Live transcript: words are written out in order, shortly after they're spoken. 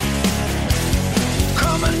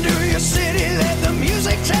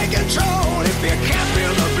take control. If you can't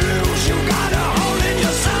feel the blues, you got a hole in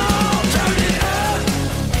your soul. Turn it up,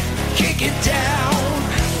 kick it down.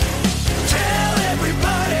 Tell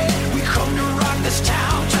everybody we come to rock this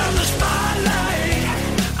town. Turn the spotlight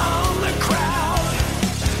on the crowd.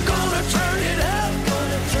 Gonna turn it up,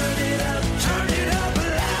 gonna turn it up, turn it up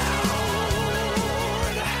loud.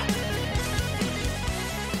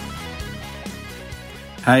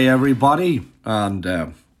 Hey everybody,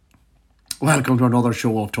 and welcome to another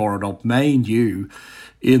show of Tore It Up. Mind you,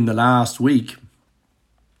 in the last week,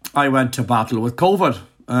 I went to battle with COVID.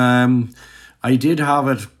 I did have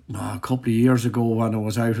it a couple of years ago when I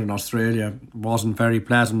was out in Australia. It wasn't very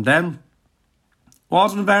pleasant then.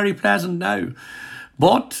 Wasn't very pleasant now.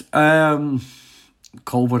 But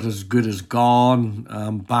COVID is good as gone.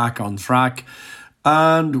 I'm back on track.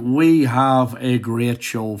 And we have a great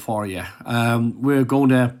show for you. We're going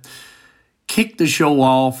to kick the show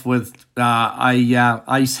off with,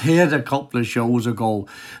 I said a couple of shows ago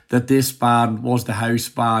that this band was the house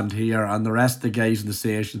band here, and the rest of the guys in the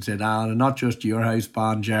station said, not just your house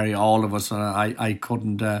band, Gerry, all of us. And I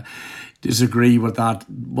couldn't disagree with that.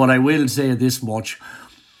 But I will say this much.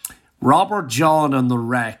 Robert John and the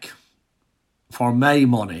Wreck, for my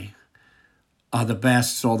money, are the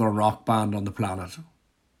best southern rock band on the planet.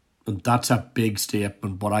 And that's a big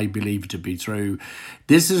statement, but I believe it to be true.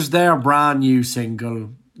 This is their brand new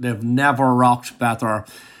single. They've never rocked better.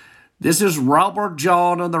 This is Robert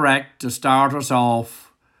John and the Wreck to start us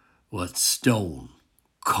off with Stone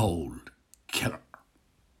Cold Killer.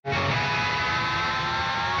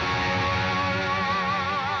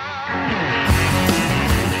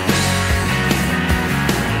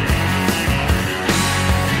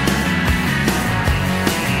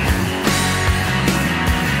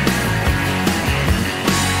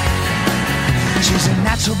 She's a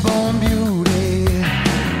natural born beauty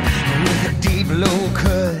with a deep low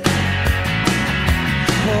cut,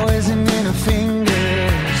 poison in her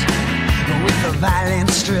fingers with a violent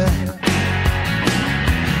strut,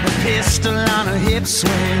 a pistol on her hip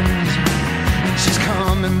swings, and she's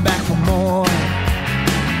coming back for more.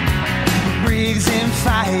 Breathes in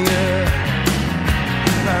fire,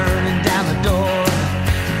 burning down the door.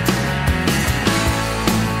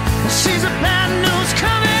 She's a bad news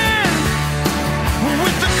coming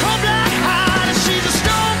with the cold black heart. She's a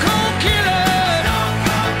stone cold killer.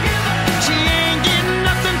 She ain't getting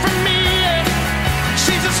nothing from me.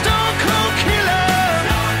 She's a stone cold killer.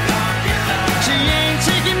 She ain't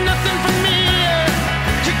taking nothing from me.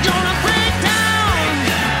 She's gonna break down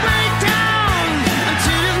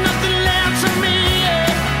until there's nothing left from me.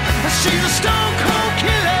 She's a stone cold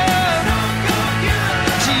killer.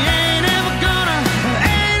 She ain't ever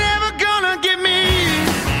gonna get me.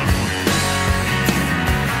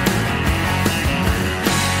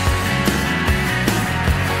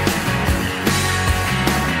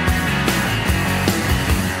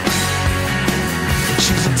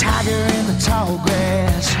 She's a tiger in the tall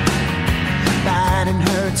grass, biding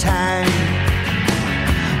her time.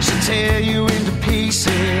 She'll tear you into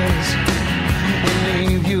pieces and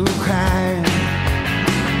leave you crying.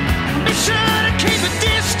 Be sure to keep a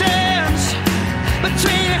distance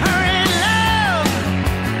between her and love.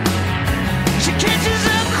 She catches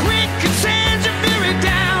up quick and sends your fury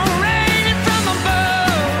down, raining from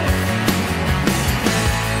above.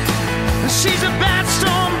 She's a bad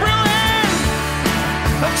storm brewing,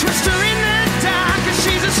 a twister in the dark, and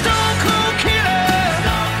she's a stone cold killer.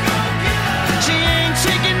 She ain't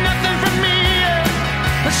taking nothing from me.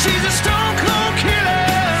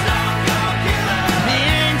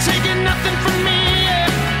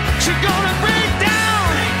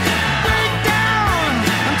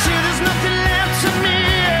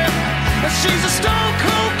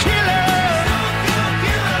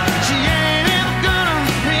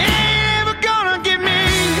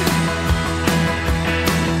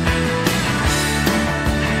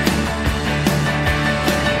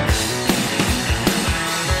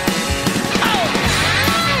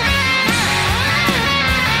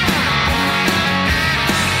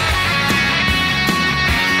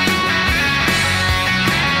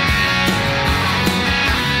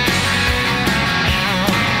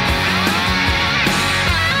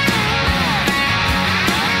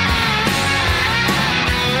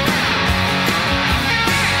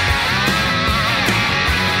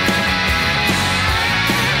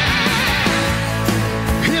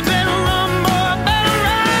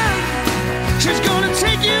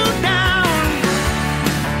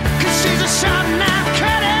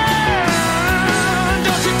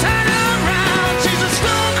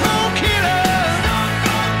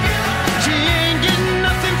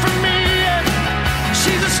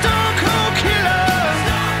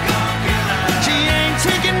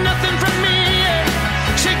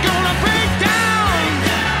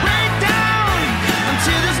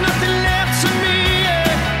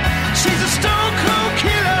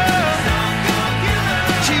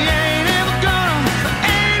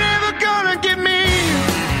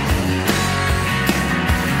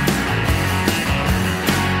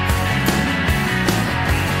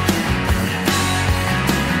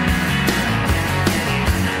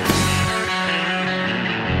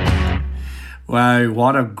 Wow,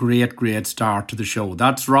 what a great, great start to the show.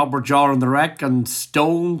 That's Robert Jaw and the Wreck and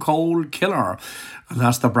Stone Cold Killer. And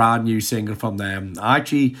that's the brand new single from them.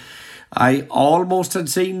 Actually, I almost had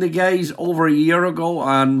seen the guys over a year ago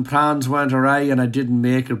and plans went awry and I didn't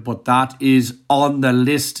make it, but that is on the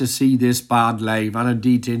list to see this band live and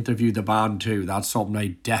indeed to interview the band too. That's something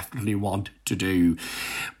I definitely want to do.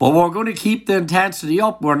 But we're going to keep the intensity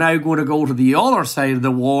up. We're now going to go to the other side of the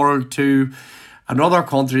world, to another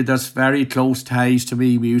country that's very close ties to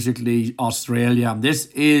me musically, Australia. And this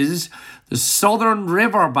is the Southern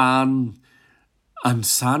River Band and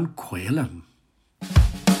San Quaylen.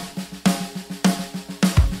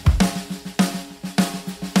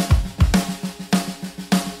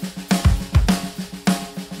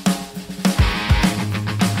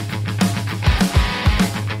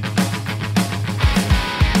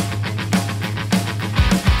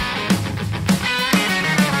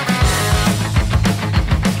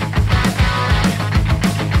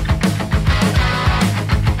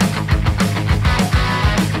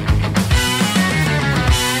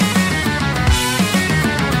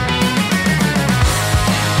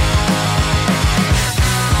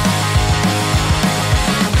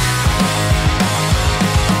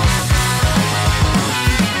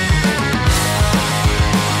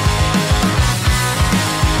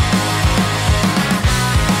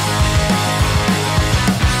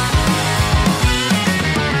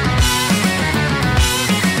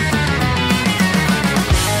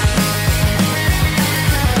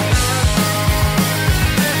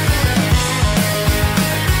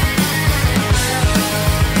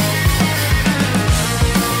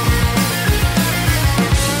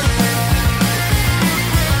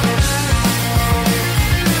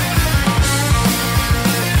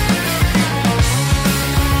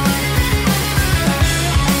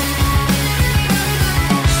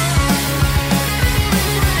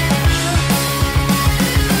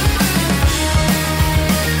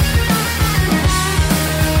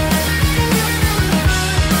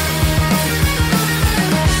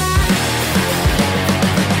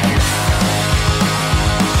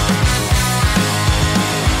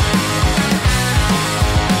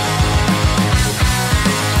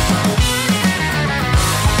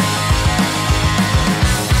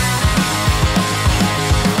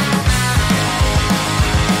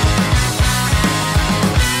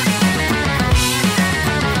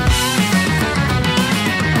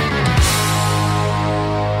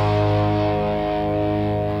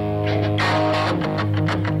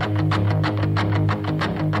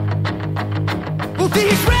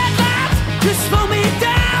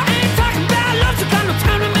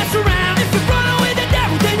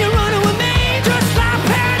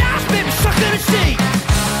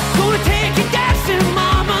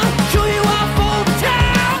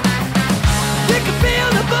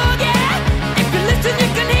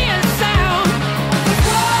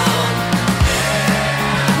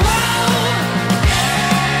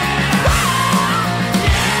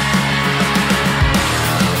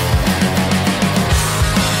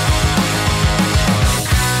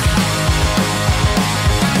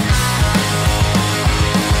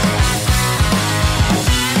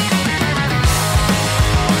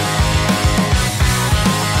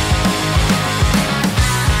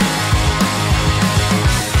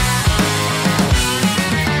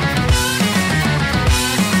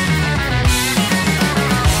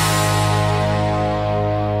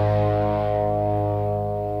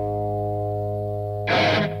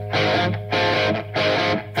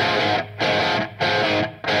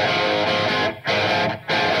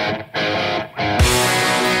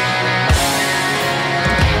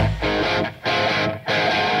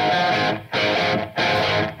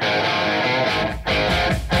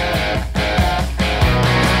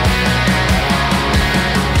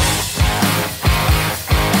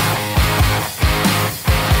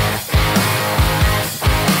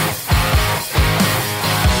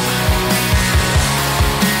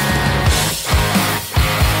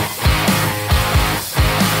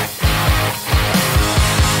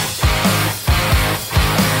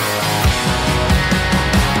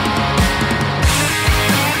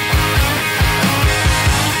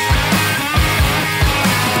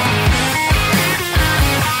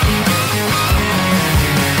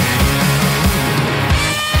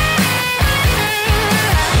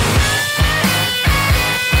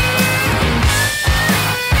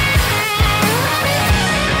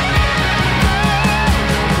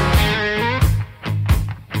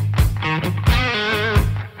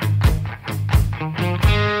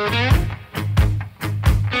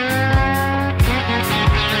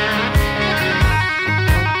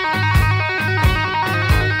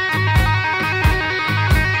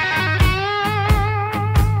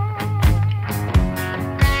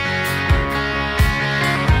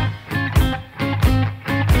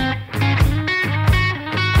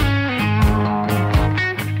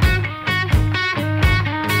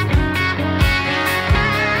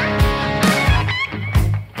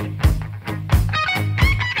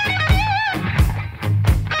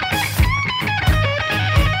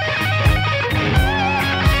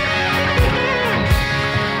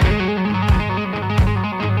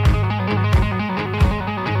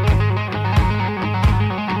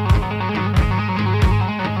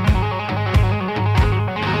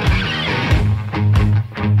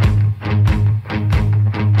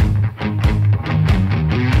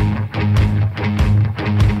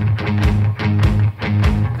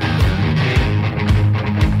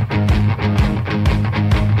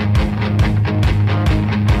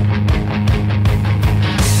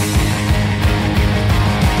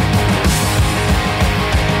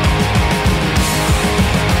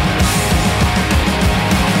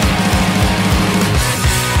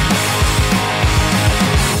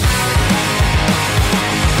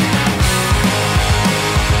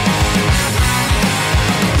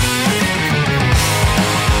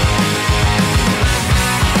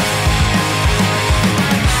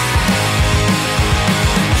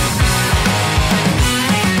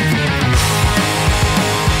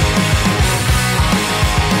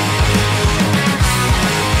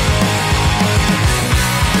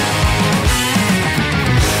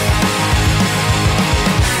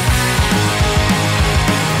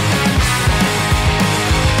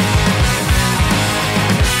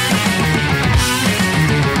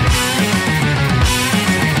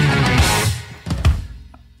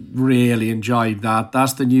 enjoyed that.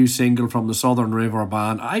 That's the new single from the Southern River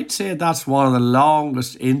Band. I'd say that's one of the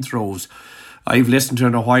longest intros I've listened to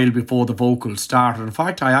in a while before the vocals started. In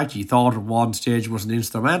fact, I actually thought at one stage it was an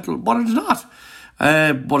instrumental, but it's not.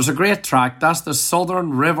 But it's a great track. That's the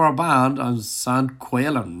Southern River Band and St.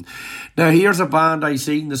 Quaylen. Now, here's a band I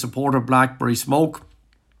seen, the support of Blackberry Smoke,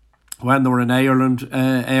 when they were in Ireland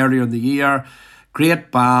earlier in the year. Great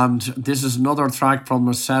band. This is another track from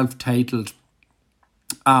a self-titled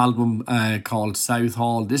album called South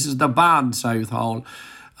Hall. This is the band South Hall,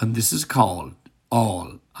 and this is called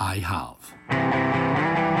All I Have.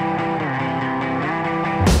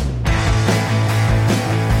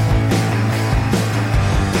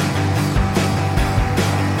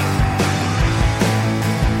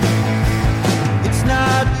 It's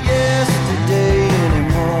not yesterday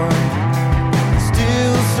anymore.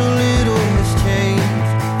 Still so little has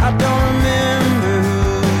changed. I don't remember who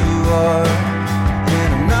you are, and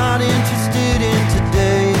I'm not interested in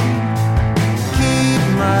today. Keep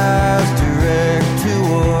my eyes direct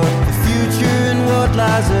toward the future and what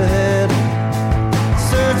lies ahead.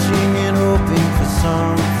 Searching and hoping for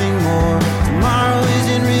something more. Tomorrow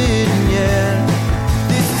isn't written yet.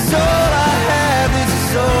 This is all I have, this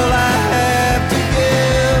is all I have to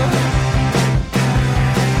give.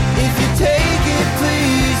 If you take it,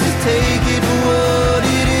 please just take it for what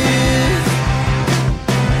it is.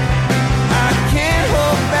 I can't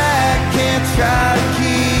hold back, can't try to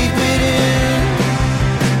keep it in.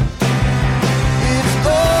 It's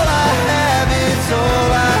all I have, it's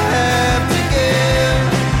all I have to give.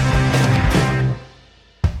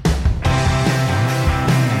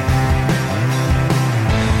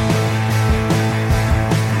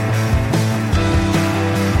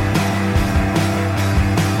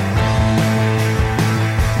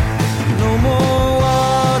 No more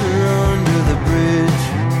water under the bridge.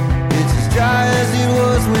 It's as dry as it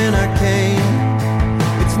was when I came.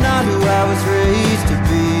 It's not who I was raised to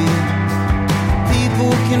be.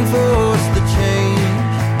 People can force the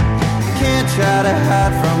change. Can't try to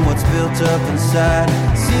hide from what's built up inside.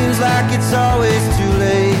 Seems like it's always too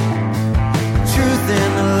late. Truth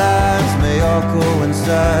and the lies may all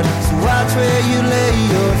coincide. So watch where you lay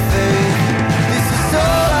your faith. This is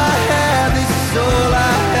all I have, this is all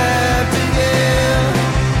I have to give.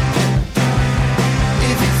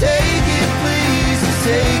 If you take it, please just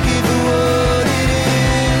take it for what it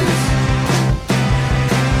is.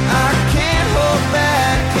 I can't hold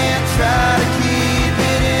back, can't try to keep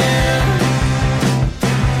it in.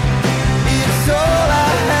 It's all I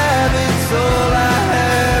have, it's all I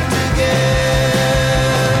have to give.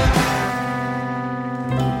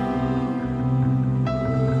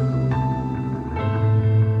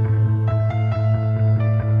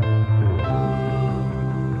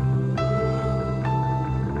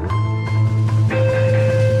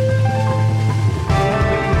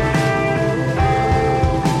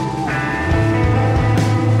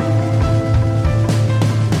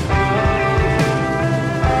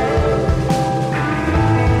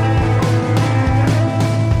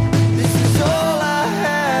 This is all I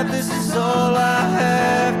have, this is all I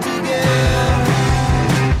have to give.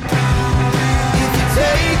 If you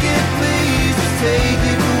take it, please just take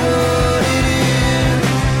it for what it is.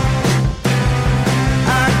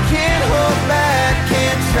 I can't hold back,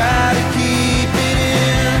 can't try to keep it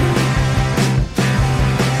in.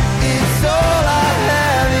 It's all I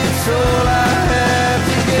have, it's all I have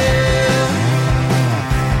to give.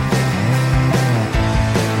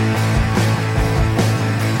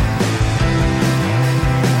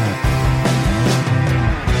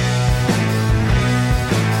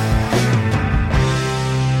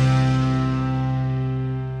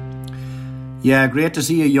 Yeah, great to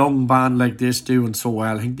see a young band like this doing so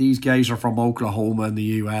well. I think these guys are from Oklahoma in the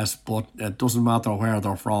US, but it doesn't matter where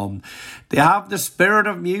they're from. They have the spirit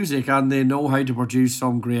of music and they know how to produce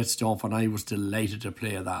some great stuff, and I was delighted to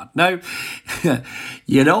play that. Now,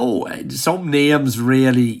 some names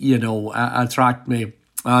really, attract me.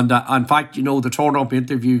 And in fact, the turn-up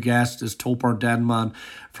interview guest is Topper Denman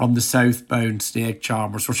from the Southbound Snake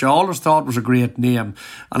Charmers, which I always thought was a great name.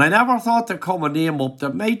 And I never thought there'd come a name up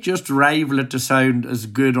that might just rival it to sound as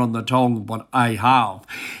good on the tongue, but I have.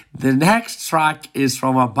 The next track is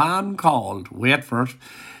from a band called, wait for it,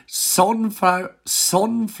 Sunflower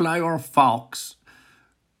Fox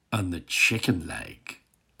and the Chicken Leg.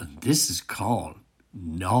 And this is called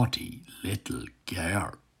Naughty Little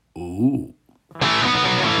Girl. Ooh.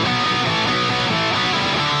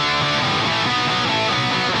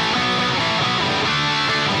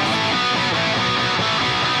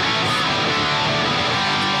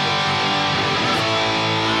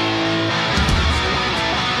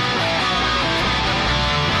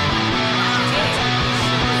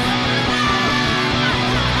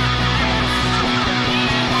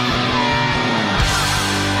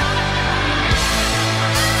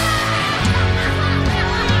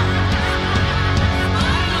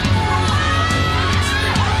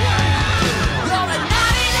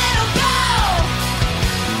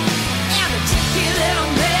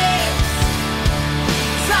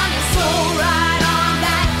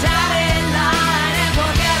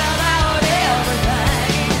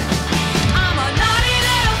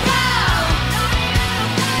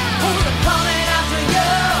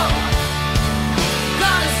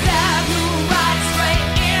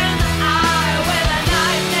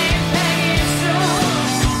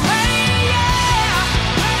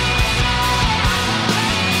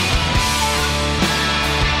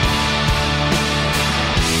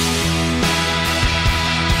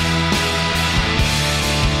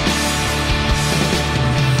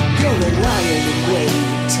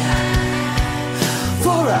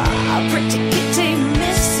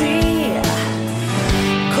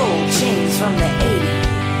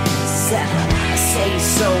 and a say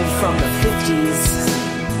so from the 50s.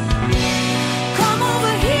 Come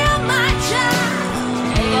over here, my child.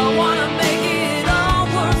 I wanna make it all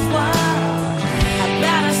worthwhile. I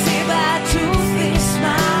better see that two-faced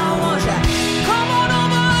smile. Won't ya come on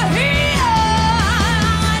over here,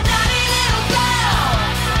 daddy little girl,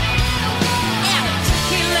 and a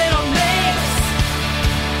tricky little mix.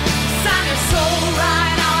 Sign your soul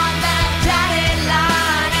right on that daddy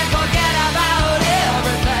line and forget about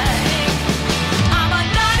everything. I'm a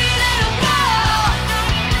naughty little girl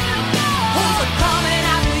who's a coming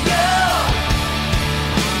after you.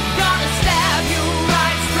 Gonna stab you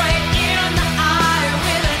right straight in the eye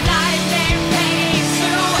with a knife named Peggy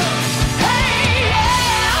Sue. Hey,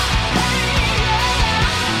 yeah.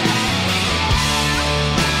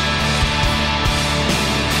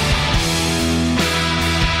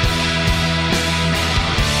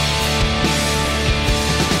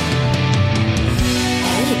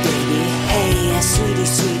 Hey, baby. Hey, sweetie,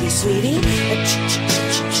 sweetie, sweetie.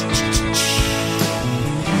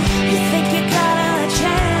 You think you got a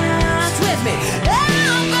chance with me?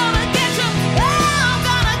 I'm gonna get you. I'm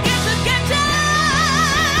gonna get you, get you.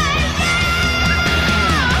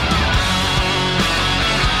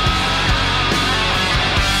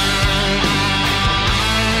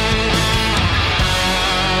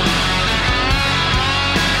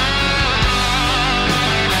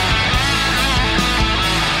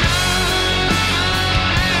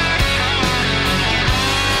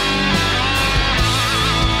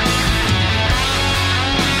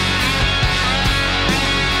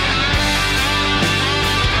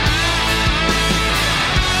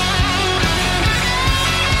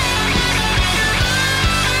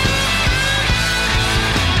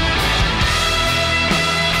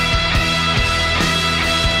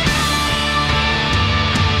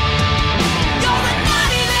 You're a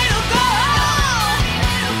naughty little girl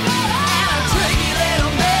and a tricky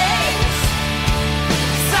little maze.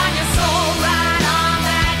 Sign your soul right on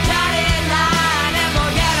that dotted line and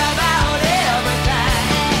forget about everything.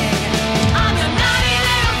 I'm your naughty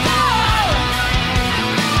little girl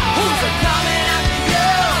who's a coming after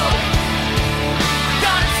you.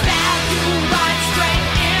 Gonna stab you right straight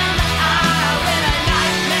in the eye with a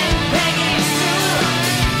knife named Peggy Sue.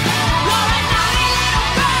 You're a naughty little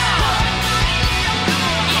girl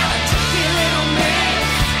and a tricky little mix.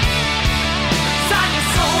 Sign your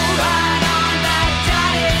soul right on that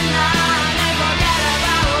dotted line and forget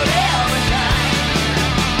about everything.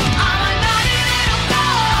 I'm a naughty little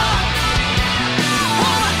girl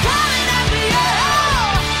who's a coming after you.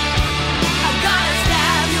 I'm gonna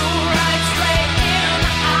stab you right straight in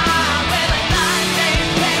the eye with a knife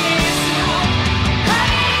named Peggy Sue.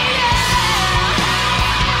 Hey, yeah.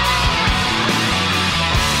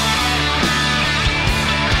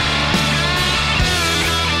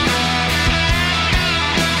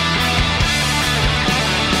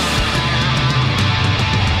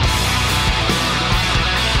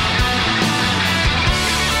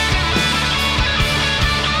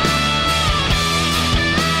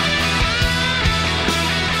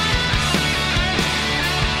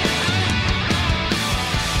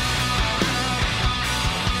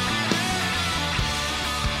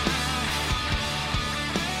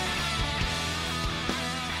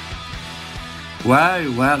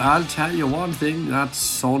 Well, I'll tell you one thing, that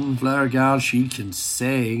Sunflower girl, she can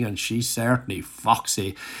sing and she's certainly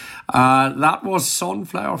foxy. That was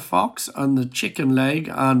Sunflower Fox and the Chicken Leg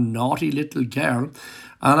and Naughty Little Girl.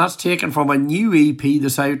 And that's taken from a new EP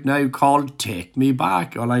that's out now called Take Me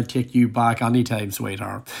Back. Well, I'll take you back anytime,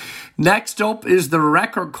 sweetheart. Next up is The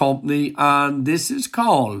Record Company, and this is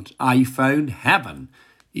called I Found Heaven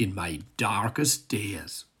in My Darkest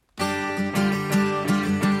Days.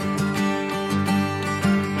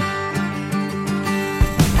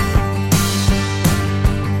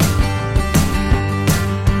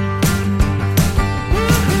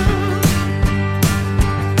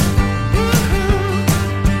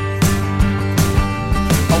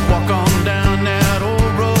 I walk on down that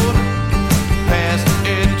old road, past the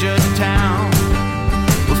edge of town.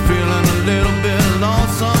 Was feeling a little bit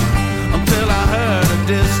lonesome until I heard a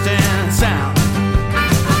distant sound.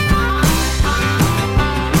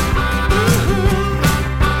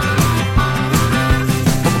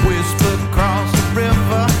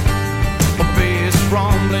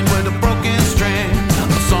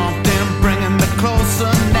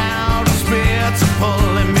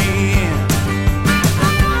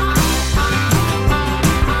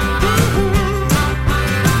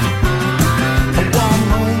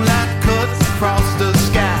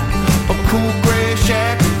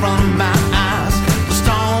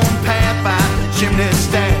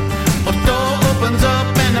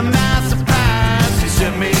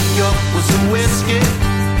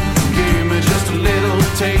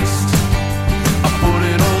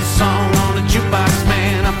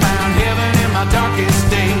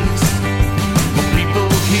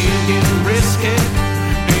 whiskey,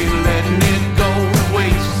 ain't letting it go to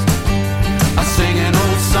waste. I sing an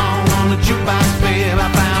old song on the jukebox, babe. I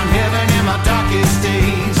found heaven in my darkest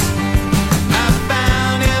days. I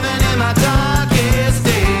found heaven in my darkest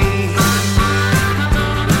days.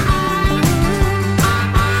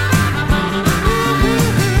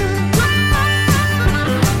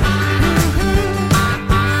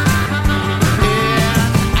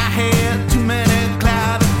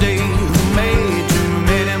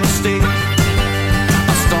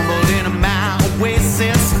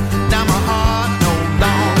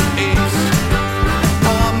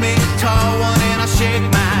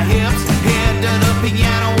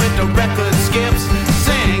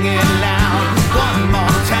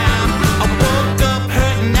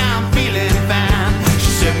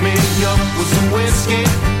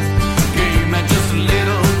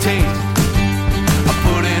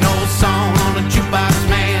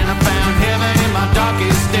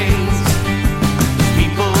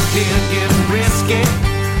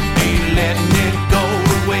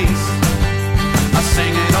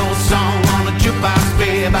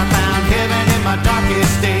 I found heaven in my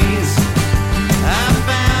darkest days. I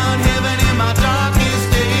found heaven in my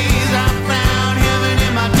darkest days. I found heaven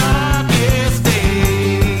in my darkest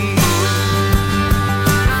days.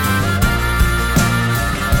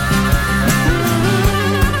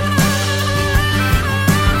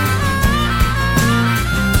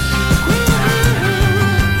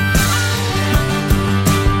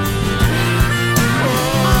 Oh,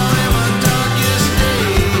 in my darkest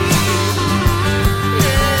days.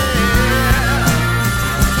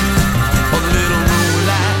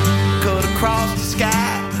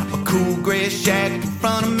 Shack in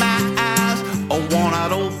front of my eyes, a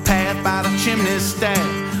worn-out old path by the chimney stack.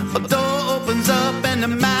 A door opens up, and to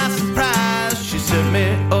my surprise, she set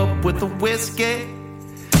me up with a whiskey,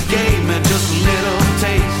 gave me just a little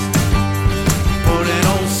taste. Put an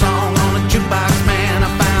old song on a jukebox, man. I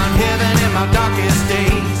found heaven in my darkest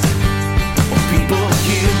days. Well, people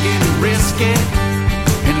here getting risky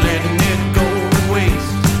and letting it go to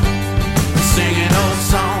waste. Singing old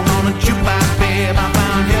song on a jukebox, babe. I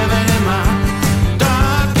found heaven in my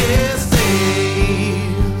darkest days.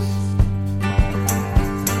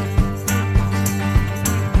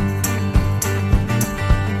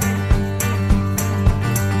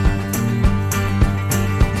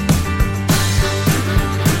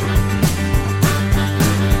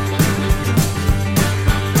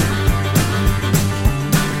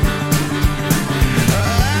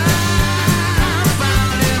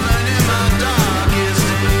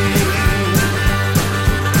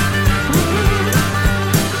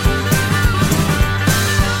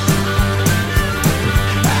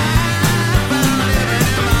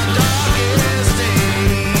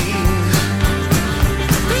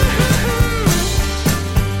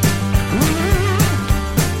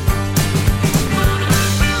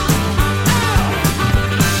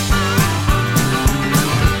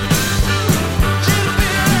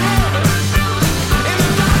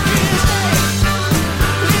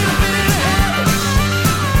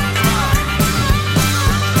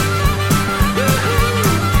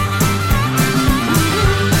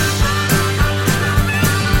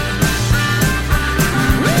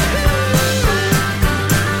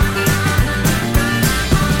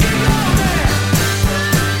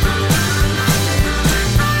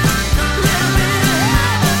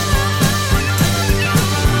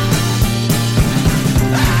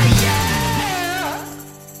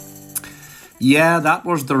 Yeah, that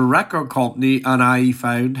was the record company, and I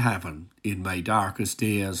found heaven in my darkest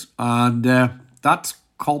days. And that's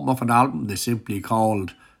come off an album they simply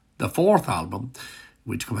called the fourth album,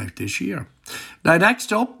 which came out this year. Now,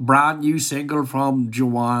 next up, brand new single from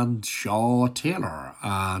Joanne Shaw Taylor,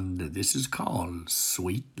 and this is called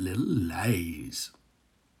Sweet Little Lies.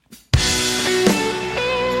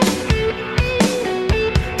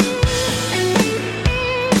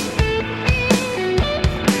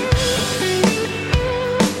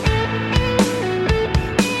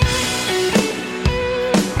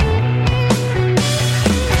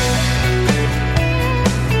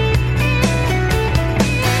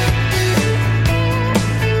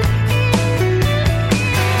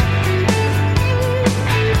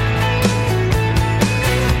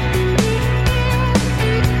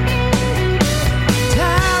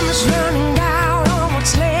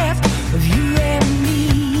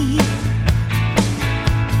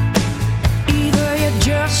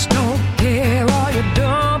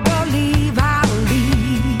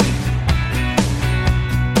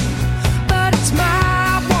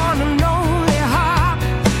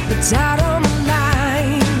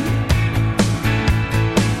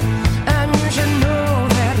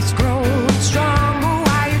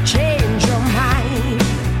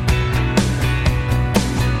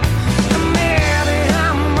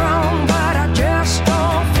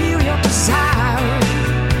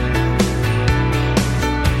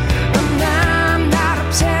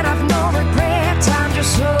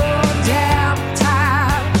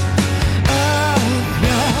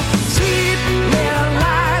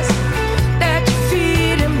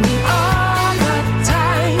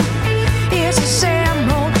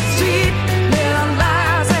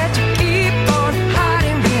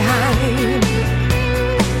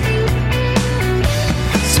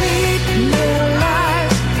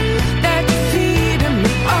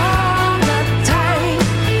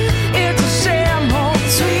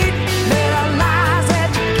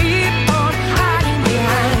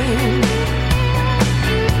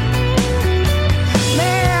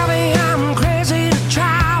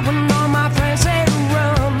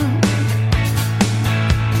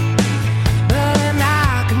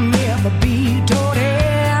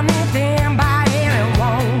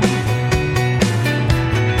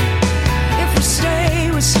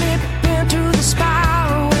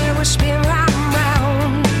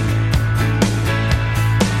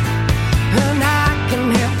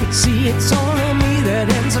 See, it's only me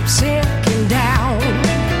that ends up sinking down.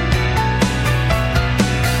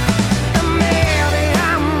 And maybe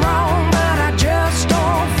I'm wrong, but I just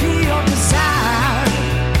don't feel desire.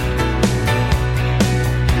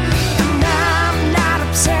 And I'm not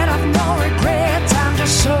upset, I've no regrets, I'm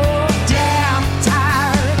just so damn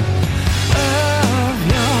tired of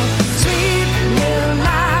your sweet little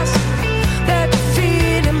lies that you're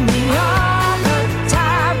feeding me all the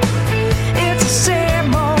time. It's the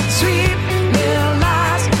same old sweet little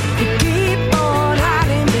lies you keep on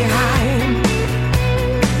hiding behind.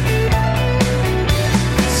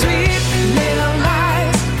 Sweet little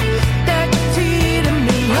lies that you're feeding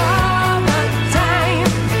me all the time.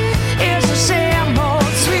 It's the same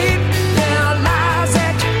old sweet little lies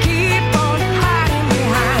that you keep on hiding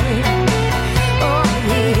behind. Oh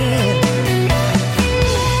yeah.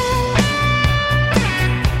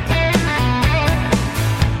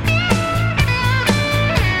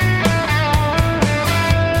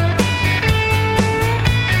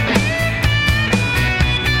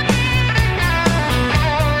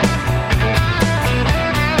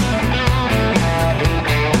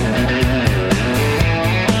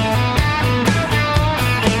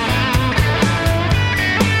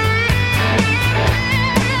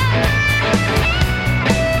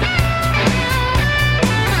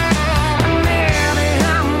 Maybe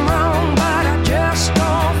I'm wrong, but I just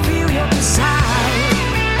don't feel your desire.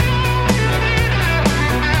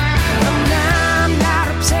 And I'm not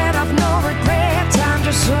upset, I've no regrets, I'm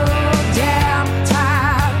just so damn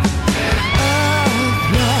tired of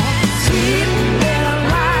your sweet little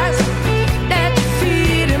lies that you're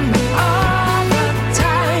feeding me all the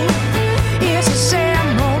time. It's the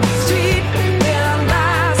same old sweet little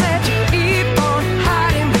lies that you keep on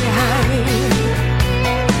hiding behind.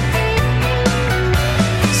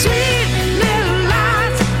 Sweet little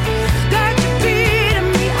lies that you're feeding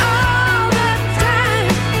me all the time.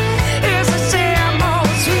 It's the same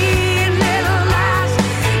old sweet little lies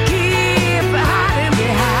keep hiding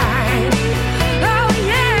behind. Oh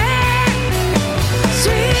yeah,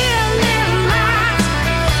 sweet little lies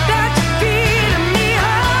that you're feeding me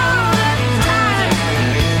all the time.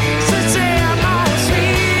 It's the same old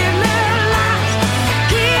sweet little lies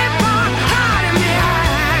keep on hiding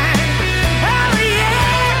behind. Oh yeah.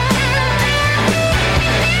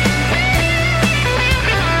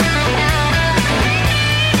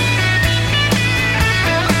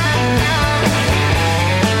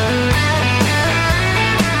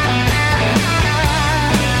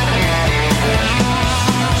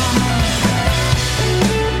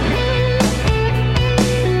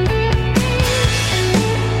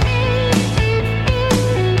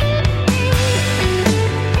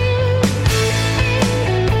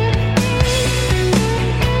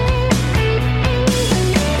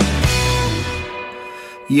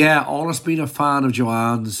 Yeah, always been a fan of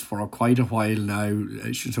Joanne's for quite a while now.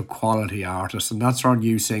 She's a quality artist, and that's her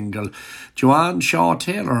new single, Joanne Shaw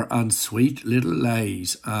Taylor and Sweet Little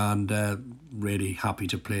Lies. And really happy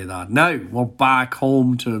to play that. Now, we're back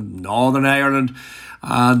home to Northern Ireland,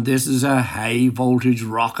 and this is a high voltage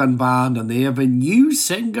rockin' band, and they have a new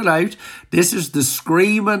single out. This is the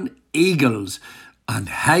Screaming Eagles and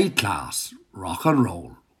High Class Rock and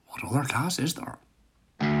Roll. What other class is there?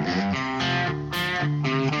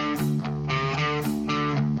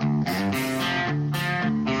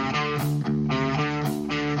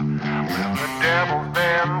 The devil's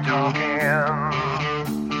been talking,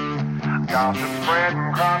 gossip spreading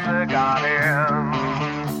across the garden.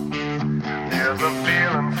 There's a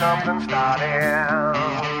feeling something's starting.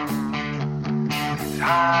 It's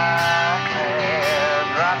high class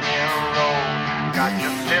rock and roll, got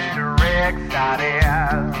your sister excited,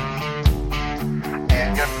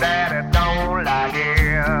 and your daddy don't like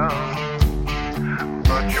it,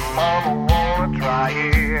 but your mama wanna try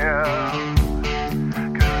it.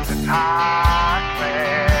 It's high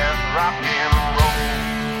class rock and roll.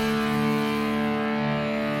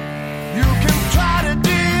 You can try to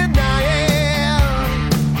deny it,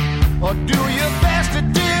 or do your best to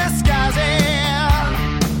disguise it,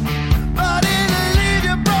 but it'll leave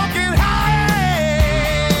you broken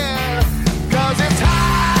hearted. 'Cause it's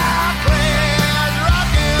high class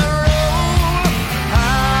rock and roll,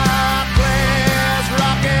 high class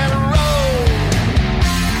rock and roll.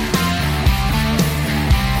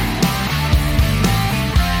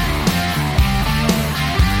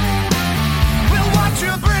 Well, what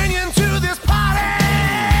you're bringing to this party,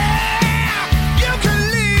 you can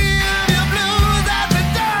leave your blue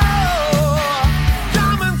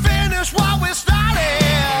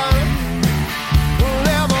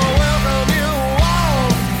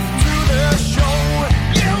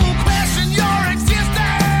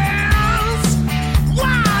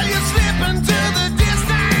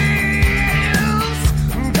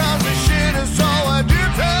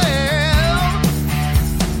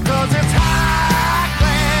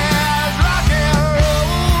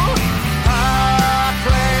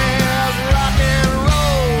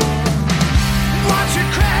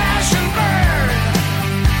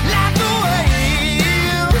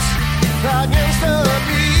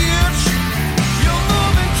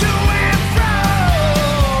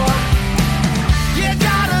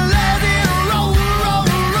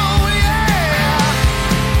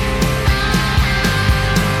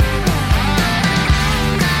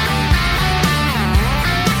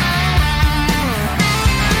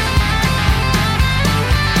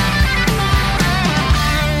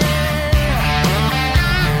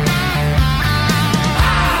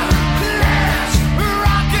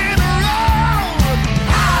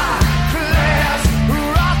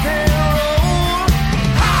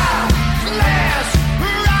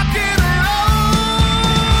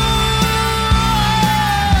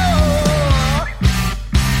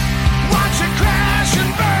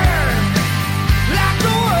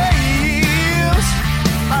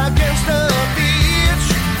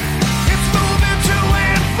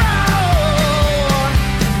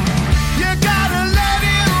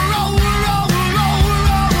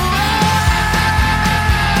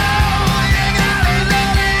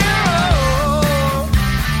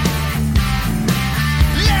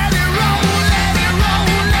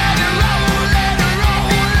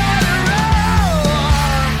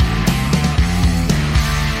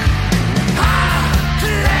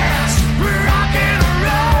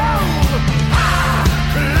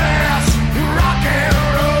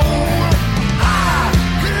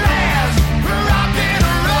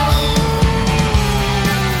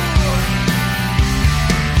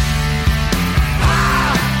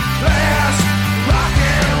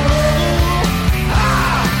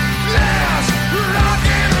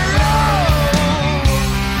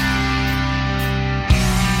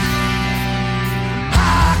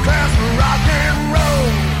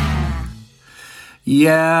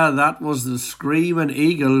Yeah, that was the Screaming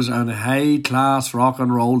Eagles and High Class Rock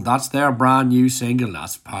and Roll. That's their brand new single.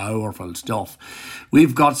 That's powerful stuff.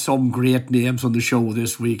 We've got some great names on the show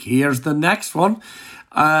this week. Here's the next one.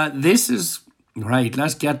 This is, right,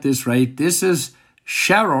 let's get this right. This is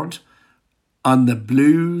Sherrod and the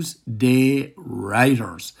Blues Day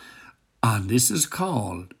Riders. And this is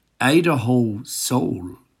called Idaho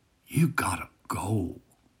Soul. You gotta go.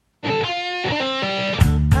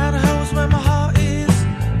 Idaho's where my heart is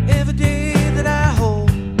every day that I hold.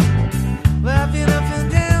 Well, I've been up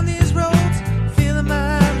and down these roads, feeling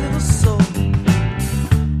my little soul.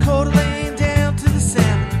 Cold Lane down to the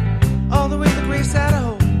salmon, all the way to Grace,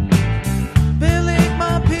 Idaho. Bear Lake,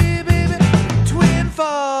 Montpelier, baby, Twin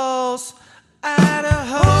Falls,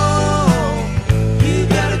 Idaho. You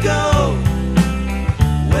gotta go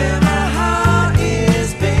where my heart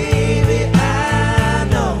is, baby. I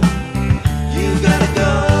know. You gotta go.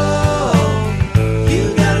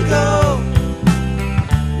 You gotta go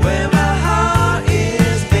where my heart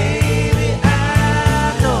is, baby. I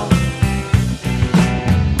know.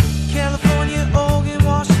 California, Oregon,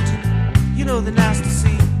 Washington, you know they're nice to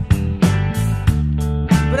see.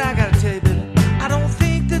 But I gotta tell you, baby, I don't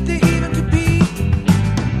think that they even compete.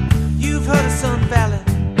 You've heard of Sun Valley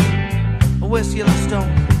or West Yellowstone.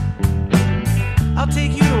 I'll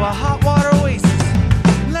take you to a hot water oasis,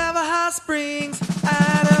 Lava Hot Springs,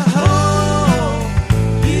 Idaho.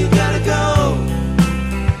 You gotta go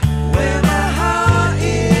where my heart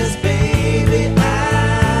is, baby.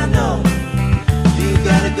 I know. You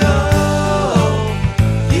gotta go.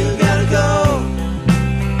 You gotta go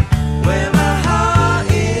where my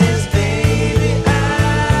heart is, baby. I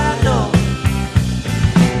know.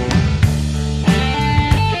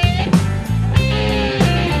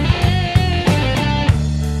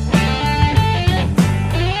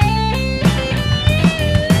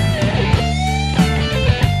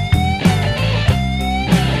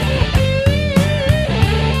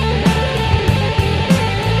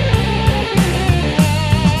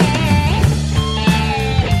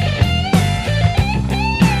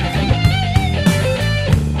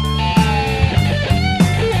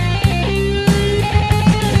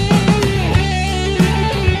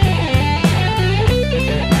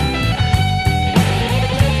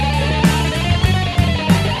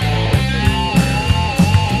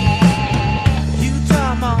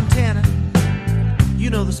 Utah, Montana, you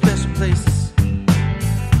know the special places.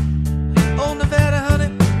 Old Nevada, honey,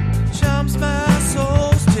 charms my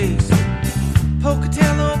soul's taste.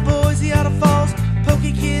 Pocatello, Boise, Idaho Falls,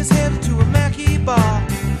 Pokey kids headed to a Mackie bar.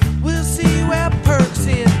 We'll see where Perk's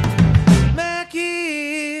in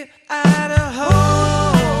Mackie, Idaho.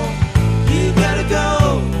 You gotta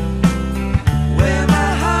go where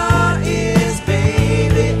my heart is,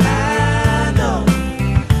 baby. I know.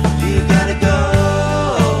 You gotta go.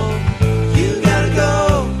 You gotta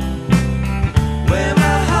go where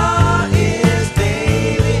my heart is,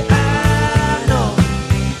 baby. I know.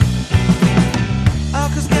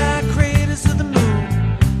 Arca's got craters of the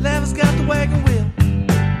moon. Lava's got the wagon wheel.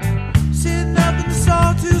 Sitting up in the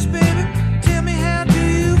sawtooth, baby. Tell me, how do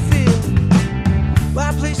you feel?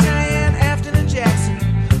 Why play Cheyenne, Afton, and Jackson?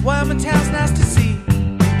 Why my town's nice to see?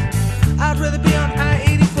 I'd rather be on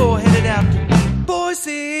I-84 headed out to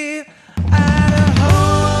Boise, Idaho.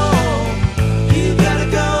 You gotta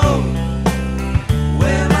go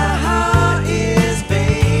where my heart is,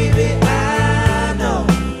 baby. I know.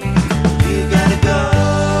 You gotta go.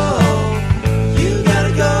 You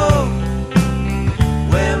gotta go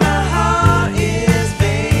where my heart is,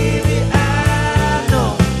 baby. I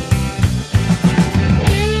know.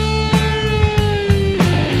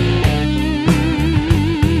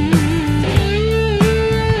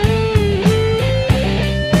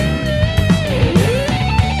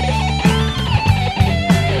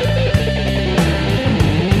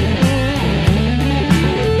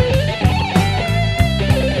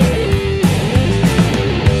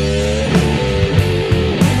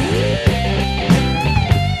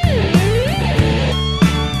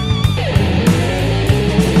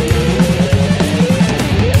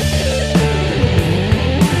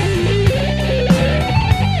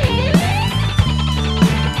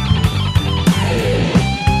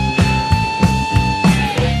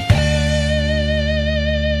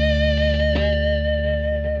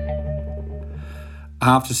 I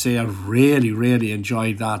have to say I really, really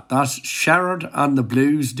enjoyed that. That's Sherrod and the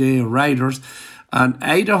Blues Day Riders and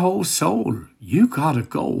Idaho Soul. You gotta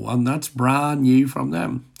go, and that's brand new from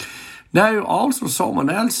them. Now, also someone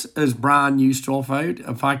else is brand new stuff out.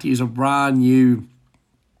 In fact, he's a brand new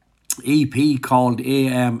EP called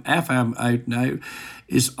AM FM out now.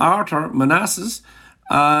 Is Arthur Manassas,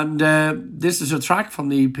 And this is a track from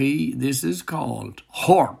the EP. This is called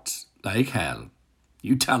Hurts Like Hell.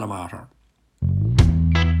 You tell him, Arthur.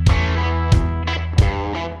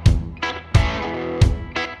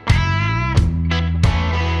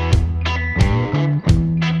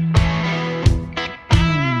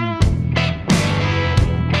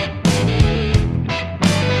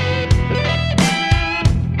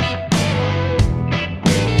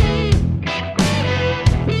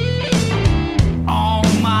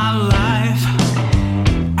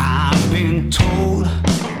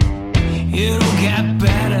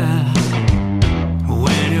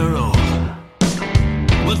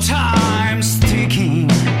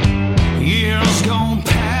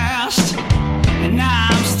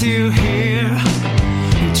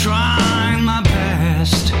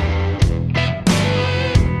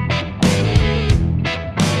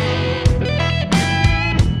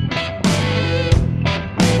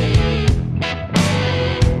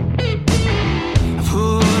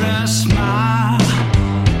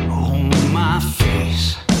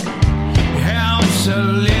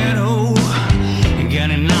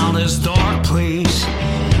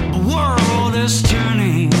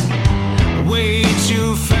 Way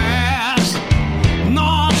too fast.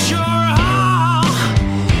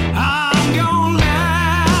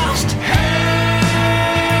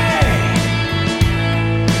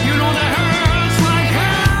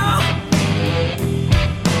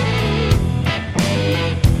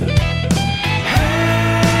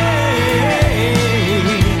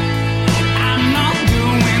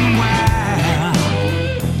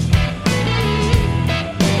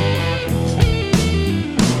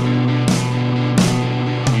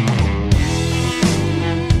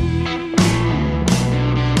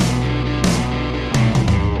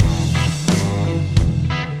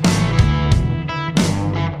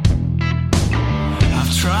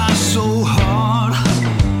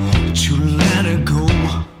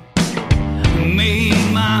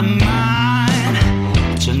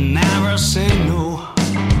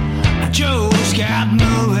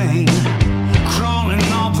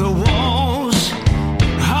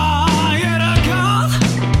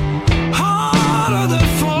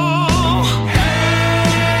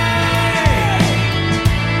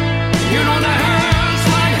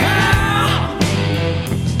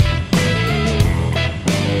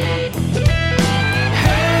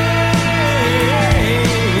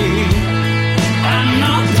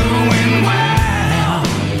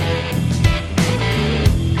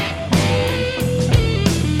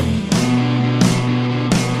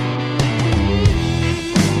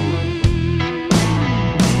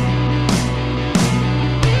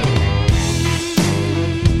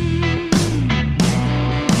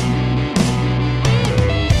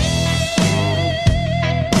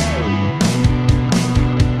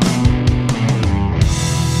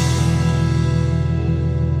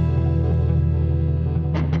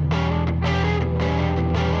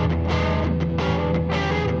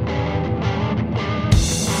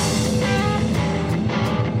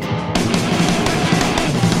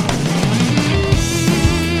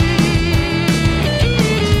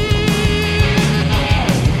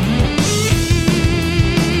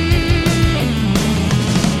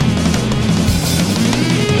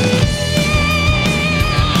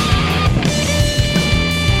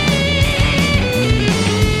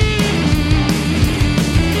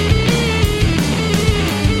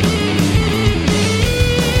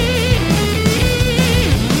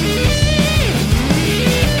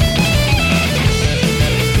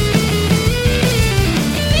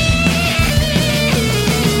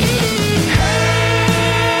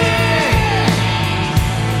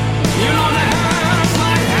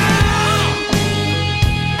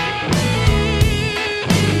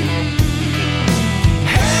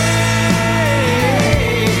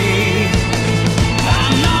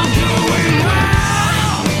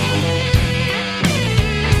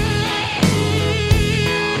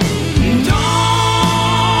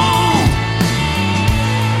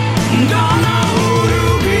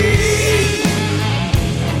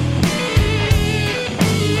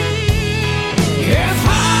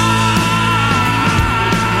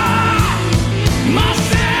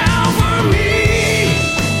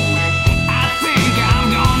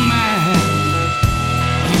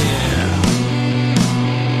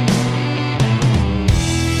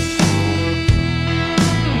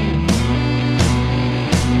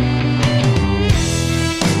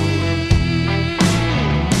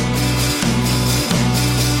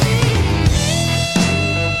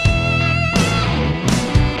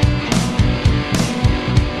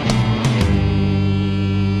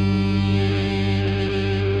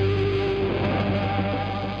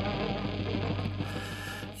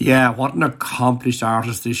 Yeah, what an accomplished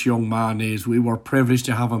artist this young man is. We were privileged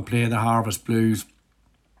to have him play the Harvest Blues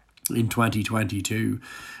in 2022,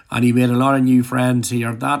 and he made a lot of new friends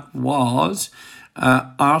here. That was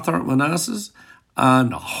Arthur Manassas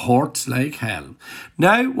and Hurts Like Hell.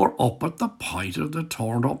 Now we're up at the point of the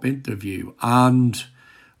Turned Up interview, and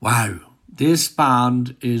wow, this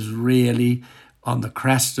band is really on the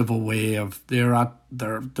crest of a wave. They're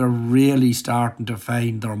really starting to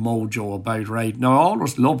find their mojo about right now. I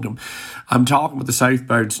always loved them. I'm talking about the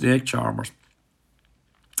Southbound Snake Charmers.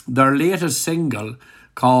 Their latest single,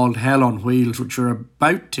 called Hell on Wheels, which you're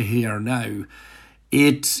about to hear now,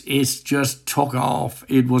 it's just took off.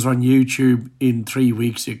 It was on YouTube in 3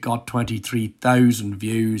 weeks. It got 23,000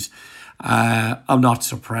 views. I'm not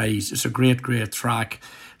surprised. It's a great track.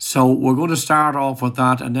 So we're going to start off with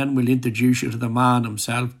that, and then we'll introduce you to the man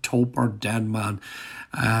himself, Topper Denman,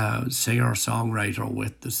 singer-songwriter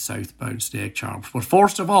with the Southbound Snake Charmers. But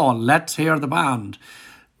first of all, let's hear the band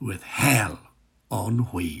with Hell on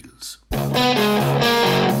Wheels.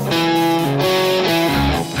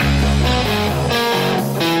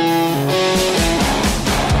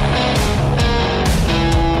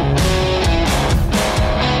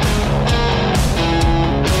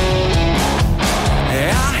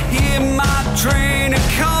 Train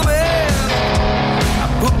coming, I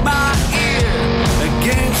put my ear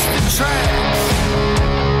against the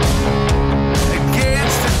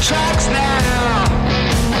tracks now.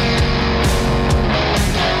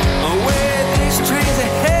 Where these trains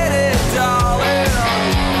are headed, darling,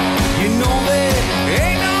 you know there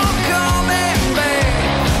ain't no coming back.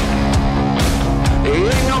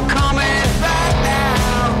 Ain't no coming back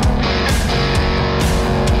now.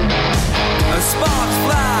 Sparks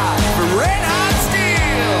fly from red.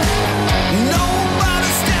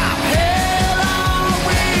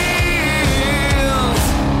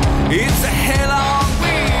 It's a hell on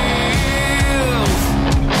wheels.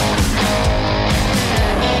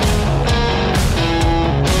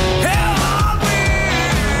 Hell on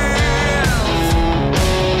wheels.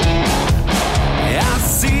 I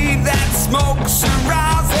see that smoke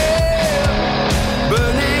surrounding,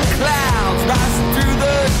 burning clouds rising through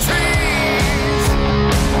the trees.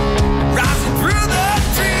 Rising through the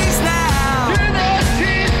trees now. Through the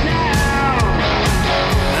trees now.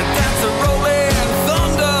 That's a rolling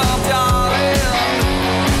thunder.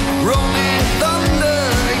 Rolling thunder,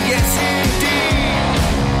 yes indeed.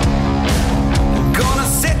 Gonna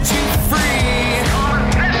set you free.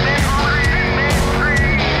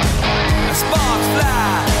 Sparks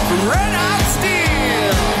fly from red hot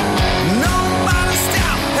steel. Nobody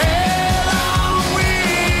stop. Hell on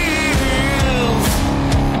wheels.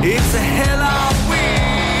 It's a hell on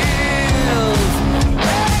wheels.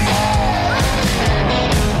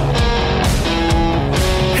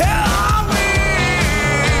 Hell on wheels.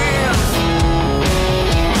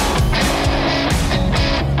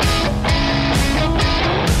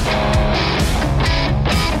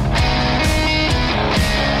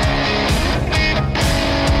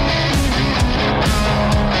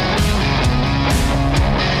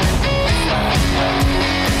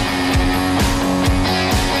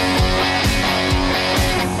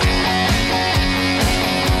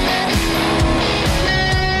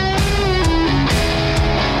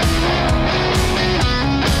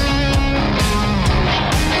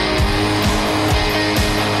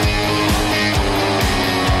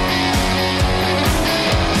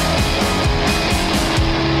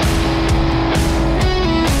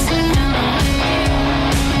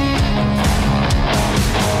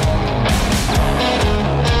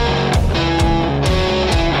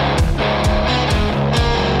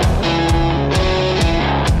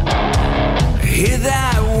 Hear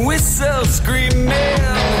that whistle screaming,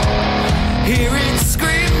 hear it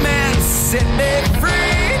screaming, set me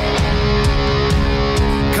free.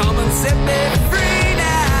 Come and set me free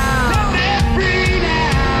now. Set me free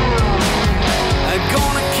now. I'm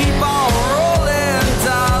gonna keep on rolling,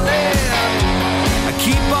 darling. I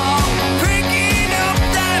keep on picking up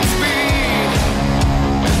that speed.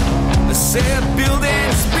 I said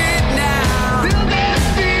building speed now. Building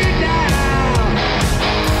speed now.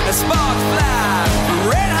 The sparks fly.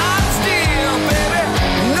 Red hot steel, baby.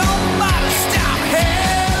 Nobody stop.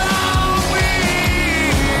 Hell on wheels.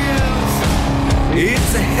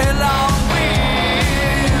 It's a hell on wheels.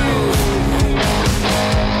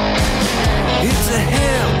 It's a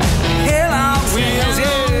hell on wheels,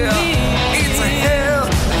 yeah. It's a hell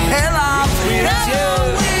on wheels,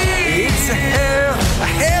 yeah. It's a hell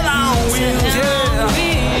on wheels, yeah.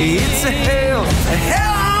 It's a hell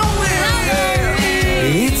on wheels, yeah.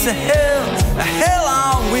 It's a hell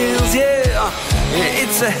on wheels, yeah.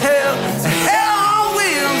 It's a hell on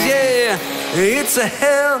wheels, It's a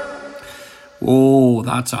hell. Oh,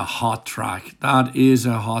 that's a hot track. That is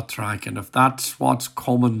a hot track. And if that's what's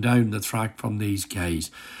coming down the track from these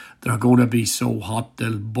guys, they're going to be so hot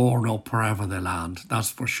they'll burn up wherever they land.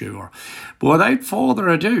 That's for sure. But without further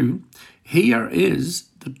ado, here is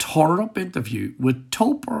the Turn Up interview with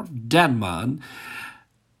Topper Deadman,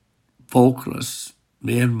 vocalist,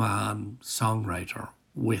 main man, songwriter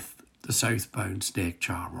with the Southbound Snake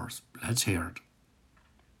Charmers. Let's hear it.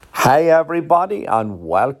 Hey everybody, and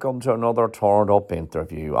welcome to another Turned Up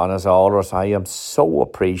interview. And as always, I am so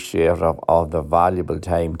appreciative of the valuable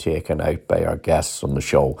time taken out by our guests on the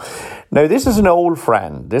show. Now, this is an old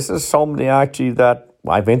friend. This is somebody actually that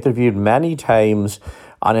I've interviewed many times,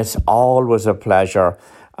 and it's always a pleasure.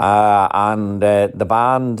 The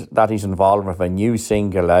band that he's involved with, a new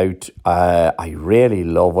single out, I really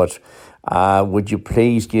love it. Would you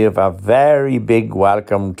please give a very big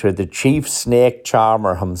welcome to the chief snake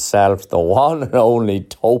charmer himself, the one and only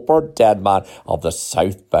Topper Deadman of the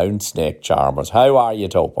Southbound Snake Charmers. How are you,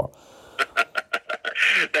 Topper?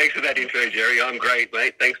 Thanks for that intro, Gerry. I'm great,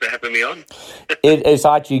 mate. Thanks for having me on. It is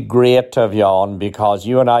actually great to have you on because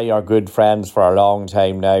you and I are good friends for a long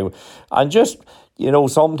time now. And just, you know,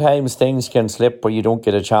 sometimes things can slip where you don't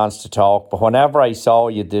get a chance to talk. But whenever I saw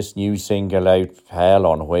you this new single out, Hell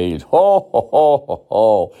on Wheels,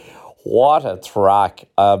 what a track.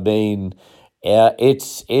 I mean,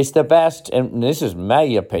 it's the best, and this is my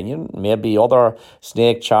opinion. Maybe other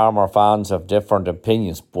Snake Charmer fans have different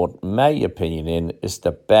opinions, but my opinion is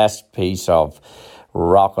the best piece of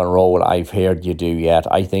rock and roll I've heard you do yet.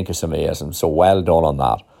 I think it's amazing. So well done on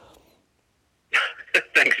that.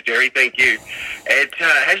 Thanks, Gerry. Thank you. It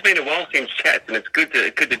has been a while since chats, and it's good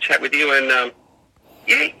to chat with you. And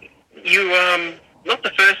yeah, you not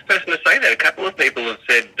the first person to say that. A couple of people have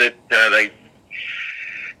said that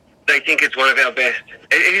they think it's one of our best.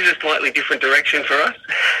 It is a slightly different direction for us,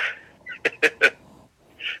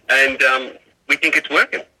 and we think it's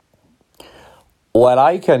working. Well,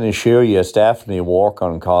 I can assure you it's definitely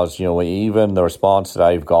working because, you know, even the response that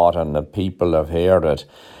I've got and the people have heard it,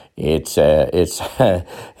 it's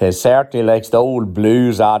certainly like the old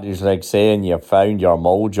blues adage, like saying you found your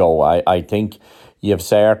mojo. I think you've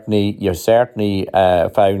certainly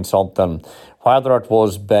found something, whether it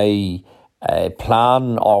was by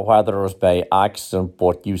plan or whether it was by accident,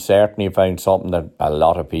 but you certainly found something that a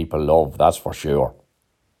lot of people love. That's for sure.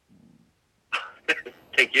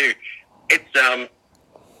 Thank you.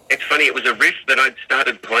 It's funny. It was a riff that I'd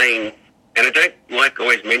started playing, and I don't like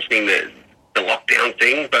always mentioning the lockdown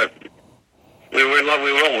thing, but we were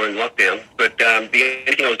all in lockdown. But the only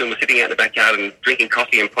thing I was doing was sitting out in the backyard and drinking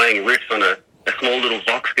coffee and playing riffs on a small little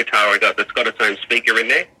Vox guitar I got that's got its own speaker in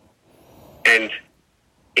there. And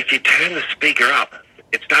if you turn the speaker up,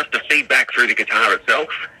 it starts to feed back through the guitar itself.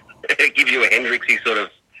 It gives you a Hendrixy sort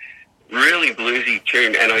of really bluesy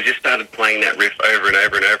tune, and I just started playing that riff over and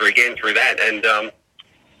over and over again through that, and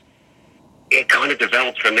it kind of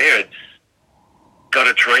developed from there. It's got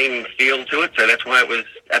a train feel to it, so that's why it was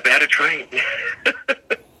about a train.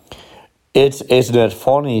 Isn't it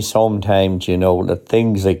funny sometimes, you know, that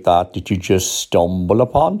things like that you just stumble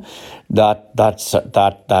upon, that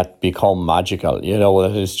become magical, you know,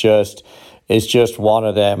 that it's just one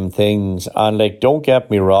of them things. And like, don't get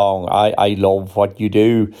me wrong, I love what you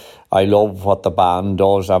do. I love what the band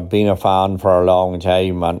does. I've been a fan for a long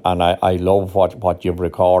time, and I love what you've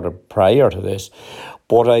recorded prior to this.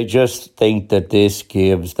 But I just think that this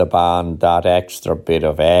gives the band that extra bit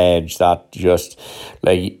of edge, that just,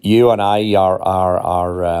 like, you and I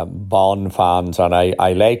are Bond fans, and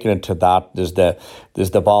I liken it to that. There's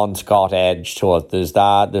the Bon Scott edge to it. There's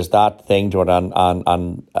that thing to it, and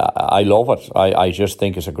I love it. I just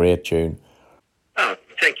think it's a great tune. Oh,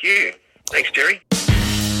 thank you. Thanks, Gerry.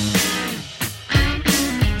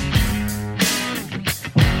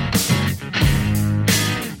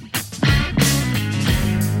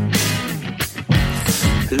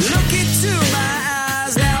 Look into my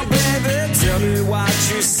eyes now, baby. Tell me what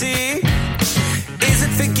you see. Is it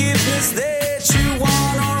forgiveness that you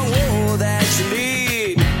want or a war that you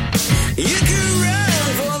need? You can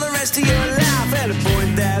run for the rest of your life and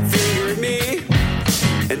point that finger at me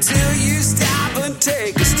until you stop and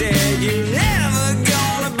take a stand. You're never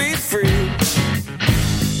gonna be free.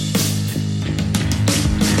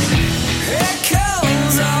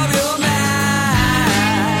 Echoes of your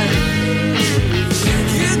mind.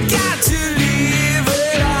 You got to leave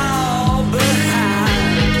it all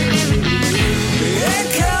behind.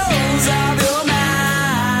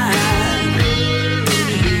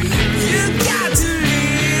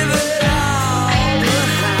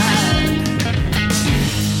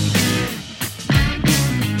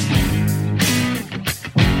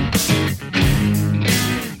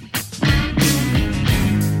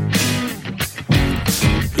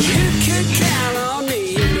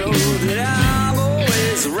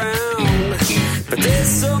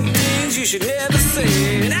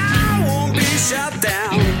 and I won't be shut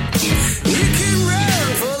down. You can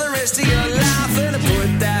run for the rest of your life and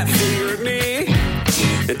put that finger at me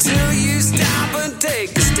until you stop and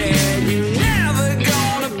take a stand. You're never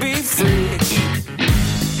gonna be free.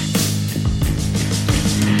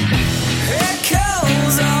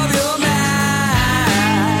 Echoes of your mind.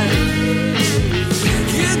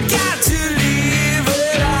 You got to leave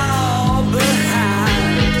it all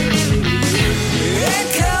behind.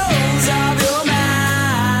 Echoes of your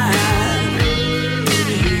mind.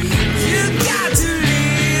 You got to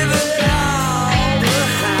leave it all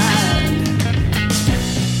behind.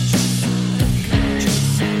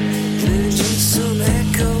 There's just some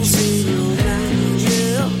echoes in your mind,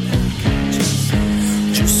 yeah.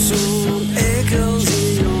 Just some echoes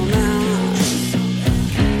in your mind.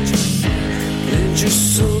 There's just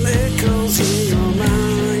some echoes in your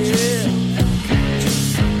mind, yeah.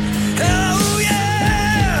 Oh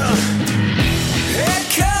yeah,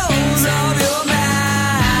 echoes of your mind.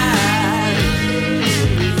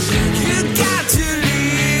 You got to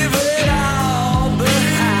leave it all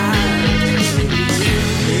behind.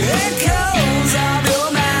 Echoes of your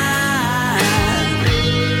mind.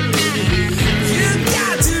 You got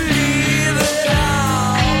to leave it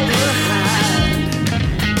all behind.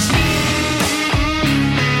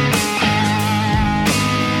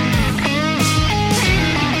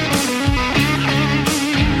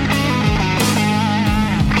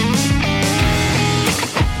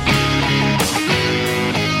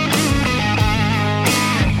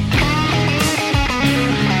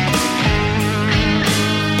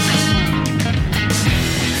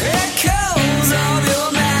 Echoes of your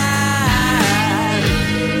mind.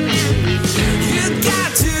 You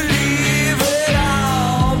got to leave it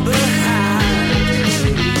all behind.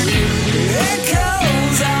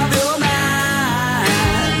 Echoes of your mind.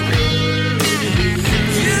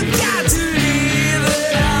 You got to leave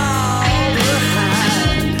it all behind.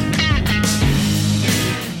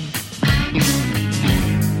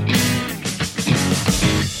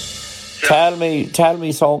 Tell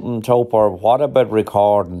me something, Topper. What about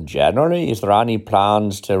recording generally? Is there any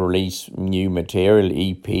plans to release new material,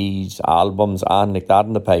 EPs, albums, and like that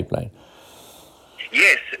in the pipeline?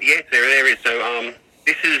 Yes, there is. So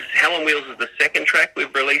this is Hell on Wheels is the second track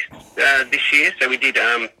we've released this year. So we did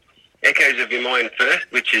Echoes of Your Mind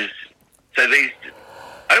first, which is so these.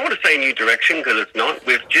 I don't want to say new direction because it's not.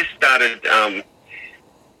 We've just started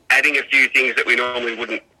adding a few things that we normally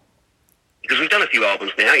wouldn't. Because we've done a few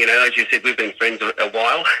albums now, you know, as you said, we've been friends a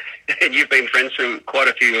while, and you've been friends through quite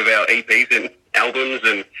a few of our EPs and albums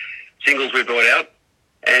and singles we brought out,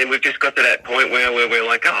 and we've just got to that point where we're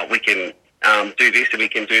like, oh, we can do this and we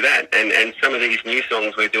can do that, and some of these new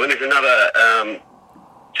songs we're doing, there's another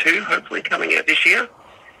 2 hopefully coming out this year,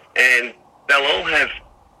 and they'll all have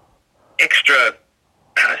extra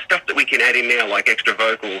stuff that we can add in now, like extra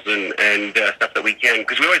vocals and stuff that we can,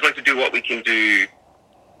 because we always like to do what we can do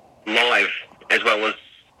live as well as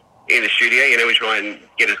in the studio. You know, we try and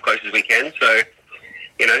get as close as we can. So,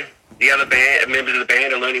 you know, the other members of the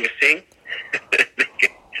band are learning to sing.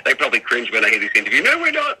 They probably cringe when they hear this interview. No,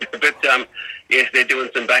 we're not. But yes, they're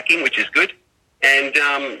doing some backing, which is good. And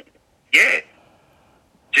yeah,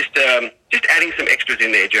 just adding some extras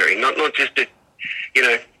in there, Gerry. Not just to, you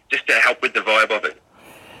know, just to help with the vibe of it.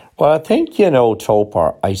 Well, I think, you know,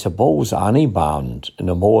 Topper, I suppose any band,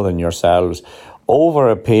 no more than yourselves, over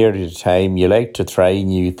a period of time, you like to try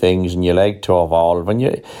new things and you like to evolve.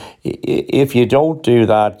 And if you don't do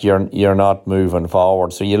that, you're not moving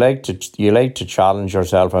forward. So you like to challenge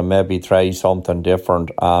yourself and maybe try something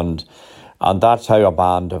different. And that's how a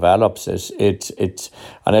band develops. It's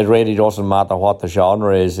and it really doesn't matter what the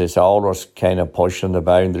genre is. It's always kind of pushing the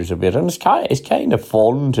boundaries a bit, and it's kind of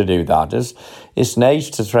fun to do that. It's nice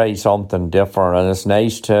to try something different, and it's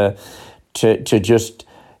nice to just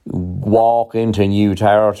walk into new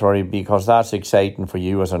territory, because that's exciting for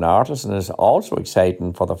you as an artist, and it's also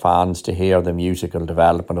exciting for the fans to hear the musical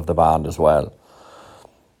development of the band as well.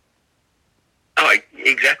 Oh,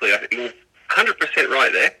 exactly. I think 100%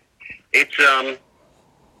 right there. It's I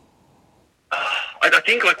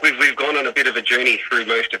think like we've gone on a bit of a journey through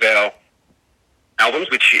most of our albums,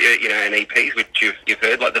 which you know, and EPs, which you've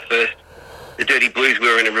heard. Like the Dirty Blues,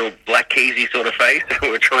 we were in a real Black Keysy sort of phase. We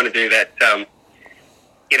were trying to do that.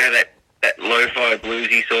 You know, that lo-fi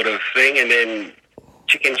bluesy sort of thing, and then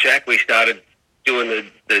Chicken Shack, we started doing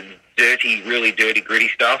the dirty, really dirty, gritty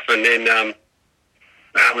stuff, and then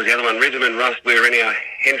what was the other one? Rhythm and Rust. We were in our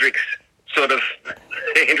Hendrix sort of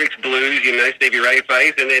Hendrix blues, you know, Stevie Ray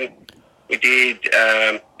phase, and then we did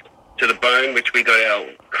To the Bone, which we got our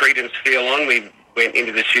Creedence feel on. We went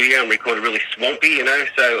into the studio and recorded really swampy, you know.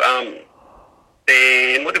 So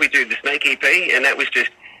then what did we do? The Snake EP, and that was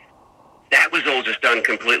all just done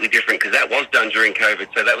completely different because that was done during COVID,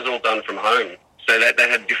 so that was all done from home. So that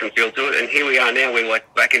had a different feel to it. And here we are now. We're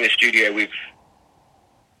like back in the studio. We've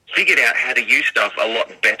figured out how to use stuff a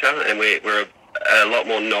lot better, and we're a lot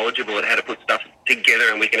more knowledgeable at how to put stuff together,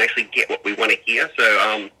 and we can actually get what we want to hear.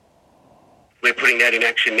 So we're putting that in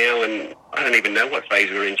action now, and I don't even know what phase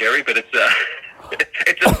we're in, Gerry, but it's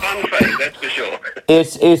it's a fun phase, that's for sure.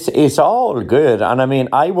 It's all good, and I mean,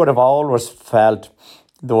 I would have always felt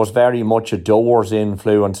there was very much a Doors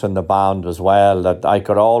influence in the band as well, that I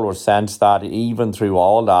could always sense that even through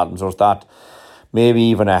all that, and there was that maybe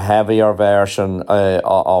even a heavier version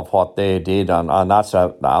of what they did, and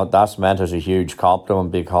that's meant as a huge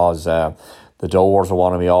compliment because the Doors are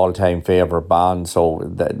one of my all-time favourite bands. So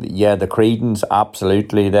the Creedence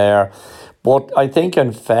absolutely there, but I think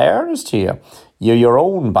in fairness to you, you're your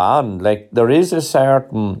own band. Like, there is a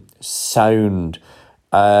certain sound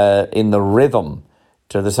in the rhythm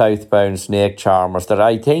to the Southbound Snake Charmers that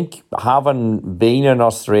I think, having been in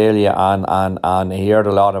Australia and heard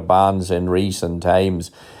a lot of bands in recent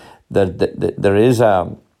times, that there is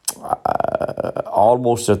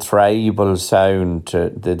almost a tribal sound to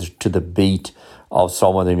the beat of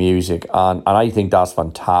some of the music, and I think that's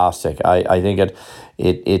fantastic. I think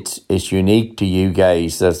it's unique to you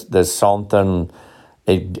guys. There's something.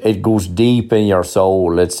 It goes deep in your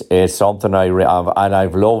soul. It's something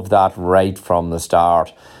I've loved that right from the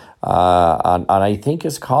start, and I think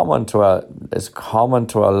it's common to a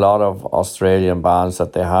lot of Australian bands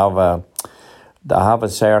that they have a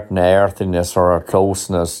certain earthiness or a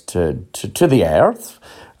closeness to the earth,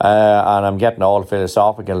 and I'm getting all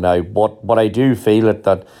philosophical now, but I do feel it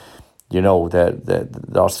that, you know, the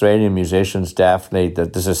Australian musicians definitely,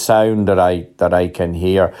 that there's a sound that I can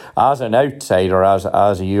hear as an outsider, as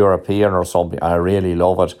a European or something. I really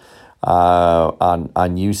love it,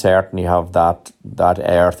 and you certainly have that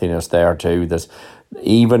earthiness there too. This,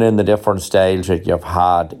 even in the different styles that you've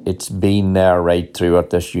had, it's been there right through it.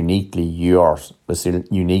 This uniquely your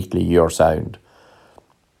sound.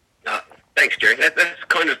 Thanks, Gerry. That's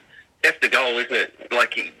the goal, isn't it?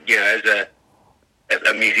 Like, you know, as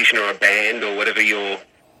a musician or a band or whatever your,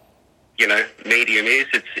 you know, medium is,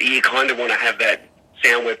 you kind of want to have that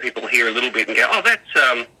sound where people hear a little bit and go, oh, that's,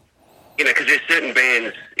 you know, because there's certain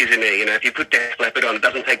bands, isn't there? You know, if you put Def Leppard on, it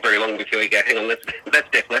doesn't take very long before you go, hang on, that's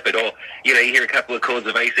Def Leppard. Or, you know, you hear a couple of chords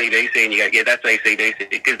of AC/DC and you go, yeah, that's AC/DC,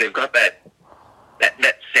 because they've got that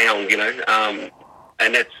sound, you know,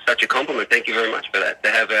 and that's such a compliment. Thank you very much for that, to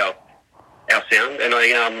have our sound. And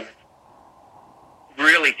I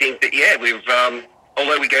really think that, yeah, we've,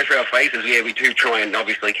 although we go through our phases, yeah, we do try and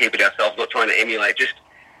obviously keep it ourselves, not trying to emulate just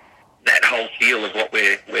that whole feel of what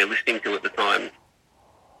we're listening to at the time.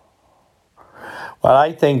 Well,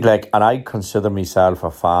 I think, like, and I consider myself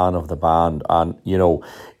a fan of the band, and, you know,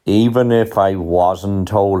 even if I wasn't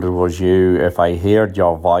told it was you, if I heard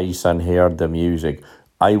your voice and heard the music,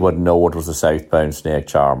 I would know it was the Southbound Snake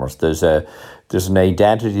Charmers. There's an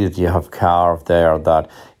identity that you have carved there that,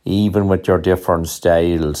 even with your different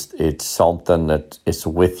styles, it's something that is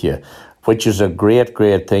with you, which is a great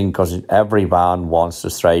thing, because every band wants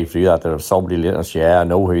to strive to do that. If somebody listens, yeah, I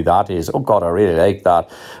know who that is. Oh God, I really like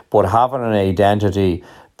that. But having an identity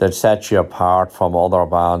that sets you apart from other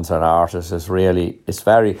bands and artists is really, it's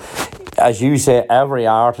very, as you say, every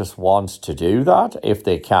artist wants to do that if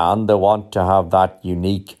they can. They want to have that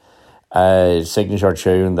unique signature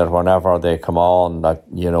tune that whenever they come on, that,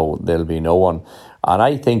 you know, they'll be known. And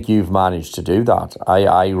I think you've managed to do that.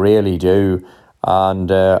 I really do.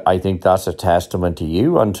 And I think that's a testament to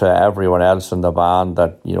you and to everyone else in the band,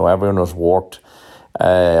 that, you know, everyone has worked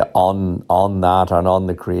on that and on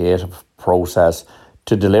the creative process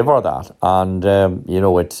to deliver that. And, you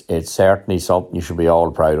know, it's certainly something you should be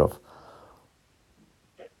all proud of.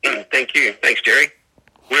 Thank you. Thanks, Gerry.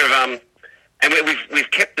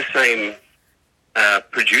 We've kept the same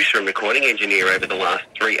producer and recording engineer over the last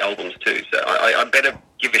 3 albums too. So I better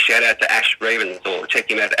give a shout out to Ash Ravens, or check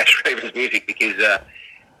him out, Ash Ravens Music, because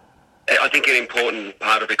I think an important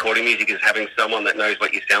part of recording music is having someone that knows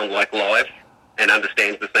what you sound like live and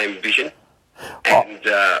understands the same vision. And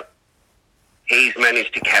he's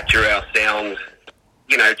managed to capture our sound,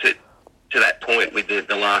 you know, to that point with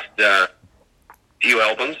the last few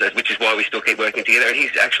albums, which is why we still keep working together. And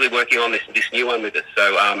he's actually working on this new one with us.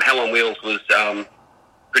 So Hell on Wheels was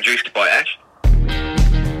produced by Ash.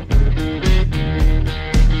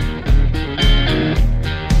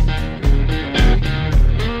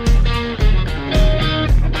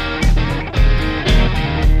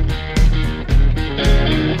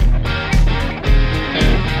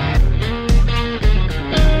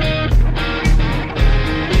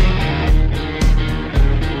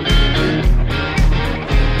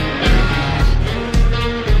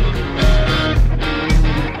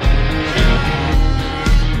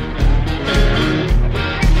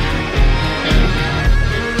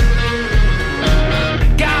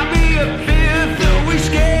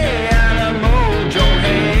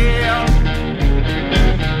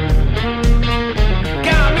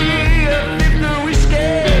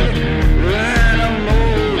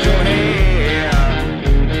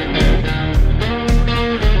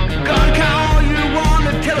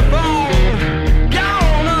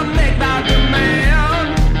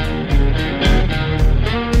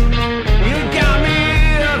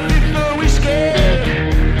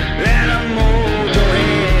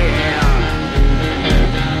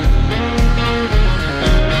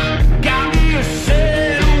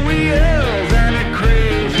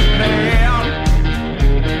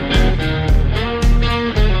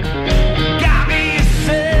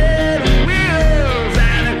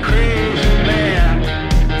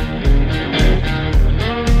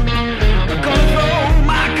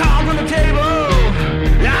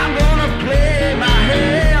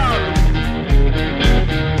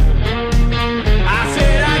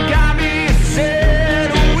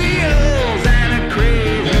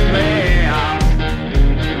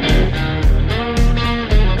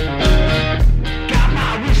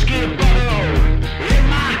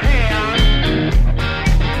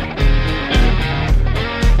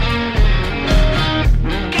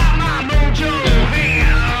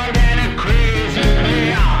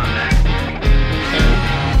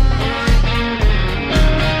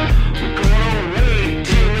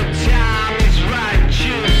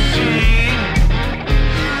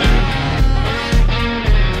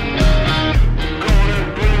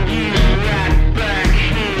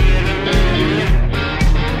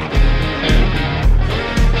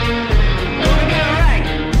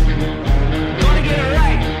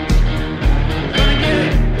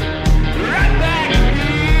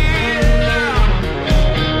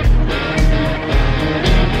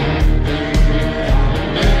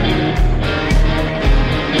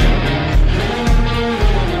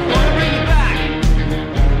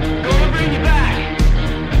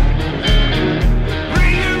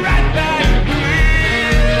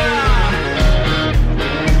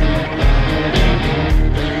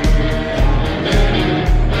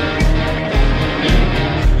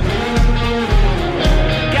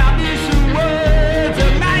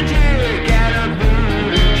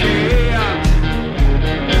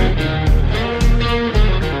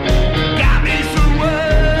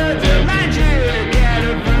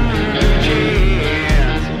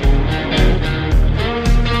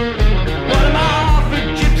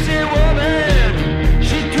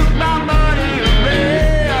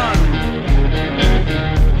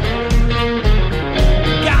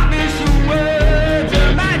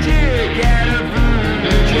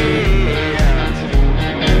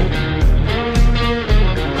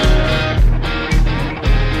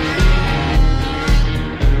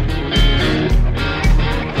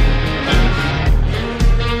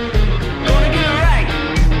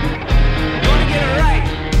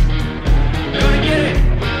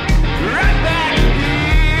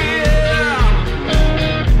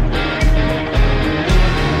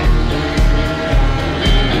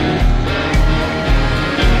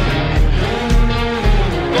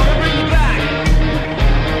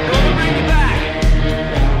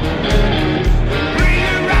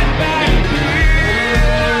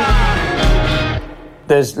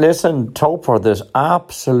 listen, Topper, there's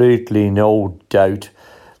absolutely no doubt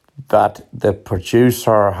that the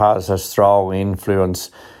producer has a strong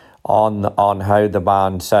influence on how the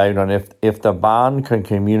band sound, and if the band can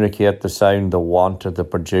communicate the sound they want to the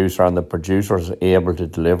producer, and the producer is able to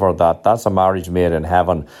deliver that, that's a marriage made in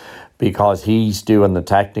heaven, because he's doing the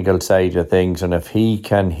technical side of things, and if he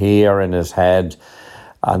can hear in his head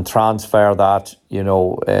and transfer that,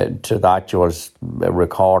 to the actual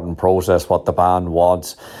recording process what the band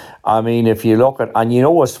wants. I mean, if you look at, and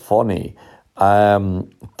what's funny, there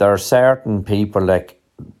are certain people like,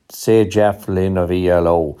 say, Jeff Lynne of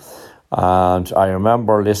ELO, and I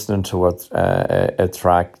remember listening to a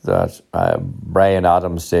track that Brian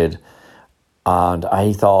Adams did, and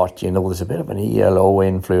I thought, there's a bit of an ELO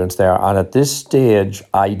influence there. And at this stage,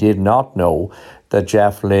 I did not know that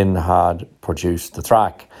Jeff Lynne had produced the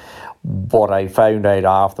track. But I found out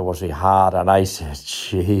afterwards he had, and I said,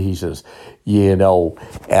 Jesus,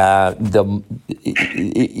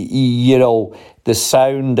 the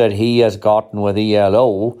sound that he has gotten with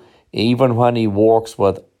ELO, even when he works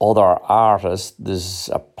with other artists, there's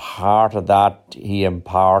a part of that he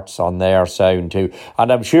imparts on their sound too.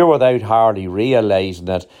 And I'm sure without hardly realising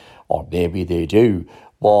it, or maybe they do,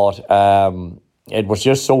 but it was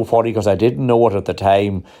just so funny because I didn't know it at the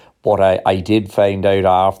time, but I did find out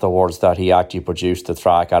afterwards that he actually produced the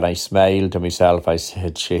track, and I smiled to myself. I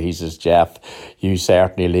said, Jesus, Jeff, you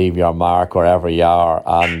certainly leave your mark wherever you are,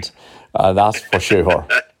 and that's for sure.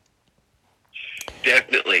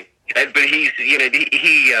 Definitely. But he's,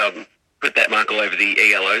 he put that mark all over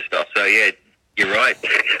the ELO stuff. So, yeah, you're right.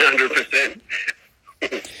 100%.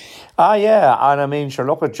 Yeah. And I mean, sure,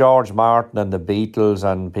 look at George Martin and the Beatles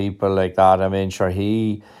and people like that. I mean, sure,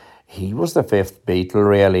 he was the fifth Beatle,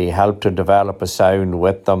 really. He helped to develop a sound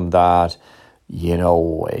with them that,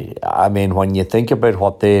 I mean, when you think about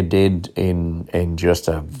what they did in just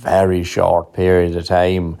a very short period of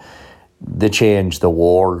time, they changed the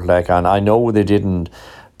world. And I know they didn't.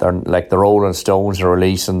 They're like the Rolling Stones are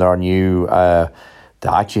releasing their new. They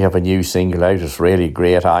actually have a new single out. It's really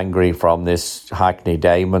great, "Angry," from this Hackney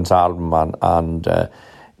Diamonds album, and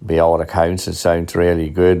by all accounts, it sounds really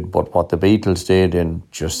good. But what the Beatles did in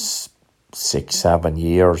just 6-7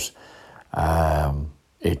 years,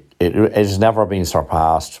 it has never been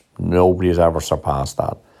surpassed. Nobody has ever surpassed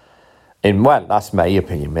that. And well, that's my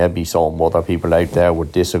opinion. Maybe some other people out there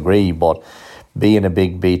would disagree, but being a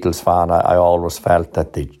big Beatles fan, I always felt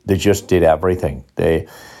that they just did everything. They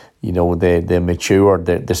matured.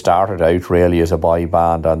 They started out really as a boy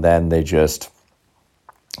band, and then they just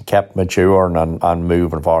kept maturing and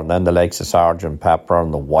moving forward. And then the likes of Sgt. Pepper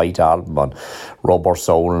and the White Album and Rubber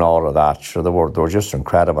Soul and all of that. So they were just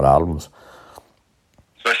incredible albums.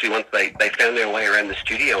 Especially once they found their way around the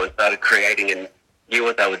studio and started creating and knew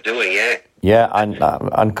what they were doing, yeah. Yeah,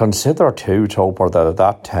 and consider too, Topper, that at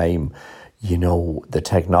that time, the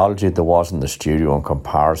technology there was in the studio in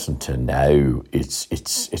comparison to now,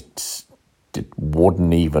 it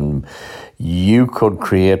wouldn't even. You could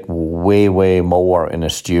create way more in a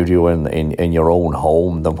studio in your own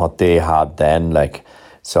home than what they had then.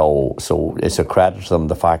 So it's a credit to them,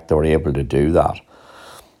 the fact they were able to do that.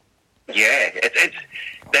 Yeah,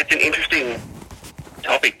 that's an interesting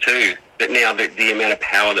topic too. That now the amount of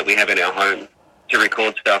power that we have in our home to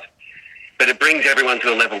record stuff. But it brings everyone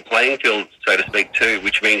to a level playing field, so to speak, too,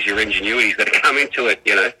 which means your ingenuity's got to come into it,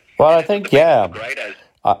 Well, I think, yeah.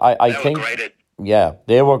 I think, were great at, yeah,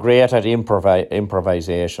 they were great at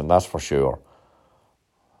improvisation, that's for sure.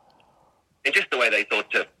 And just the way they thought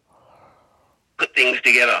to put things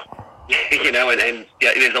together, and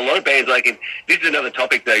yeah, there's a lot of bands this is another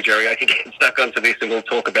topic though, Gerry. I could get stuck onto this and we'll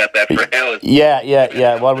talk about that for hours.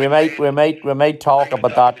 Yeah. Well, we might talk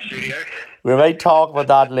about that. We might talk about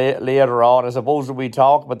that later on. I suppose we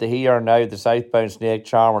talk about the here and now, the Southbound Snake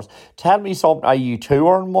Charmers. Tell me something. Are you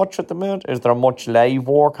touring much at the minute? Is there much live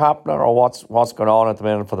work happening, or what's going on at the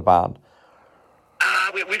minute for the band?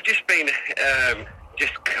 We've just been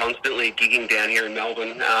just constantly gigging down here in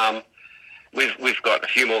Melbourne. We've got a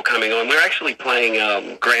few more coming on. We're actually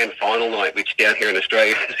playing grand final night, which down here in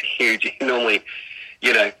Australia is huge. Normally,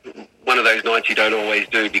 one of those nights you don't always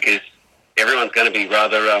do because everyone's going to be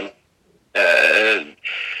rather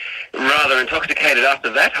intoxicated after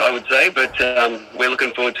that, I would say, but we're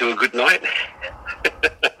looking forward to a good night.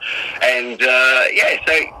 And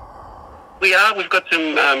so we've got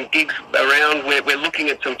some gigs around. We're looking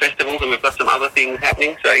at some festivals, and we've got some other things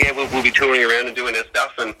happening. So yeah, we'll be touring around and doing our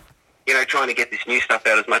stuff, and trying to get this new stuff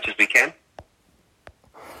out as much as we can.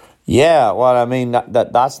 Yeah, well, I mean,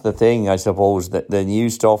 that's the thing, I suppose, that the new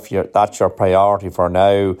stuff, that's your priority for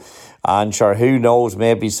now. And sure, who knows,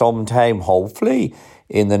 maybe sometime, hopefully,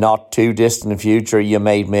 in the not too distant future, you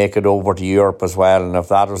might make it over to Europe as well. And if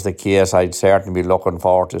that was the case, I'd certainly be looking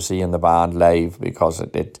forward to seeing the band live, because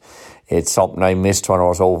it's something I missed when I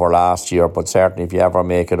was over last year. But certainly, if you ever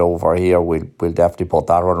make it over here, we'll definitely put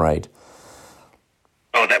that one right.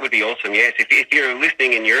 Oh, that would be awesome, yes. If you're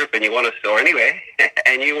listening in Europe and you want us, or anywhere,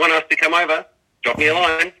 and you want us to come over, drop me a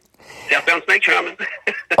line. Southbound Snake Charming.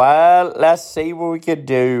 Well, let's see what we can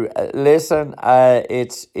do. Listen,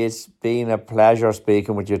 it's been a pleasure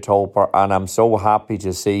speaking with you, Topper, and I'm so happy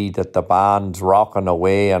to see that the band's rocking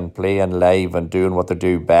away and playing live and doing what they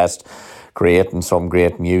do best, creating some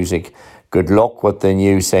great music. Good luck with the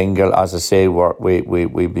new single. As I say,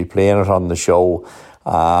 we'll be playing it on the show.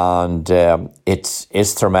 And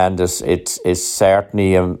it's tremendous. It's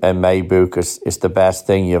certainly in my book it's the best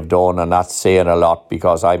thing you've done, and that's saying a lot,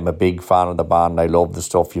 because I'm a big fan of the band. I love the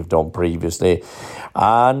stuff you've done previously,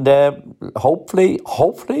 and hopefully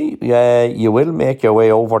you will make your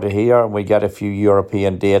way over to here and we get a few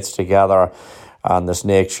European dates together, and the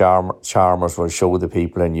Snake Charmers will show the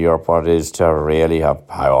people in Europe what it is to really have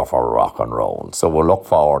powerful rock and roll. So we'll look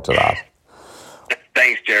forward to that.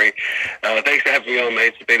 Thanks, Gerry. Thanks for having me on,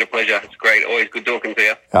 mate. It's been a pleasure. It's great. Always good talking to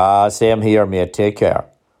you. Same here, mate. Take care.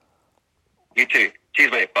 You too.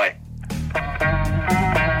 Cheers, mate. Bye.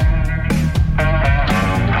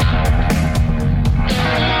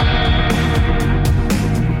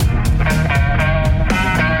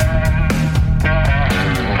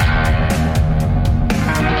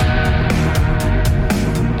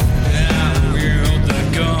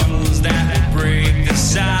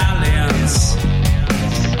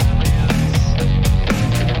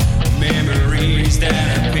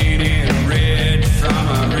 That are painted red from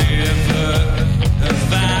a river of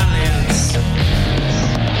violence.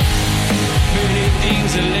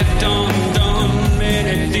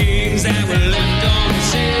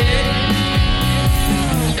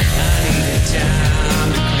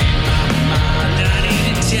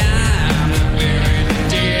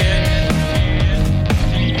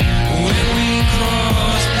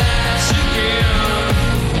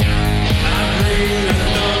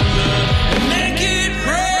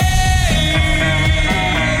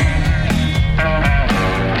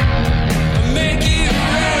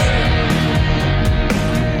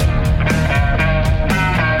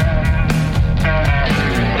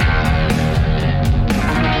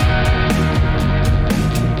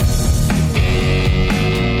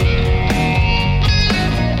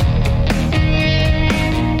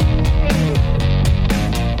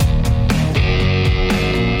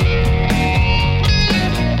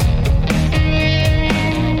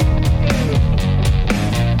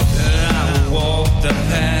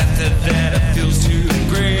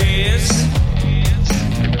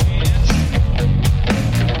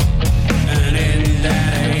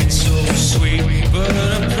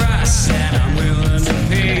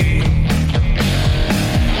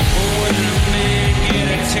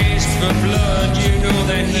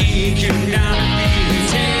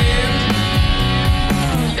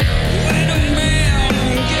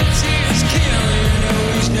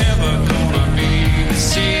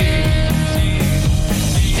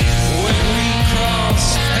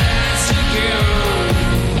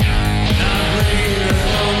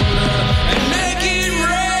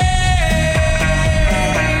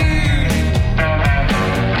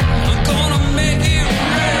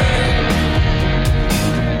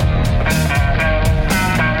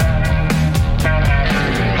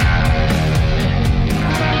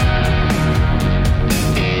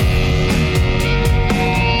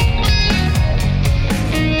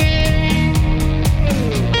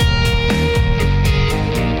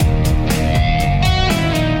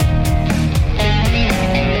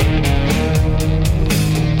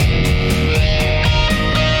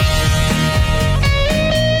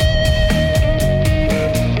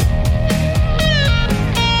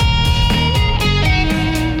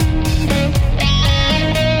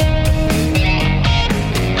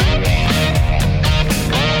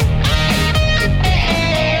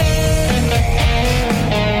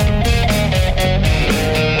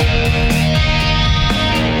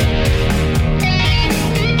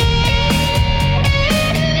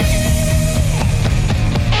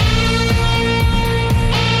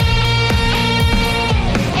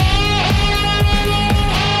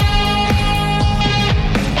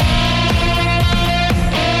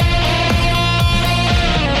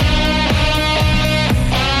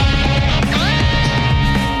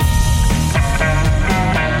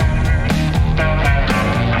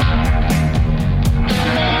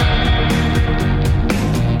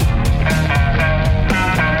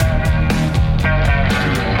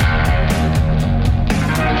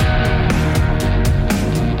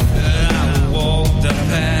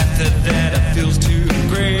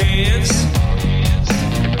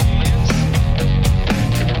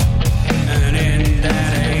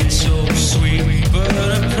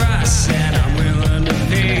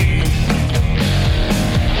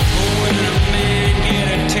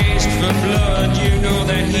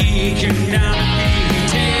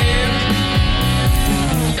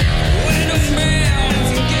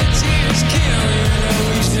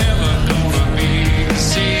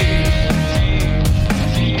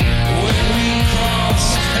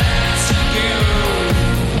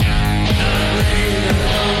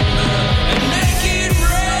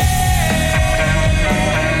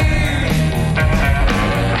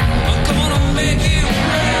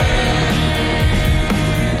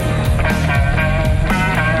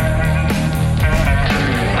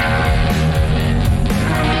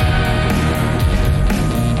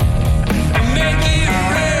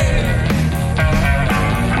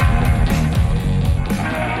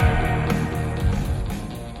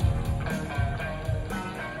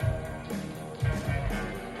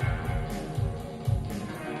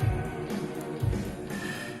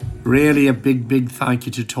 Really a big thank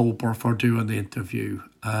you to Topper for doing the interview.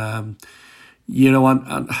 You know,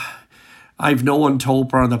 and I've known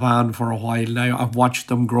Topper and the band for a while now. I've watched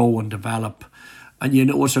them grow and develop. And, you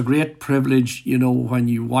know, it's a great privilege, you know, when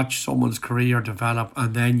you watch someone's career develop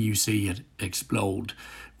and then you see it explode,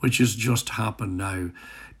 which has just happened now.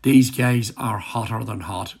 These guys are hotter than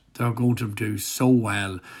hot. They're going to do so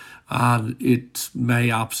well. And it's my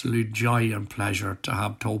absolute joy and pleasure to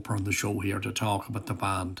have Topper on the show here to talk about the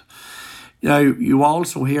band. Now, you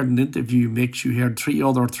also heard an interview mix. You heard 3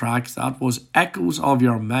 other tracks. That was Echoes of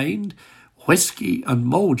Your Mind, Whiskey and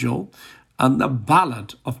Mojo, and The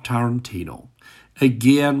Ballad of Tarantino.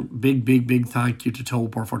 Again, big thank you to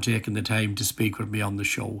Topper for taking the time to speak with me on the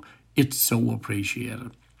show. It's so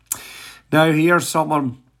appreciated. Now, here's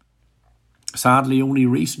someone, sadly, only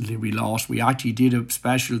recently we lost. We actually did a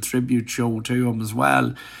special tribute show to him as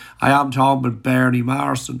well. I am talking about Bernie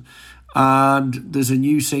Marsden, and there's a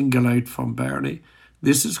new single out from Bernie.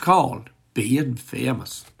 This is called Being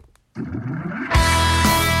Famous.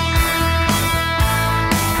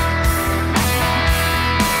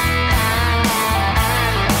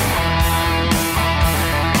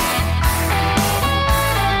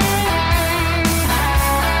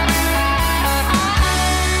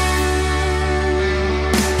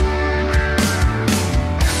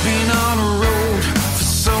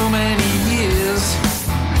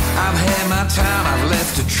 Time I've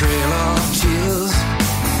left a trail of tears.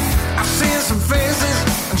 I've seen some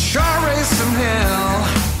faces and sure raised some hell.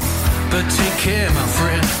 But take care, my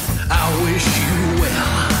friend, I wish you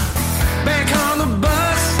well. Back on the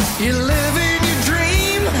bus, you're living your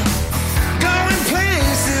dream, going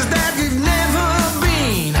places that you've never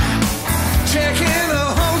been. Check in the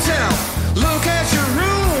hotel, look at your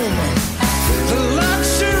room. The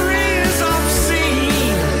luxury is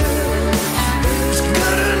obscene. It's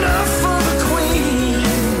good enough for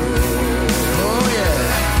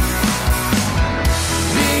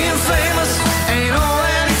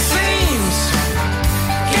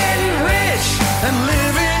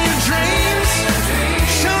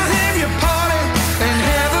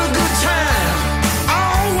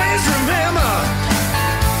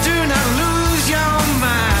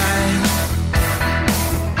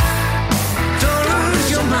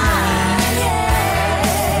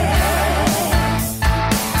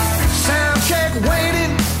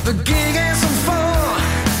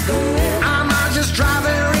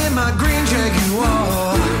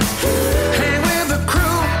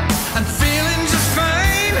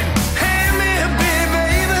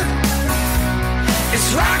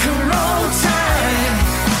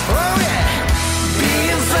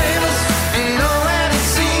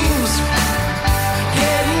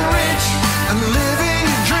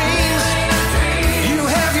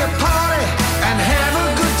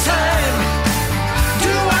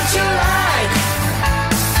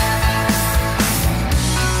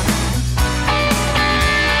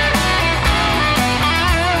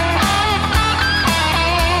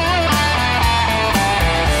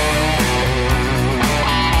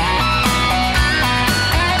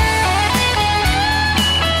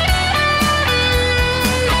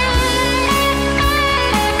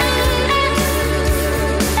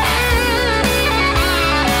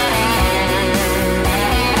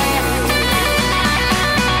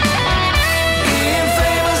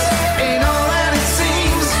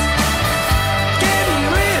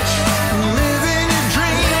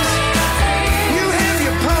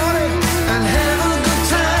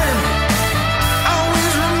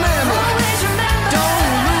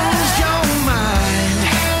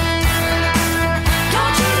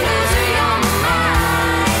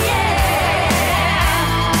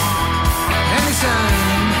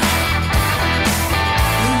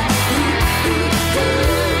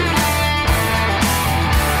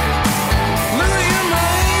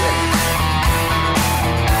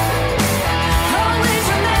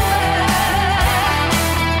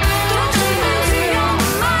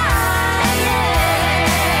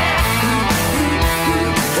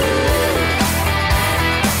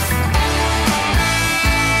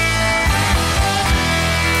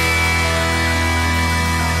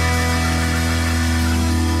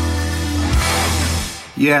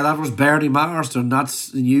Yeah, that was Bernie Marsden. That's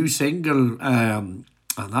the new single, and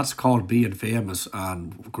that's called Being Famous.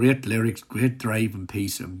 And great lyrics, great driving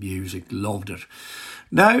piece of music. Loved it.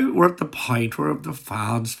 Now we're at the point where the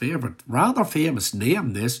fans' favourite, rather famous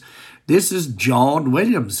name this. This is John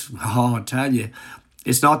Williams. Oh, I tell you,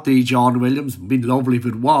 it's not the John Williams. It'd be lovely if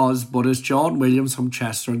it was, but it's John Williams from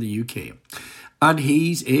Chester in the UK. And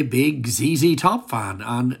he's a big ZZ Top fan.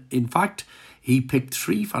 And in fact, he picked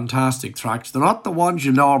 3 fantastic tracks. They're not the ones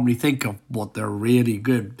you normally think of, but they're really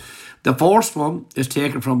good. The first one is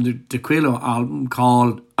taken from the Tequila album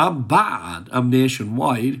called I'm Bad, I'm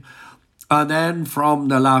Nationwide. And then from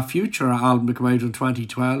the La Futura album that came out in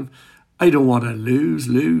 2012, I Don't Want to Lose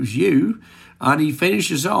You. And he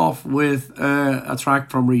finishes off with a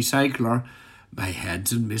track from Recycler, My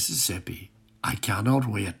Head's in Mississippi. I cannot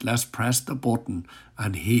wait. Let's press the button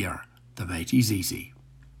and hear the Mighty ZZ.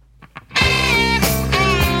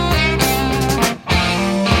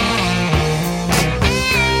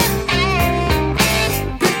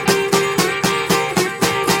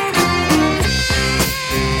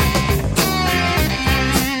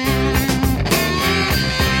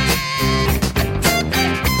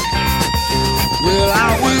 Well,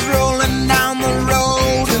 I was rolling down the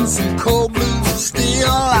road in some cold blue steel.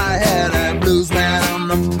 I had a blues man on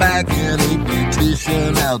the back and a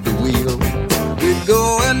beautician out the wheel. We're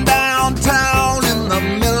going downtown in the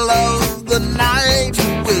middle of the night.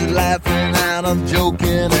 We're laughing and I'm joking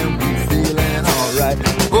and we're feeling alright.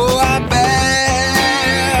 Oh, I'm bad.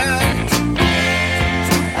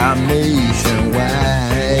 I'm nationwide.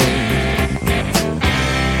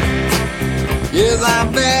 Yes,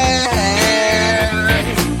 I'm bad.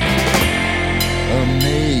 I'm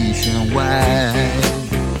nationwide.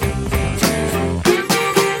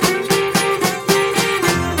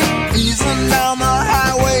 Easing down the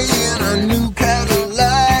highway in a new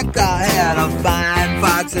Cadillac. I had a fine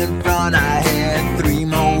fox in front, I had 3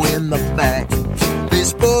 more in the back. They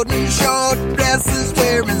sporting short dresses,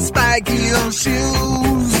 wearing spike heel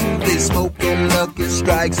shoes. They smoking Lucky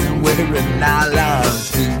Strikes and wearing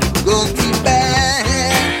nylons too. Go keep back.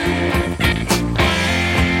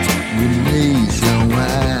 We're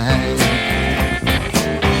nationwide.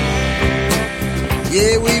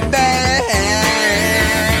 Yeah, we back.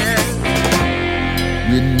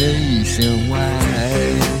 We're nationwide.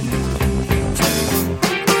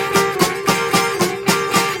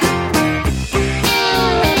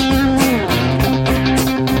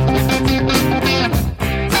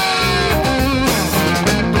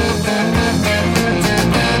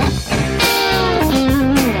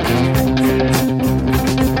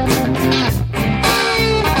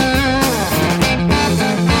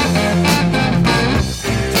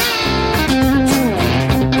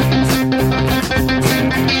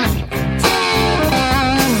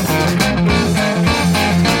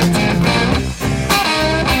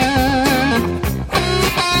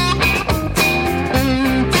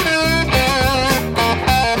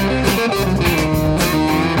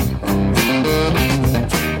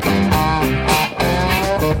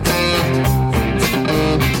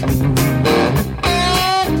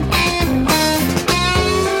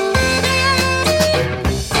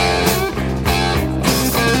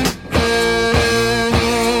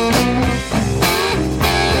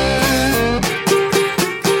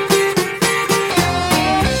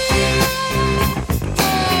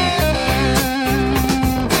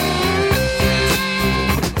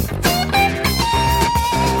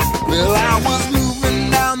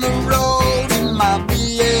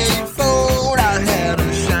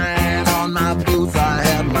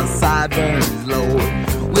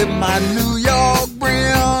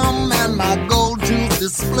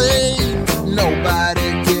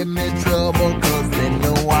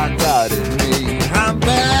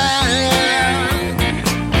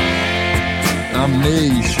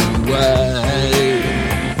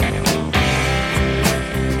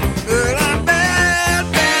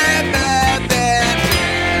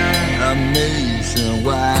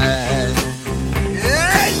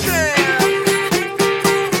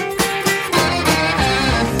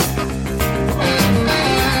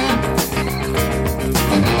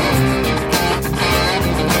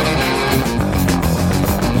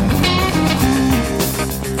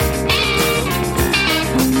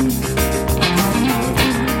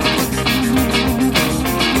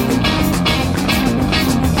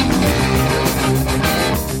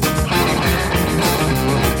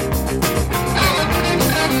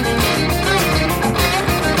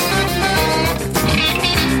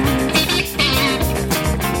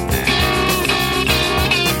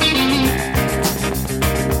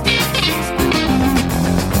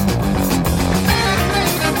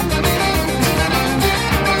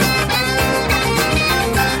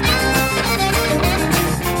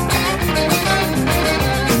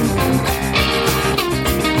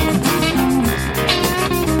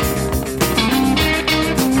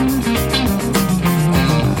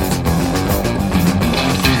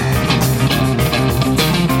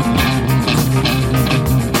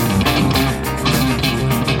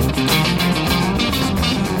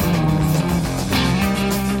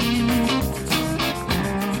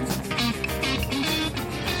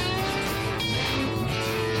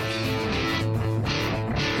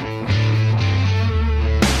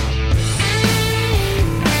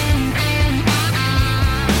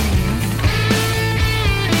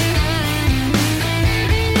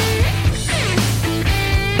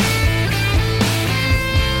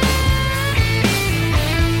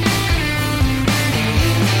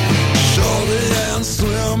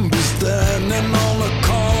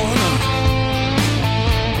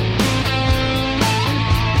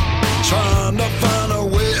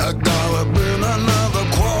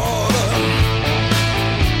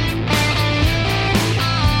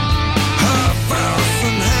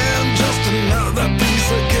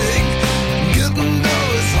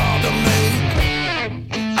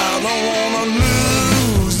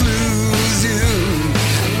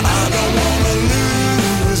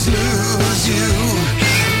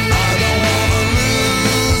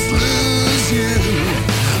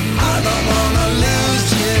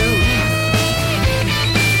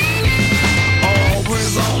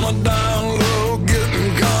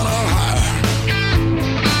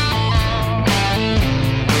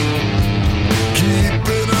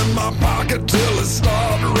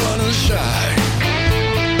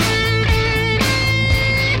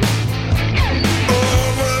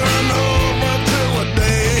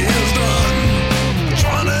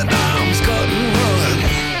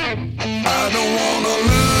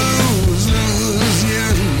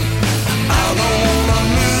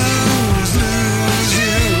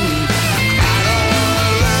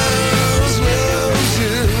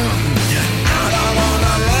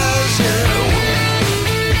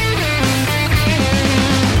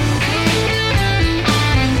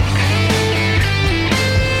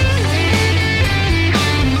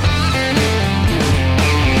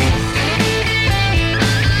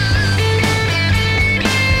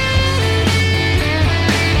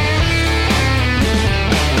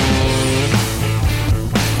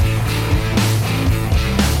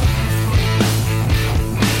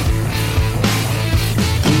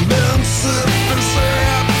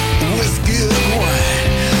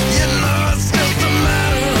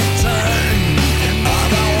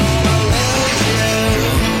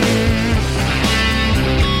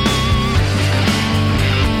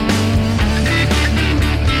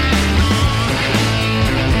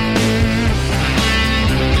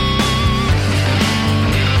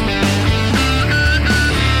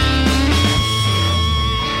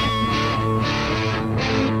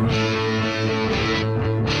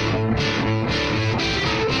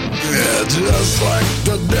 just like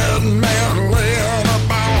the dead man laying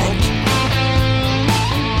about.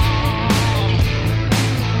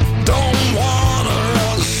 Don't wanna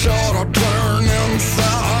run short or turn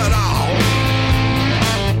inside out.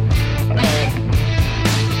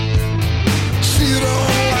 She don't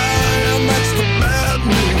lie, and that's the bad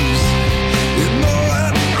news. You know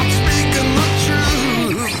that I'm speaking the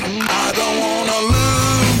truth. I don't wanna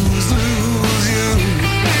lose you.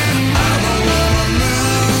 I don't wanna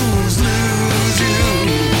lose you.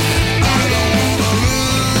 I don't wanna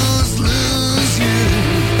lose you.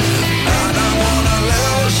 I don't wanna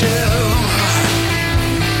lose you.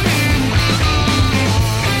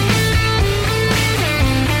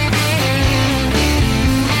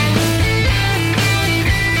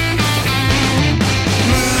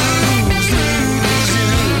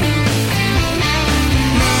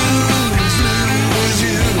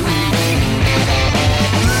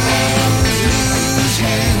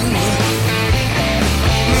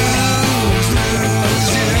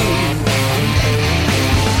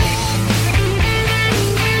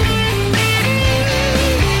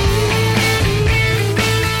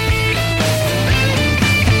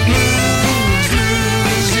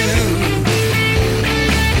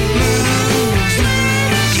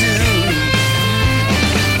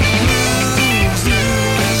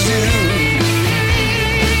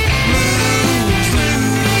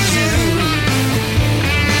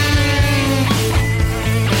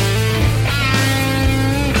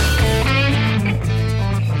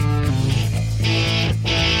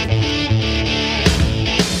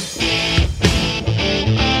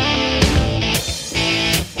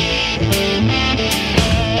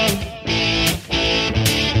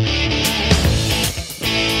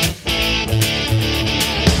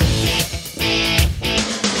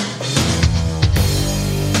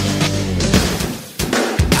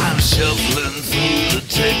 I'm shuffling through the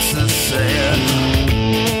Texas sand,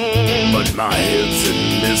 but my head's in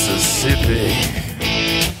Mississippi.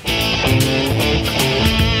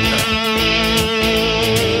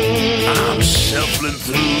 I'm shuffling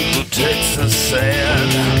through the Texas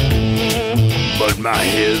sand, but my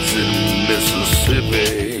head's in Mississippi.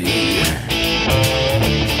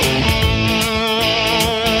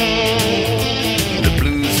 The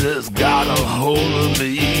blues has got a hold of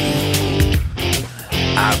me.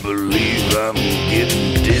 I believe I'm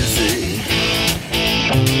getting dizzy.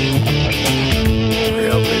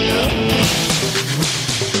 Help me now.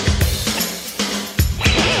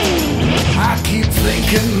 I keep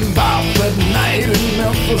thinking about that night in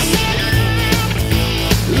Memphis.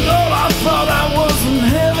 Lord, I thought I was in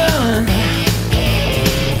heaven.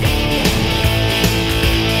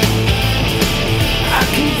 I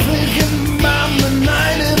keep thinking about the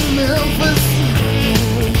night in Memphis.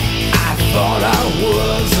 I thought I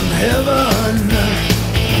was in heaven.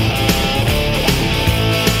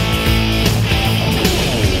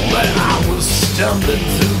 But I was stumbling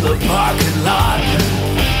through the parking lot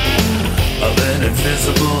of an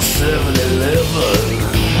invisible 7-Eleven.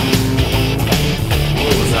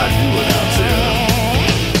 What was I doing out there?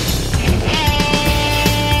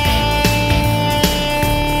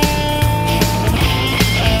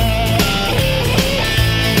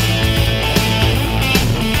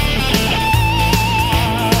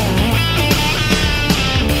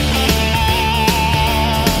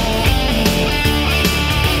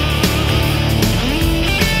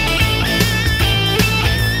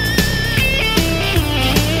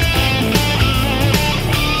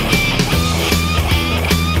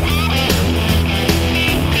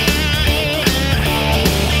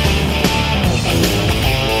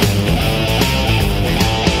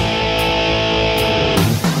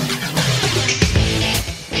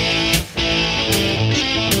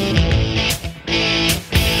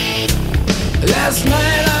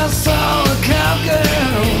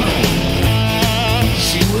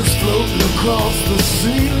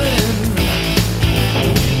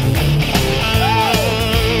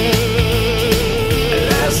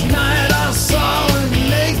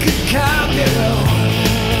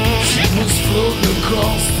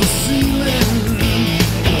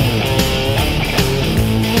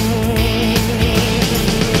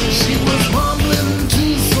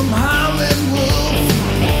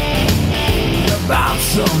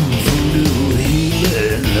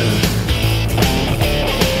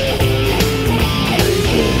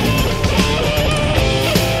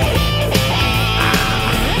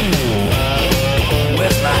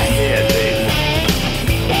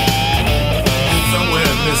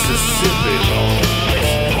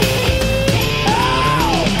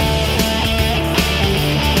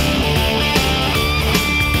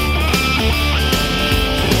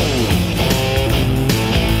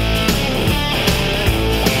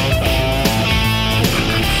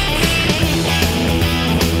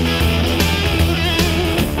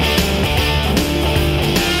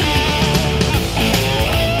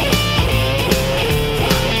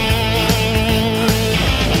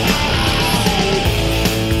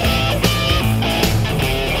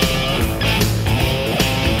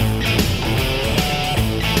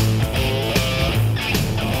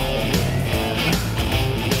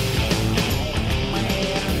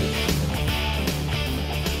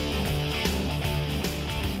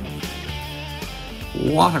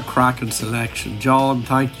 What a cracking selection. John,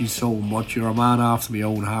 thank you so much. You're a man after my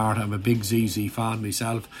own heart. I'm a big ZZ fan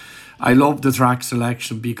myself. I love the track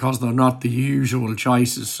selection because they're not the usual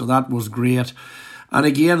choices, so that was great. And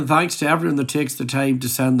again, thanks to everyone that takes the time to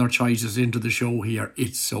send their choices into the show here.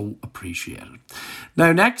 It's so appreciated.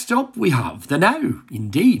 Now, next up, we have The Now,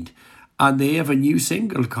 indeed. And they have a new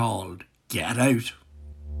single called Get Out.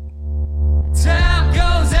 Time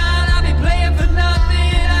goes on, I'll be playing for nothing.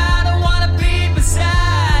 I don't wanna be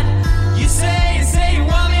beside. You say you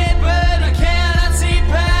want me, but I cannot see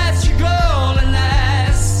past your golden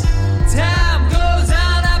eyes. Time goes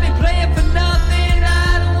on, I'll be playing for nothing.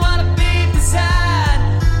 I don't wanna be beside.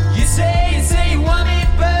 You say you want me,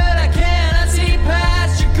 but I cannot see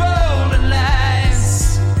past your golden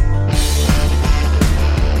eyes.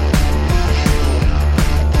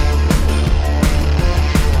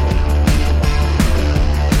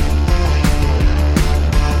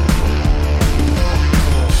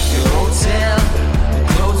 Your hotel, the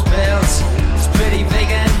closed bells, it's pretty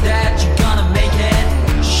vacant that you're gonna make it.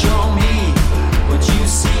 Show me what you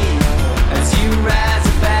see as you rise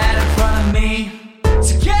up out in front of me.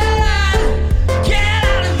 So get out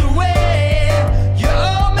of the way. You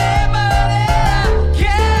owe me money.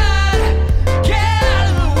 Get out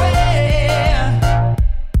of the way.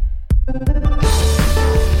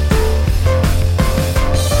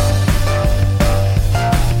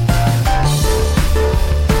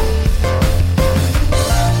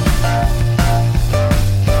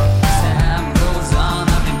 Time goes on,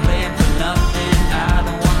 I've been playing for nothing. I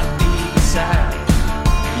don't wanna be beside.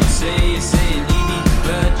 You say you need me,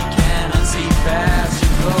 but you cannot see past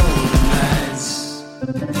your golden eyes.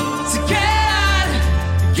 So get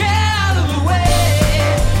out of the way.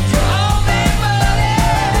 You owe me money.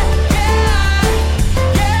 Get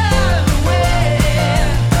out of the way.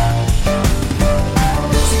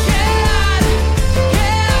 So get out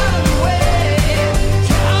of the way.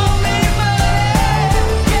 You owe me money.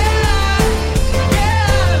 Get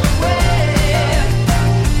out of the way.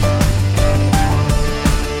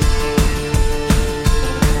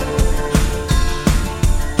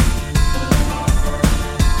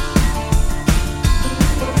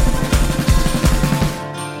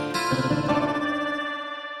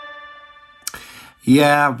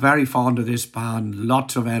 Yeah, very fond of this band.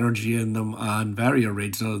 Lots of energy in them and very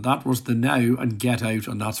original. That was The Now and Get Out,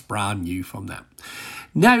 and that's brand new from them.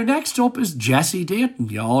 Now, next up is Jesse Dayton.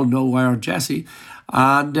 You all know our Jesse.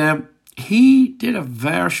 And he did a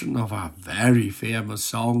version of a very famous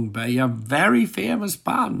song by a very famous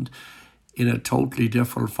band in a totally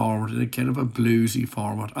different format, in a kind of a bluesy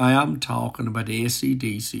format. I am talking about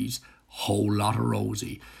AC/DC's Whole Lot of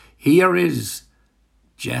Rosie. Here is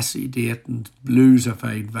Jesse Dayton's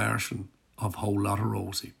bluesified version of Whole Lot of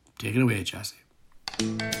Rosie. Take it away, Jesse.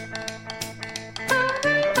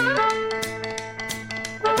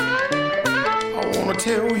 I wanna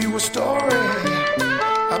tell you a story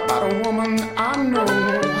about a woman I know.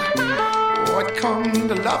 What come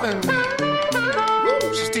to loving?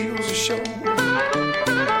 Ooh, she steals the show.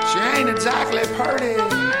 She ain't exactly pretty.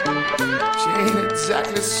 She ain't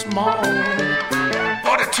exactly small.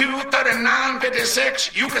 42, 39,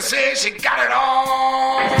 56, you can say she got it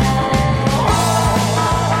all.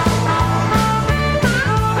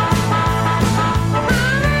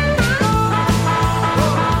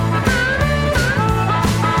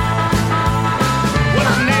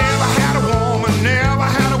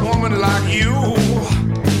 Like you,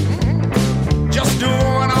 just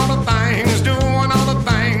doing all the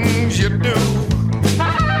things you do.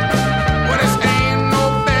 Well, this ain't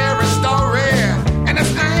no fairy story, and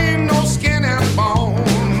this ain't no skin and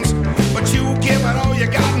bones, but you give it all you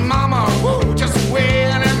got, mama.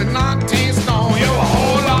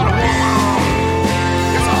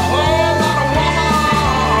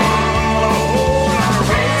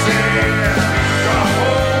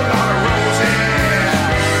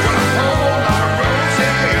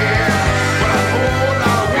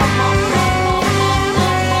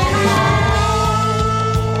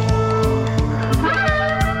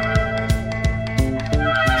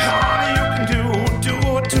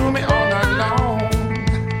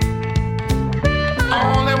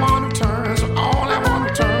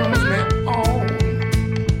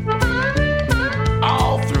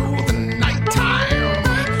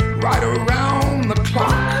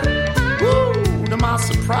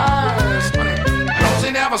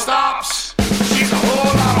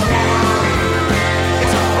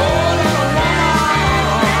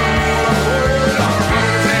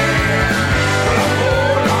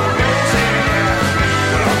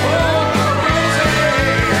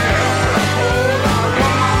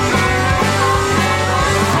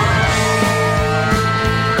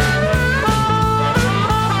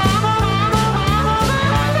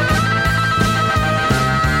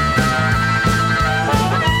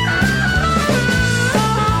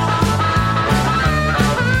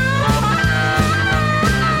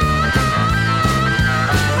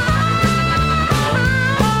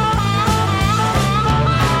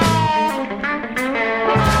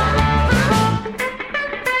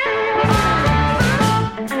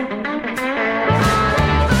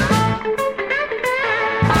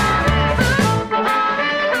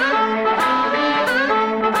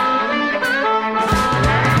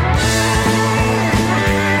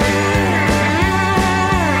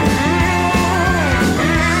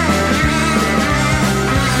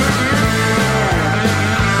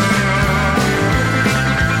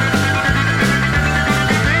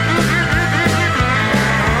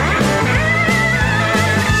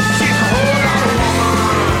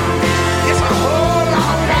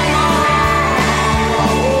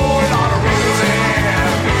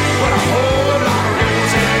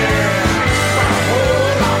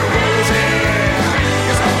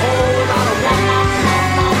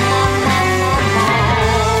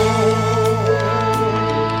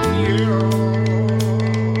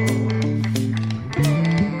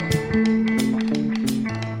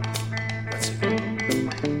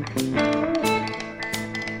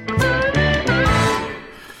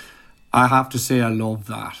 I have to say I love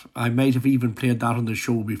that. I might have even played that on the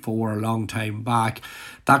show before a long time back.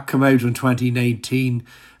 That came out in 2019,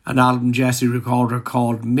 an album Jesse recorded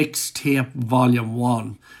called Mixtape Volume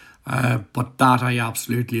 1. But that I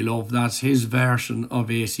absolutely love. That's his version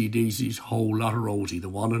of AC/DC's Whole Lotta Rosie, the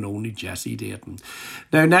one and only Jesse Dayton.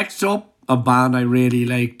 Now, next up, a band I really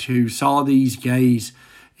like too. Saw these guys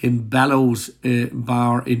in Bellows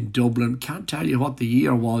Bar in Dublin. Can't tell you what the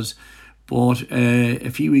year was, but a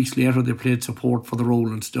few weeks later they played support for the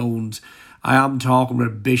Rolling Stones. I am talking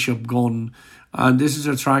about Bishop Gunn, and this is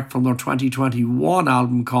a track from their 2021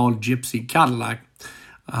 album called Gypsy Cadillac,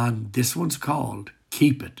 and this one's called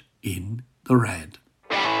Keep It in the Red.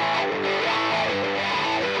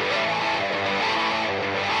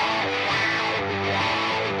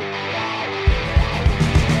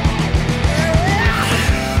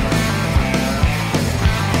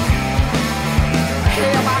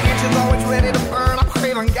 Ready to burn, I'm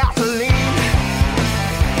craving gasoline.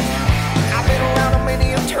 I've been around a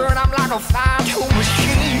many a turn, I'm like a fine-tuned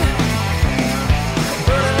machine.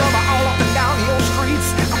 Burning rubber all up and down your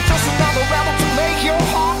streets. I'm just another rebel to make your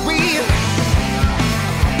heart beat.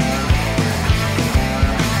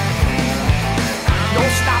 No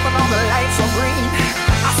stopping, all the lights are green.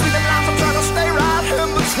 I see them lights, I'm trying to stay right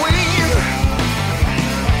in between.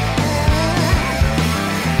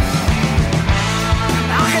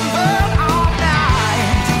 I can burn all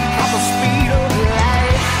night at the speed of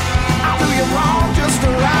light. I'll do you wrong just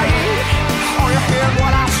right. Are you hearing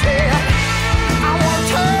what I said? I wanna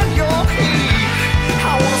turn your key,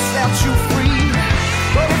 I wanna set you free.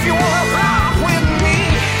 But if you wanna ride with me,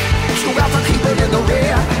 you got to keep it in the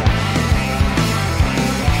red.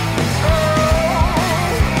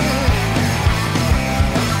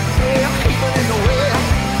 Yeah, keep it in the red.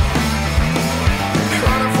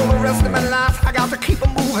 Running for the rest of my life, I got to keep it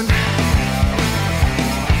moving.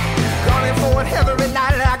 Gunning for it every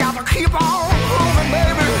night, and I got to keep on moving,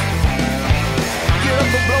 baby. Get up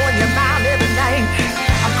and blowing your mind every night.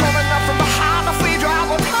 I'm coming up from behind the free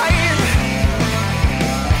driver tight.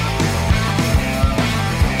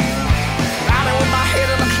 Riding with my head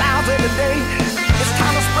in the clouds every day. It's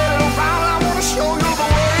time to spread it around, and I want to show you the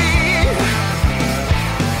way.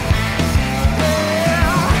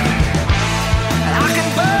 I can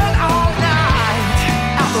burn all night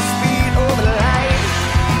at the speed of light.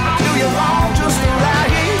 I do you wrong just right.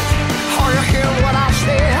 Are you hearing what I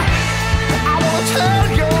said? I wanna turn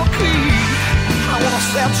your key, I wanna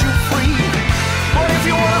set you free. But if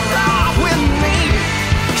you wanna fly with me,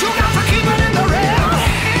 you got to keep it in the red.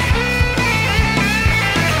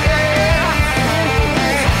 Yeah,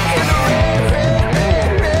 in the red, red, red,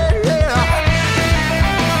 red, yeah.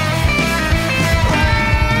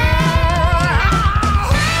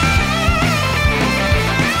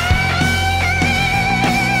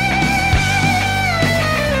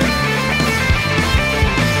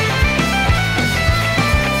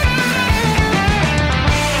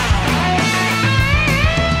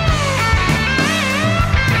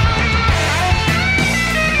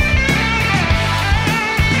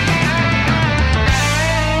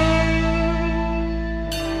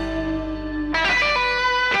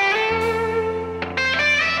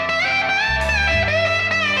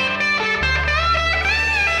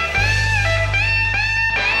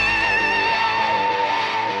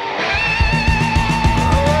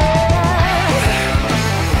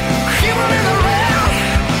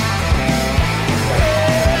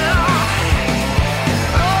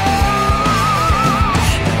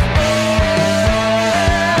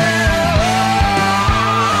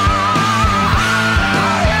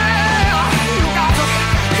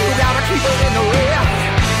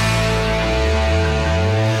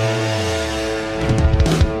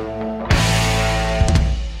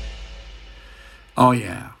 Oh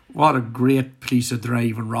yeah, what a great piece of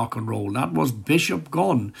drive and rock and roll. That was Bishop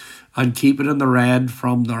Gunn and Keep It in the Red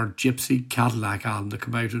from their Gypsy Cadillac album that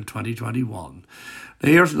came out in 2021. Now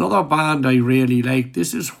here's another band I really like.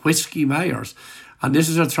 This is Whiskey Myers, and this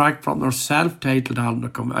is a track from their self-titled album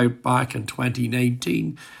that came out back in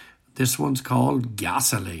 2019. This one's called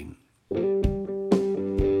Gasoline.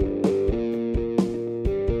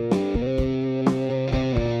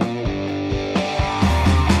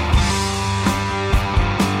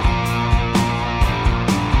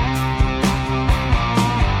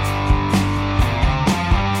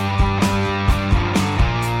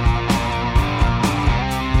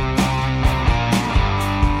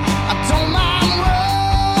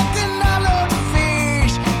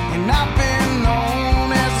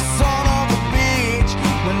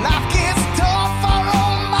 When I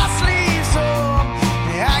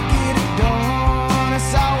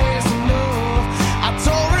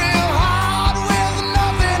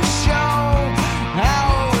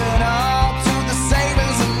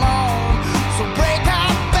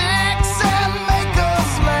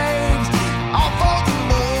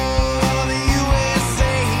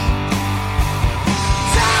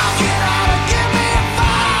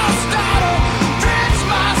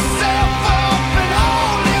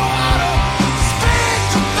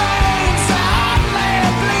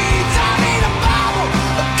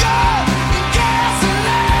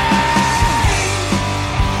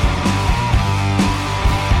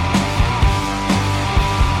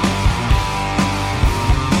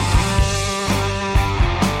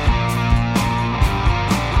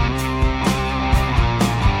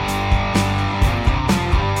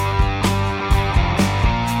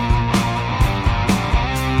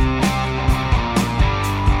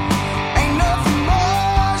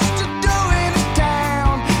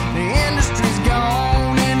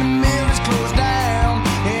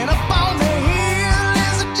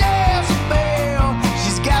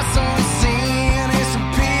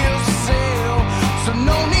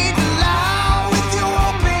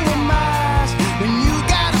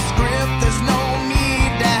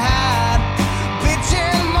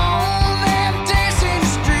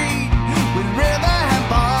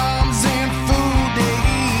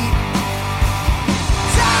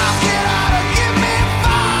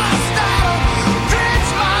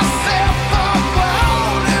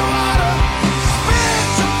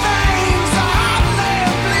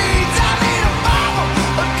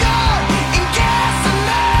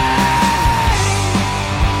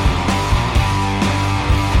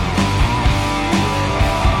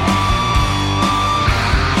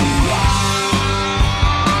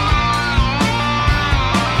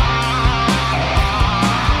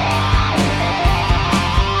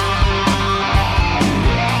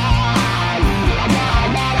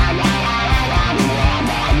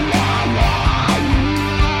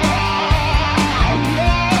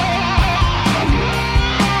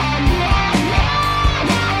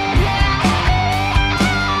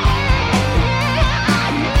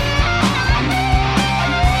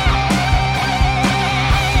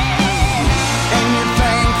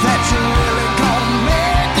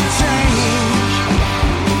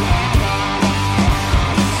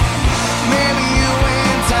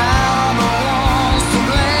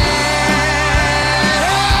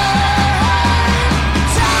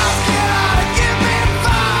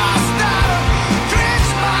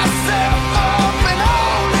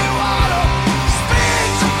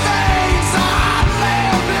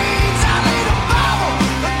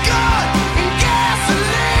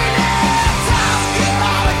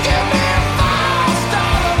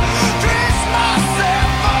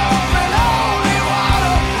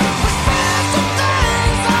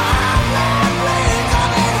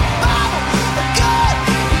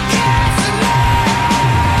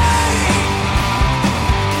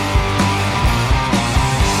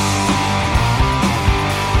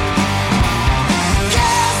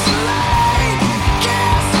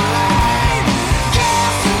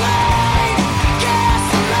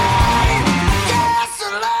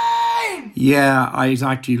Yeah, I was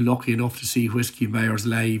actually lucky enough to see Whiskey Mayors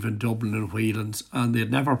live in Dublin and Whelan's, and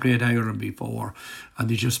they'd never played Ireland before, and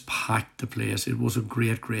they just packed the place. It was a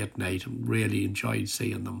great, great night, and really enjoyed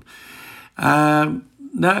seeing them. Now,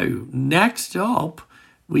 next up,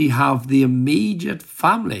 we have The Immediate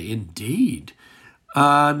Family, indeed.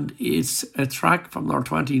 And it's a track from their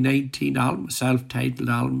 2019 album, self-titled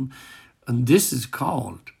album, and this is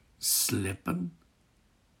called Slippin'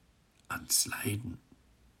 and Slidin'.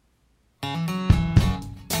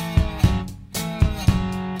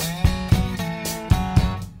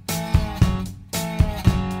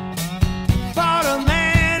 Fought a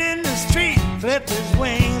man in the street, flipped his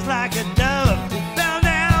wings like a dove. He fell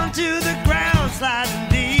down to the ground, sliding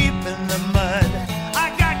deep in the mud.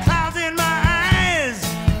 I got clouds in my eyes,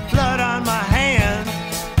 blood on my hands,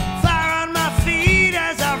 fire on my feet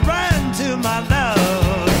as I run to my love.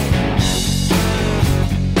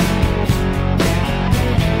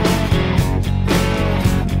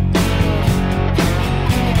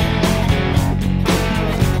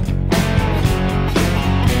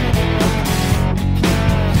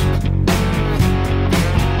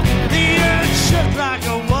 Like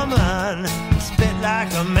a woman, spit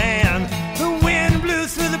like a man. The wind blew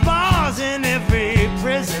through the bars in every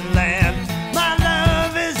prison land. My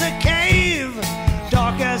love is a cave,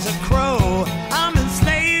 dark as a crow. I'm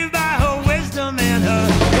enslaved by her wisdom and her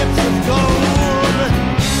hips of gold.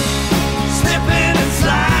 Slipping and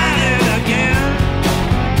sliding again.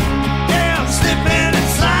 Yeah, I'm slipping and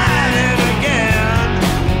sliding again.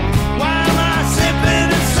 Why am I slipping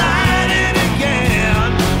and sliding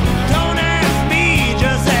again? Don't ask me,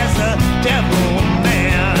 just ask the devil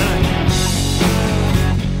man.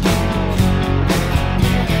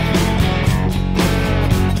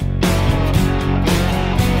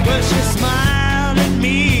 Well, she smiled at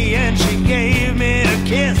me and she gave me a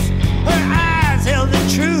kiss. Her eyes held the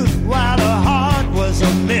truth while her heart was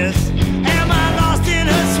amiss. Am I lost in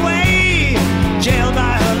her sway, jailed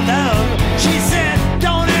by her love? She said,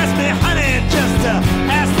 don't ask me, honey, just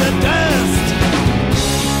ask the dust.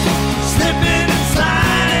 Slipping and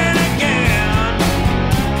sliding again.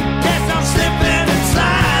 Yes, I'm slipping and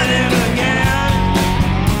sliding again.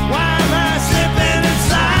 Why am I slipping and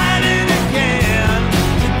sliding again?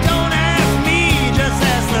 Don't ask me, just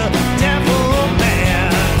ask the devil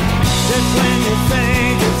man. Just when you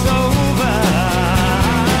think it's over,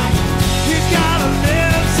 you gotta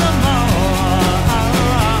live some more.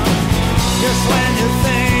 Just when you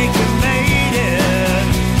think you made it,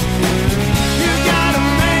 you gotta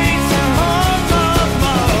make some more.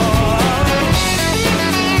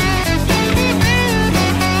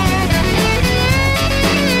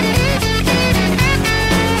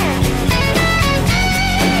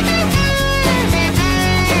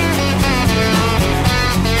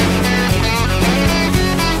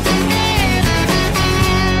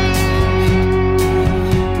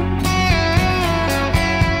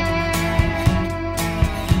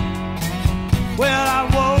 Well, I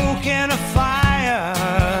woke in a fire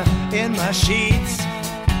in my sheets,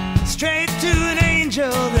 straight to an angel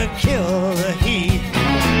to kill the heat.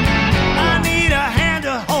 I need a hand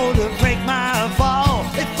to hold to break my fall.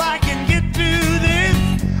 If I can get through this,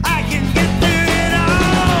 I can get through it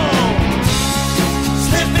all.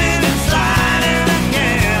 Slipping and sliding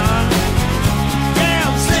again. Yeah,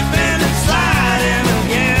 I'm slipping and sliding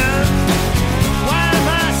again. Why am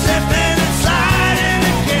I slipping and sliding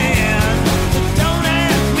again? Don't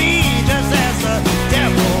ask me, just ask the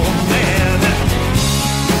devil man.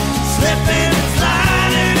 Slipping and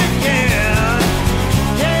sliding again.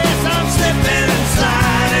 Yes, I'm slipping and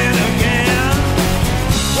sliding again.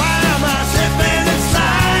 Why am I slipping and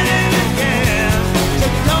sliding again? So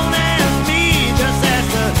don't ask me, just ask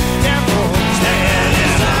the devil man.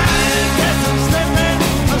 Yes, I'm slipping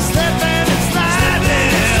and sliding.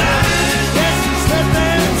 Yes, I'm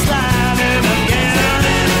slipping and sliding again.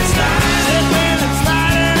 Slipping and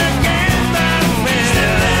sliding again, baby.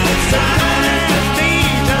 So don't ask me,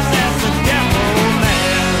 just ask the devil man.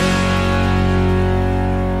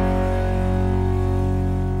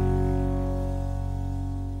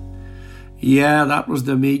 Yeah, that was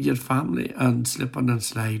The Immediate Family and Slippin' and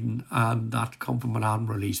Slidin', and that come from an album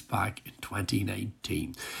released back in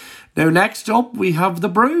 2019. Now, next up, we have The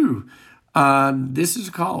Brew, and this is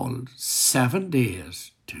called 7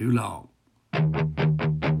 Days Too Long.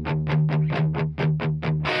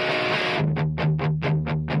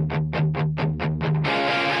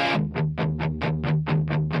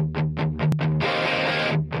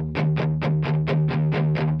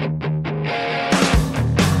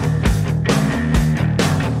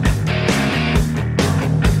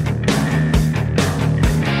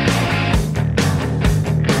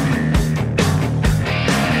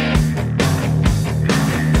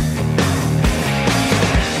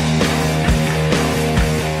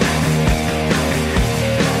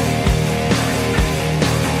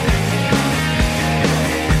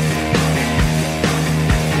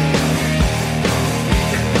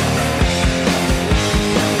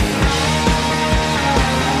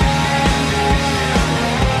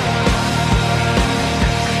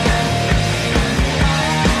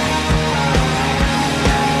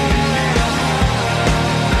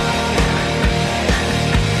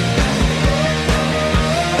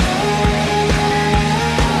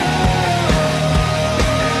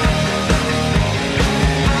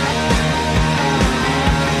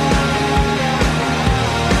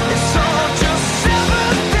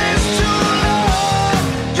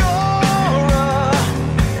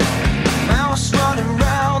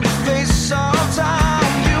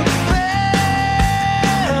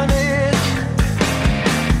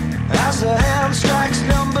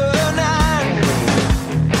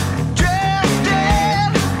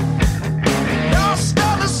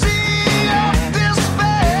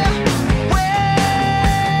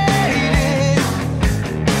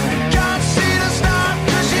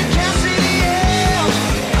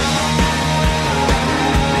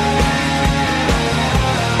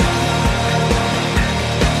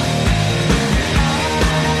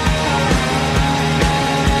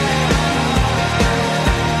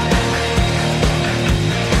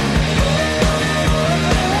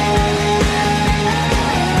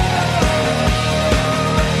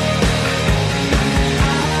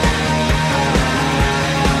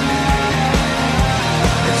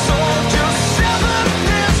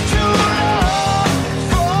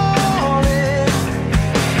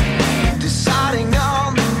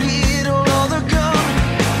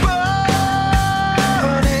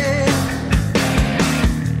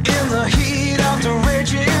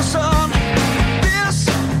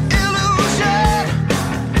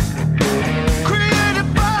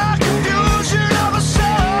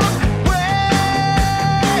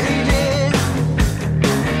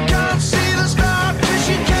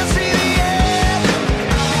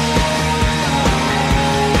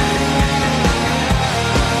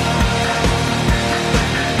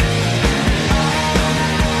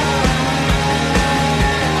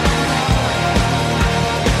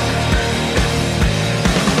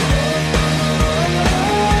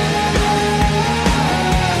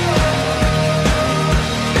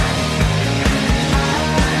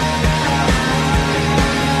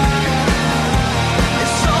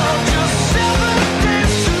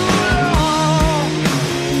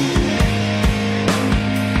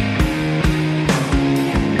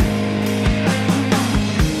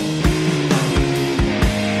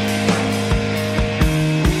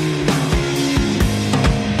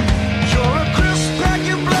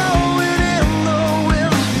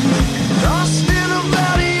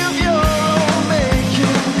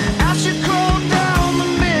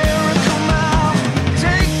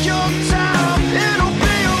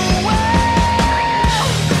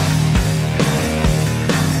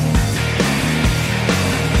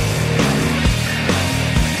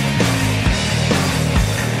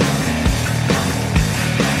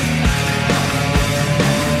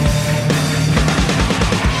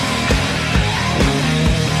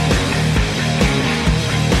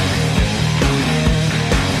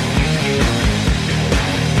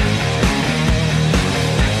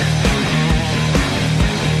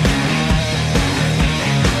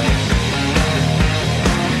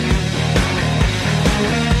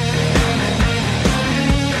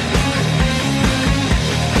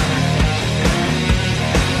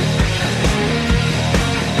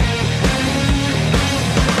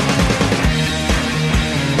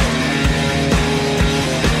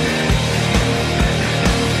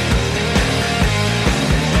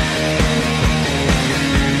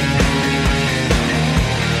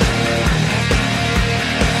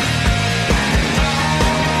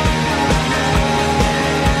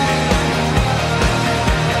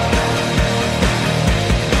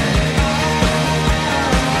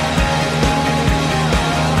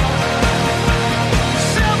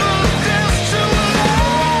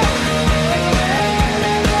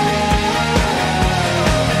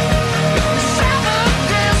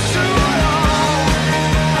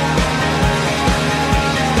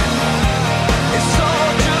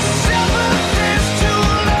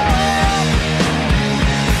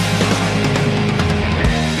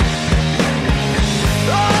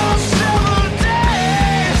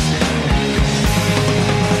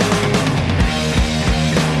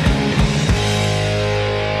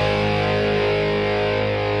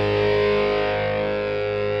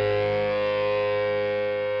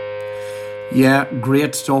 Yeah,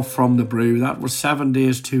 great stuff from The Brew. That was 7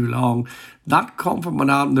 Days Too Long. That come from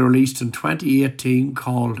an album they released in 2018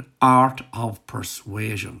 called Art of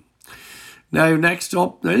Persuasion. Now, next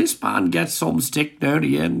up, now this band gets some stick now and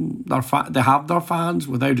again. They have their fans,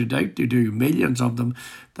 without a doubt. They do, millions of them.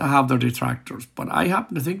 They have their detractors. But I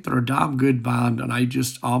happen to think they're a damn good band, and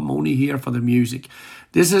I'm only here for the music.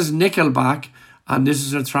 This is Nickelback, and this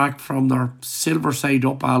is a track from their Silver Side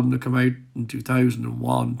Up album that came out in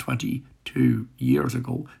 2001, 22 years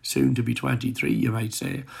ago, soon to be 23, you might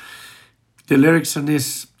say. The lyrics in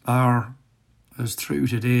this are as true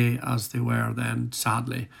today as they were then,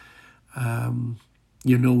 sadly.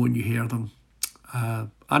 You know when you hear them.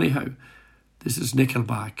 Anyhow, this is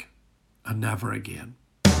Nickelback and Never Again.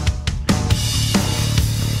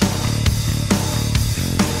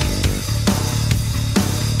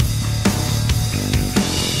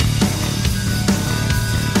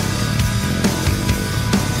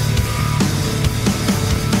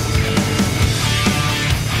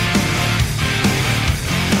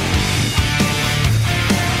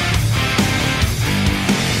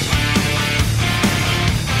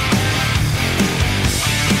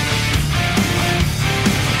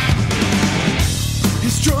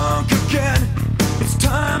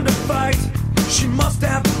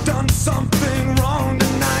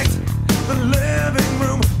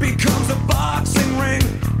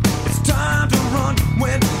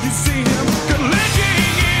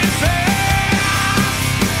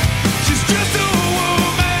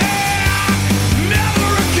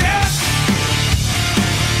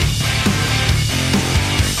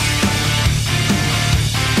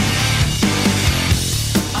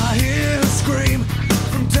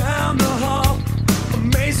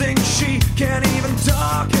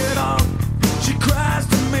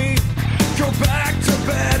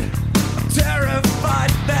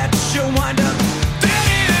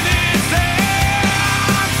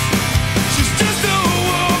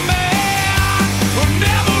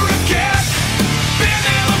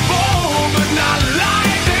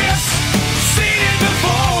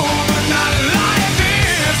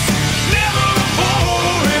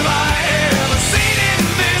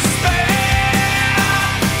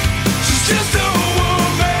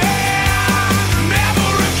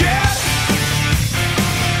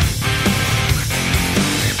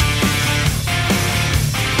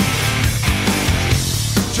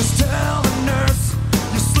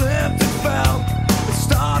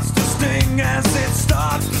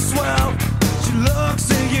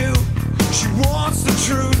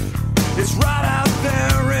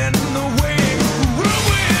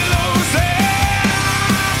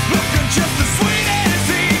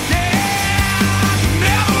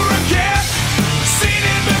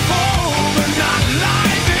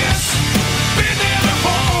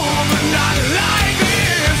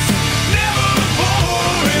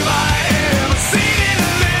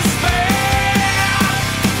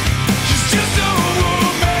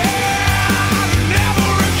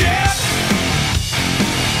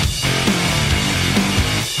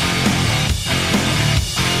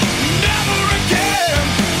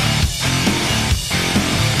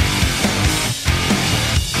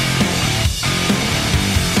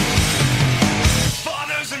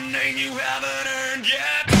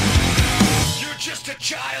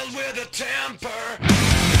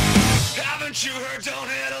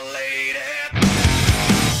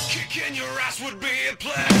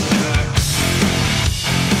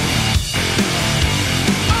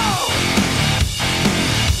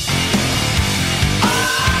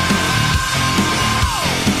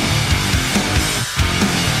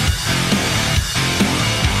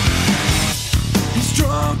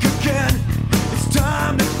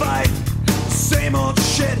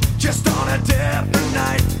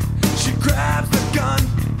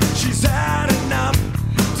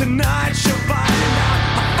 Not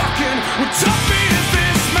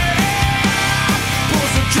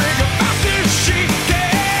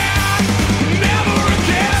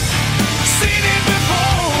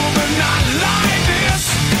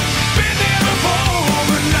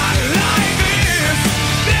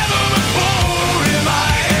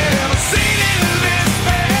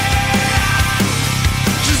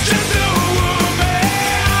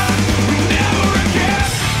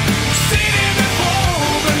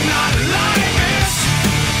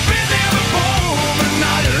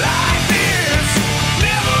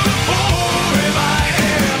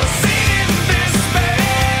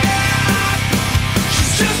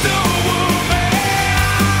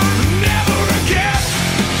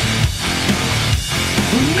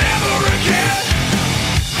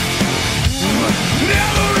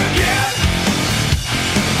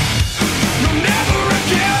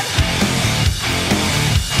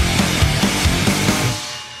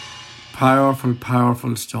Powerful,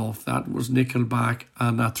 powerful stuff. That was Nickelback,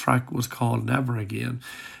 and that track was called Never Again,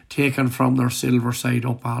 taken from their Silver Side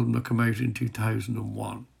Up album that came out in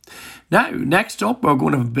 2001. Now, next up, we're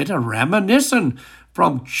going to have a bit of reminiscing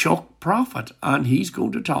from Chuck Prophet, and he's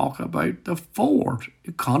going to talk about the Ford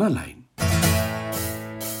Econoline.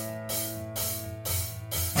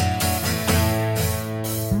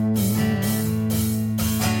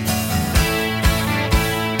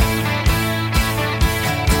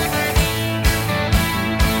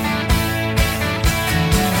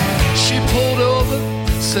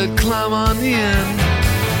 Said climb on in.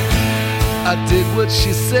 I did what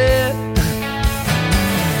she said.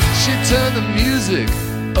 She turned the music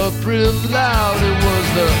up real loud. It was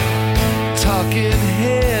the Talking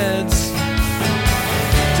Heads.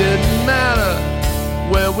 Didn't matter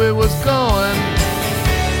where we was going.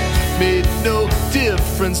 Made no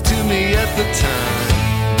difference to me at the time.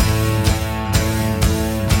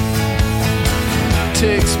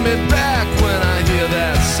 Takes me back when I hear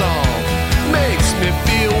that song. Makes me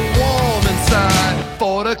feel warm inside.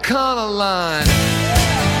 For the Econoline.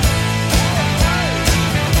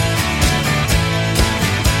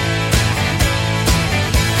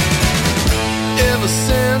 Ever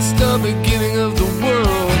since the beginning of the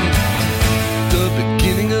world, the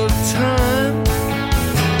beginning of time,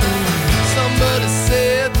 somebody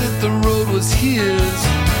said that the road was his.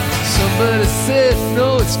 Somebody said,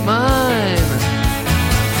 no, it's mine.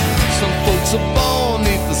 Some folks are born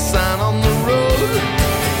neath the sign on the road,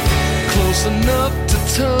 close enough to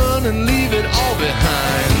turn and leave it all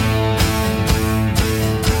behind.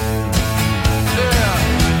 Yeah,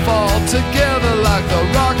 fall together like the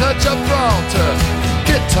Rock of Gibraltar,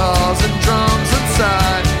 guitars and drums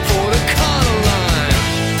inside for the Econoline.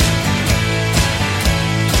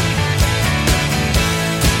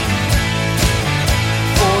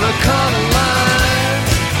 For the Econoline.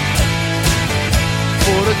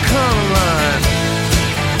 For the Econoline.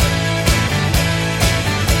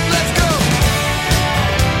 Let's go.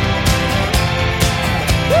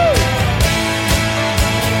 Woo!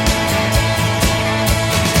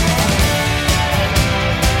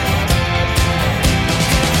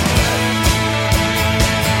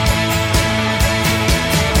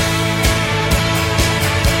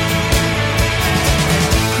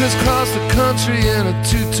 Crisscrossed the country in a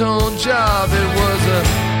two-tone job. It was a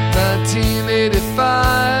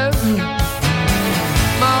 1985.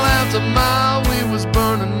 Mile after mile we was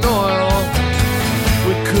burning oil.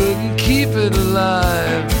 We couldn't keep it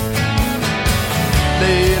alive.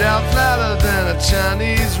 Laid out flatter than a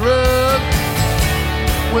Chinese rug.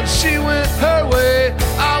 When she went her way,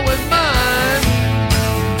 I went mine.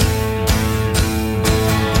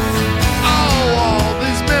 Oh, all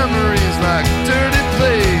these memories like dirty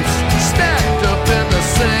plates, stacked up in the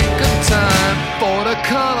sink of time. For the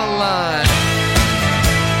Econoline.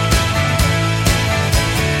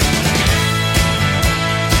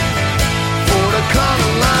 For the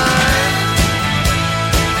Econoline.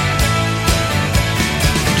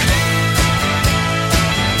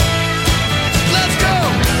 Let's go.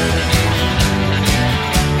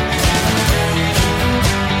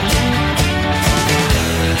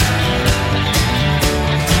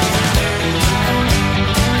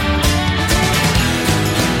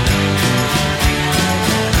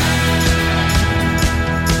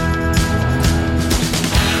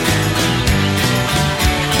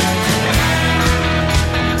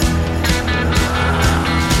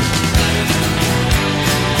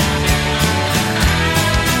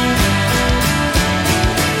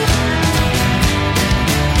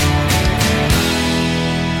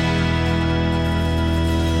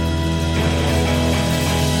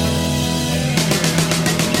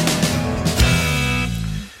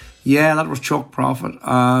 Yeah, that was Chuck Prophet,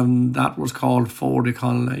 and that was called Ford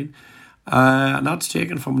Econoline. And that's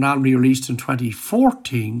taken from an album he released in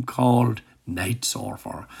 2014 called Night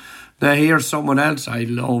Surfer. Now here's someone else I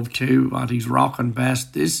love too, and he's rocking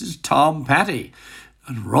best. This is Tom Petty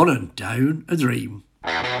and Running Down a Dream.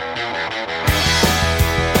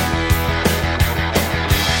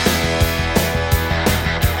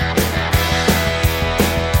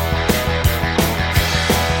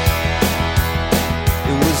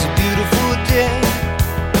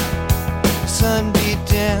 Sun beat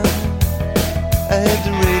down, I had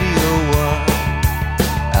the radio on,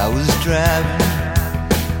 I was driving.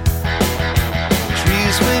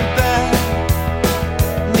 Trees went by,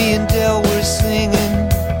 me and Del were singing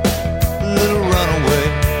a little runaway.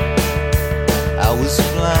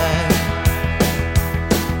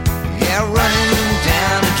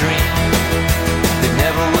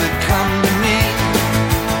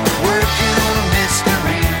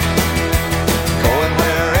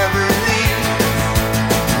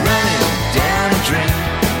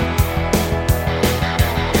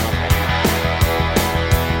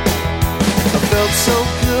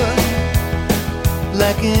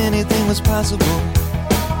 impossible.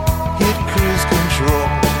 Hit cruise control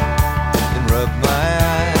and rub my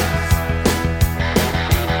eyes.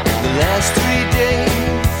 The last 3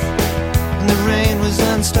 days, and the rain was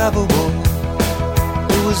unstoppable.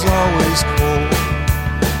 It was always cold,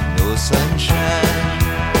 no sunshine.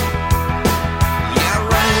 Yeah,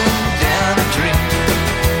 running down a dream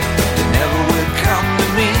that never would come to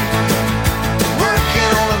me.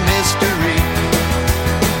 Working on a mystery,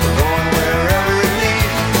 going wherever it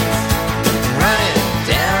leads. Running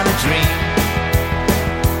down a dream.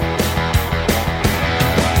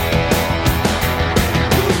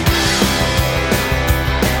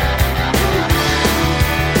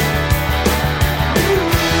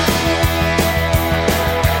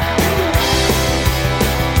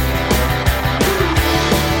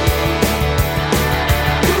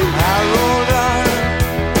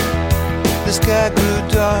 The sky grew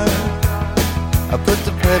dark. I put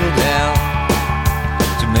the pedal down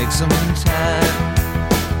to make some time.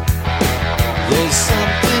 There's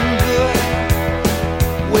something good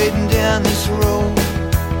waiting down this road.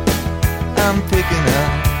 I'm picking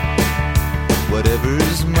up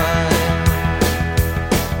whatever's mine.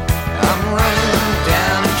 I'm running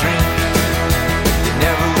down a dream that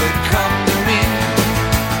never would come to me.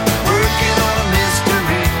 Working on a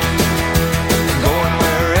mystery, going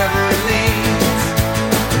wherever it leads.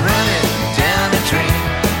 Running down a dream.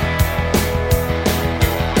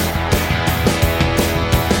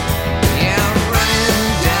 Yeah, I'm running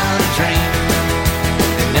down a dream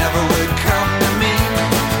that never would come to me.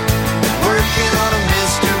 Working on a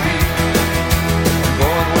mystery,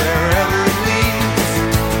 going wherever it leads.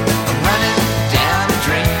 I'm running down a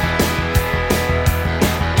dream.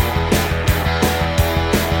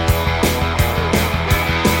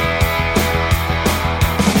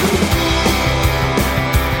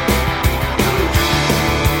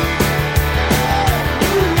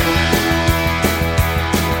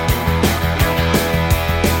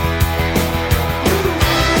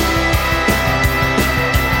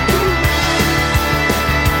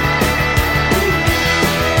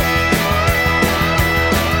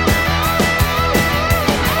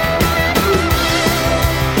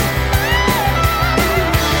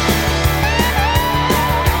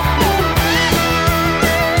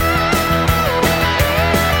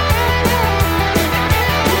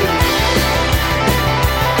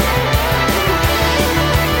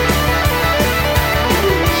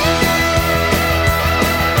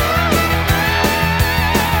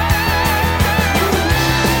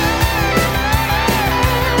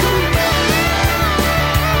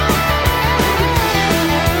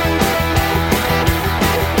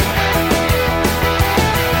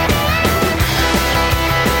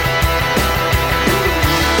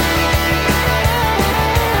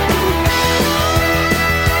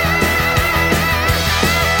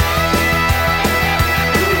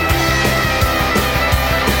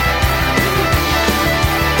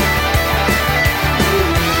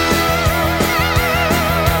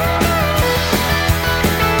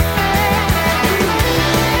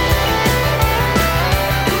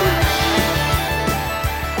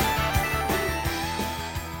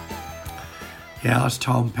 Yeah, that's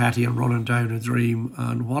Tom Petty and Running Down a Dream.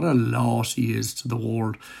 And what a loss he is to the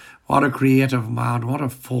world. What a creative man. What a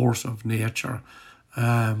force of nature.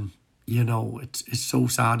 You know, it's so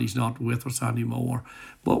sad he's not with us anymore.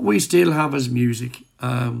 But we still have his music.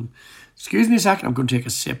 Excuse me a second. I'm going to take a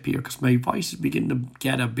sip here because my voice is beginning to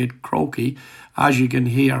get a bit croaky, as you can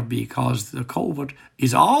hear, because the COVID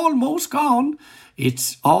is almost gone.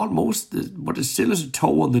 It's almost, but it still has a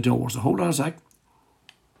toe on the door. So hold on a sec.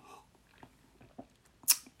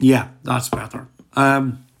 Yeah, that's better.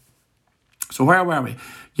 So where were we?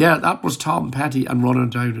 Yeah, that was Tom Petty and Running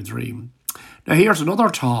Down a Dream. Now here's another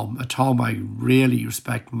Tom, a Tom I really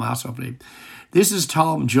respect massively. This is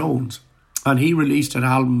Tom Jones, and he released an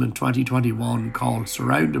album in 2021 called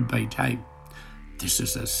Surrounded by Time. This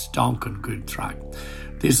is a stonking good track.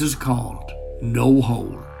 This is called No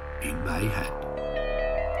Hole in My Head.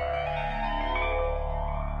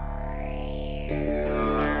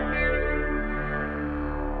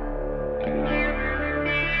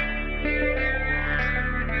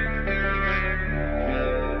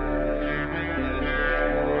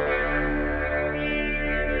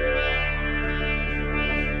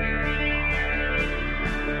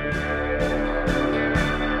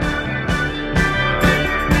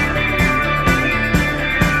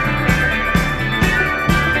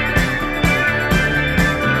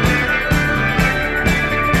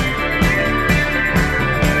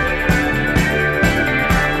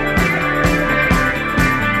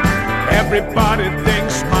 Everybody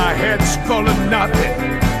thinks my head's full of nothing.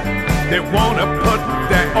 They wanna put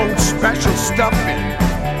their own special stuffing.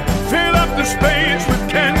 Fill up the space with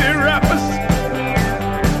candy wrappers.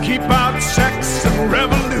 Keep out sex and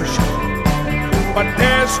revolution. But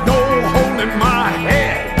there's no holding my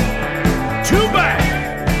head. Too bad.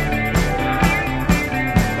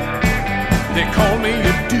 They call me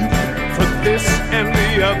a dupe for this and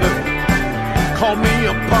the other. Call me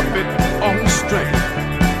a puppet on the string.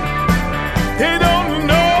 They don't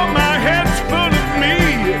know my head's full of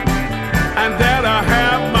me, and that I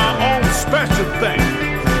have my own special thing.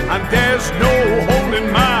 And there's no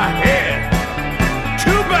holding my head.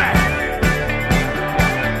 Too bad.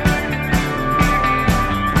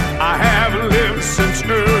 I have lived since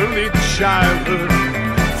early childhood,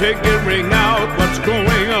 figuring out what's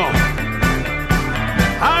going on.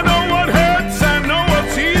 I know what hurts, I know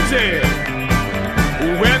what's easy,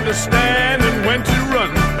 when to stand and when to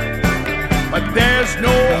run. But there's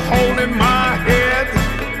no holding my head.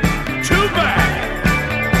 Too bad.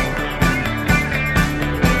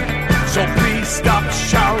 So please stop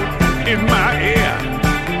shouting in my ear.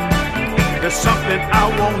 There's something I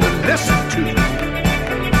want to listen to.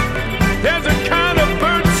 There's a kind of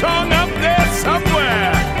bird song up there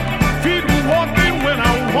somewhere, feeding walking when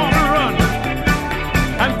I want to run.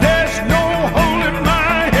 And there's no holding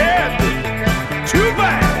my head. Too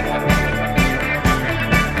bad.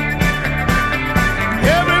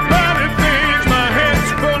 Everybody thinks my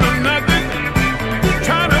head's full of nothing,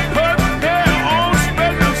 trying to put their own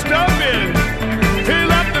special stuff in.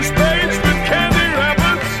 Fill up the space with candy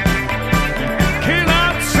wrappers. Kill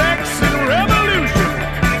out sex and revolution.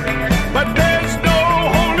 But there's no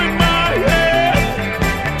holding my head.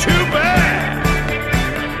 Too bad.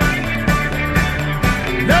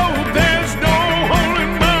 No, there's no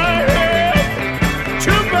holding my head.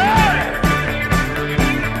 Too bad.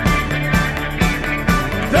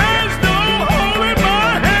 There's no holding my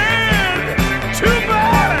head. Too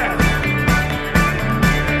bad.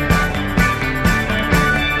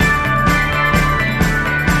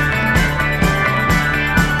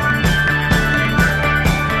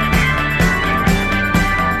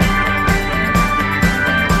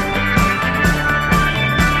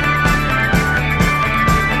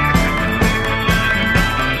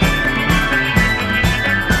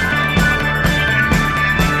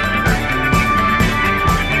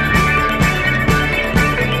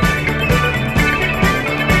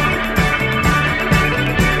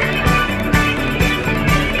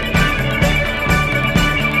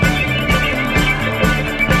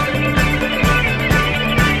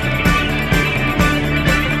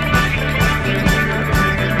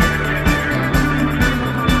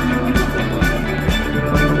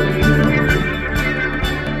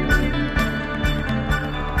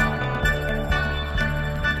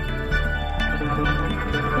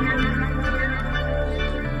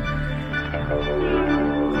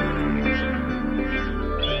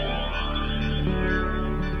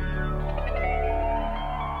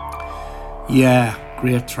 Yeah,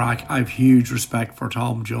 great track. I've huge respect for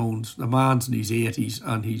Tom Jones. The man's in his 80s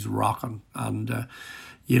and he's rocking. And,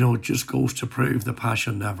 it just goes to prove the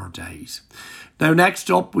passion never dies. Now,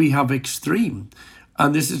 next up, we have Extreme.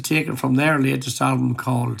 And this is taken from their latest album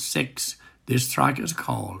called 6. This track is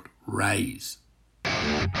called Rise.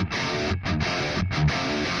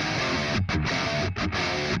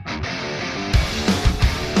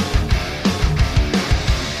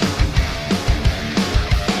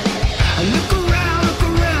 Look around, look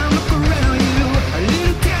around, look around you. A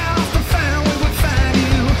little chaos to find where would find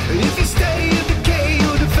you. If you stay in decay,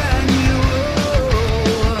 you'll define you.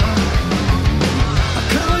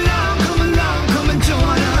 Come along, come and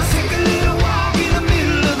join us. Take a little walk in the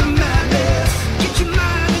middle of the madness. Get your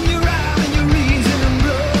mind and your eye and your reason and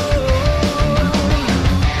blow.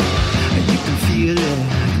 And you can feel it,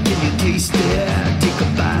 can you taste it? Take a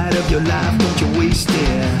bite of your life, don't you waste it.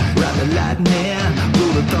 Ride the lightning,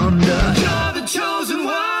 roll the thunder. You're the chosen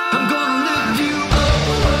one. I'm gonna lift you up,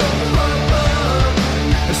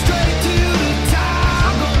 straight to the top.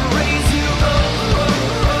 I'm gonna raise you up,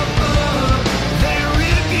 then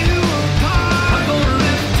rip you apart. I'm gonna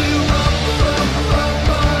lift you up,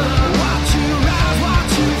 watch you rise,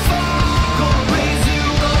 watch you fall. Gonna raise you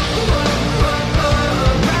rise.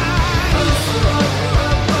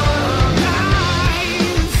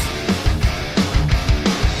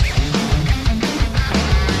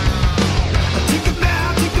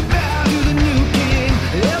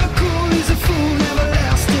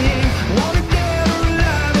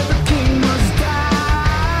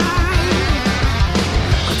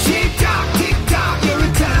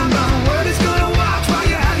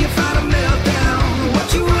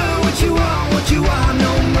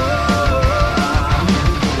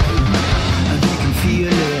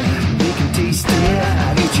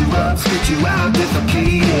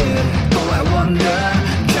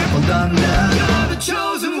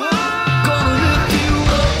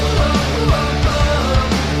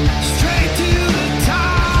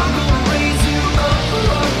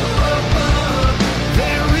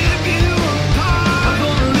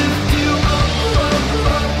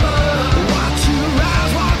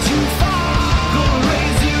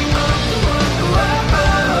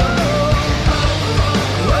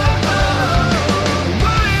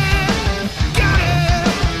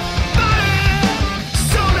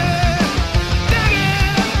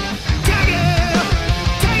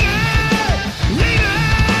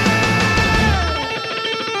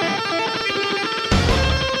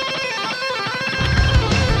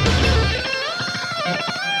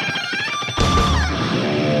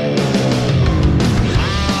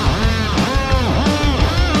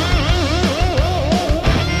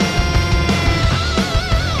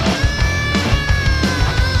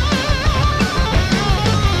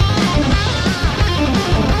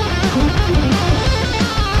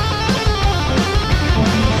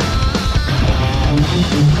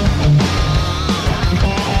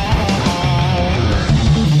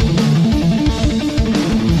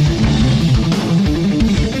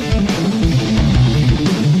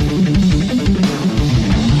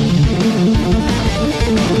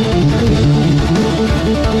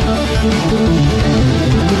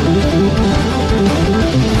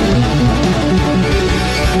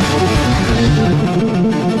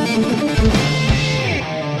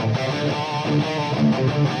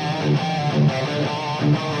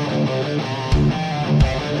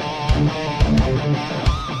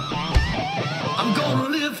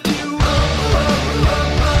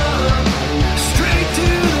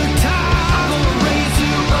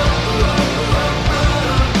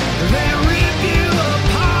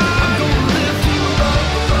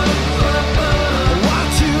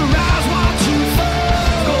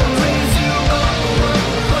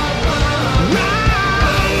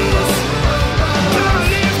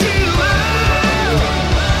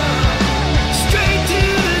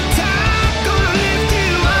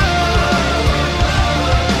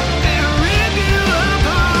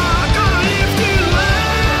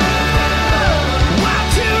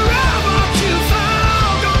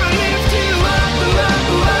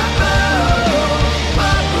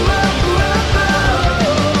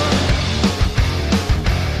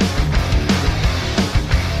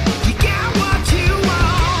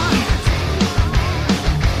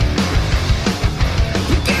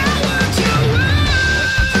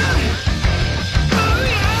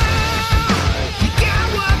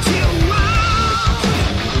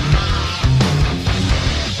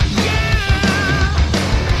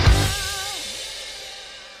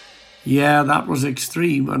 Yeah, that was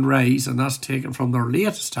Extreme and Raise, and that's taken from their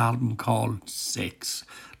latest album called 6.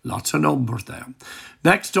 Lots of numbers there.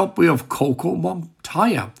 Next up, we have Coco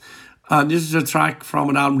Montoya, and this is a track from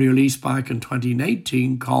an album released back in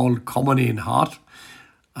 2019 called Coming In Hot,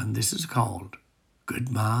 and this is called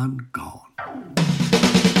Good Man Gone.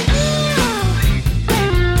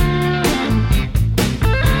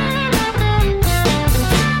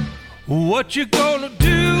 What you gonna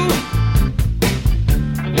do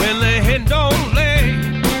when the hen don't lay?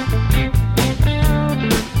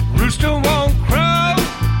 Rooster won't crow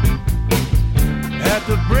at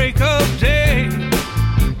the break of day.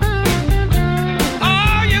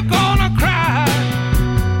 Are you gonna cry?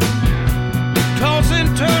 Toss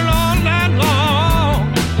and turn all night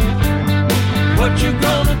long. What you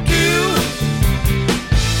gonna do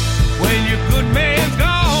when your good man's gone?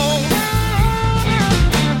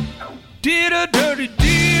 Did a dirty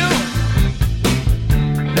deal,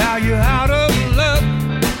 now you're out of luck.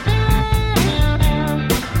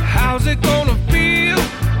 How's it gonna feel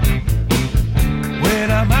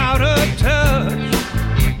when I'm out of touch?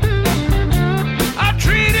 I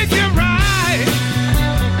treated you right,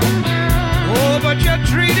 oh, but you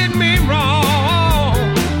treated me wrong.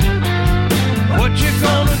 What you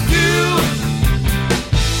gonna do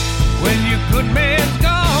when your good man's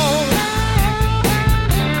gone?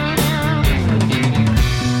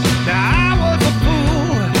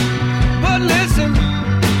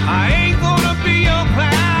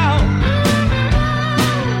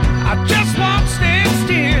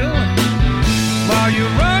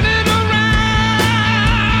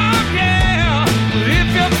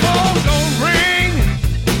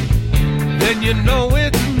 You know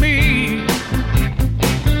it's me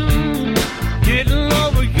getting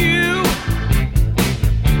over you.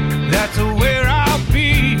 That's where I'll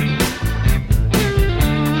be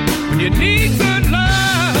when you need good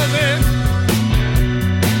loving.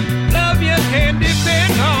 Love you can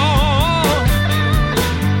depend on.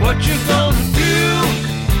 What you gonna do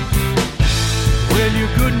when your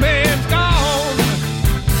good man's gone?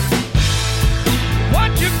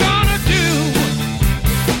 What you gonna do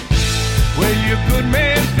when your good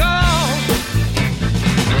man's gone?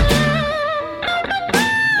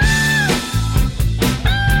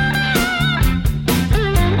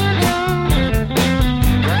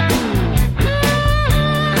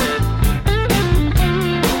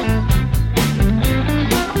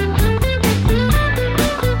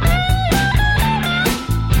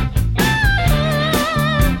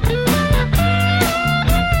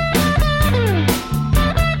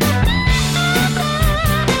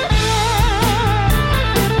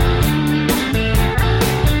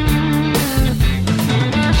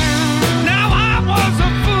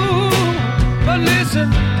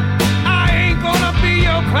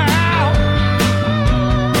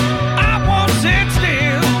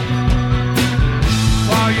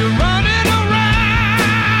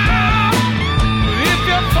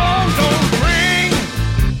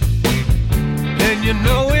 You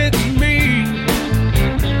know it's me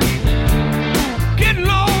getting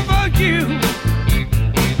over you.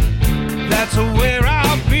 That's where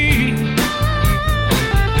I'll be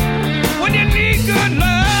when you need good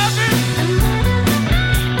loving,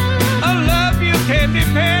 a love you can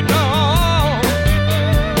depend on.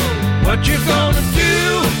 What you gonna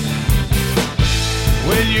do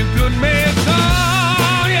when your good man's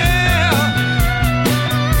gone? Yeah,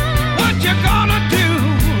 what you gonna do?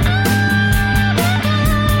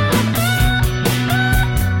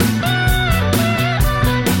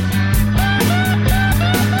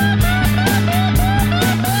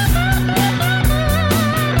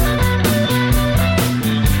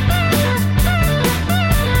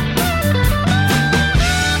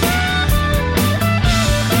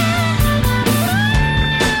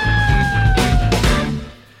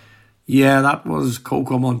 Yeah, that was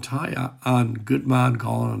Coco Montoya and Good Man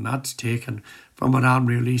Gone, and that's taken from an album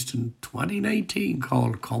released in 2019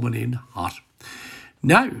 called Coming In Hot.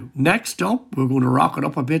 Now, next up, we're going to rock it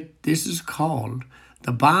up a bit. The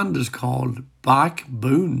band is called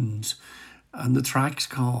Backboons, and the track's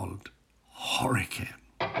called Hurricane.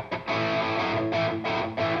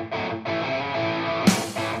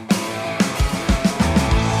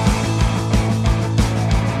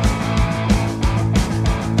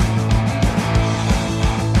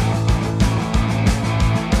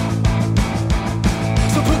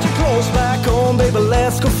 Back on, baby,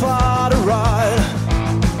 let's go for the ride.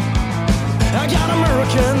 I got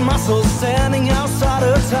American muscles standing outside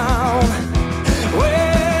of town.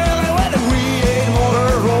 Well, and when the V8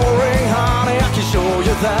 motor roaring, honey, I can show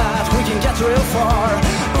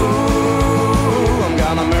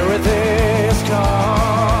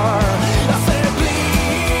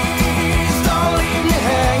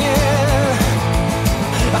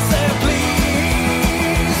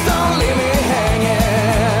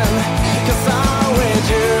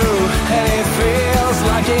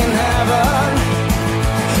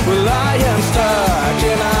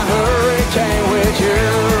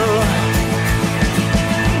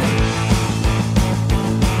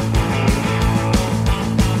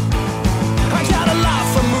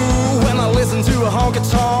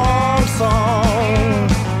honky-tonk song.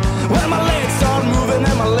 When my legs start moving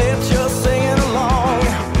and my lips just singing along.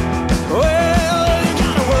 Well, you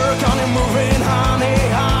gotta work on your moving, honey.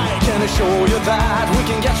 I can assure you that we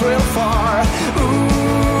can get real far.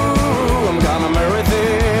 Ooh, I'm gonna marry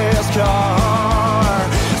this car.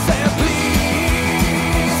 Say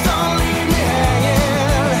please don't leave me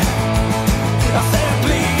hanging. I said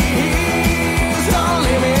please don't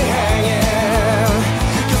leave me hanging.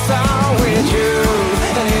 'Cause I'm with you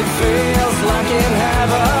and it feels like in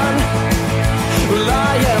heaven. Well,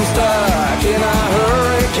 I am stuck in a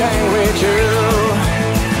hurricane with you.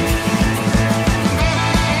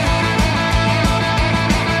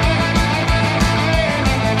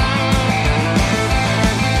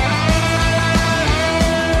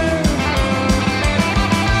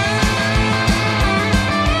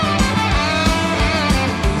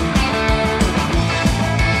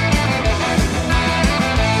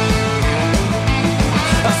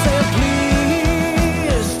 I said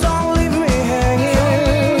please don't leave me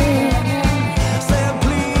hanging. I said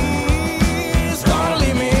please don't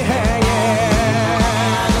leave me hanging.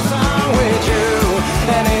 'Cause I'm with you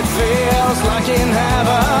and it feels like in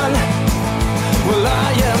heaven. Well,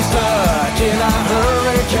 I am stuck in a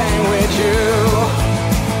hurricane with you.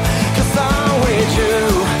 'Cause I'm with you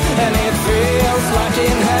and it feels like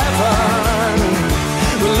in heaven.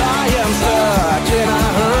 Well, I am stuck in a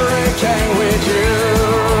hurricane with you.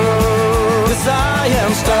 'Cause I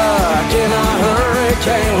am stuck in a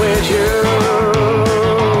hurricane with you.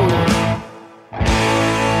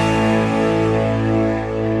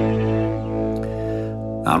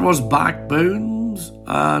 That was Backbones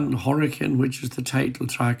and Hurricane, which is the title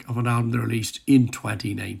track of an album they released in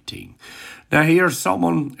 2019. Now here's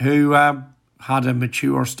someone who had a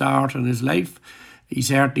mature start in his life. He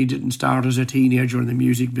certainly didn't start as a teenager in the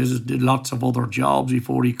music business, did lots of other jobs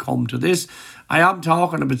before he come to this. I am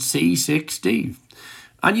talking about C6 Steve.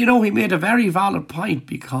 And you know, he made a very valid point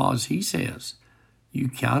because he says, you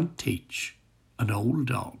can't teach an old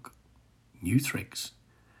dog new tricks.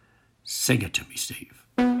 Sing it to me, Steve.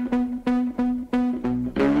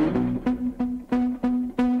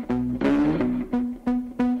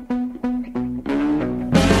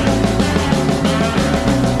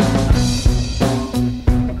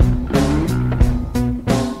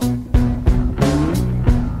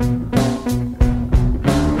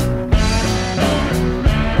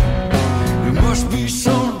 There must be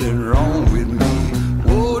something wrong with me.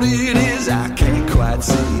 What it is, I can't quite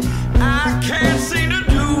see. I can't seem to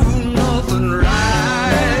do nothing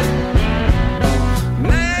right.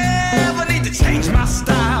 Never need to change my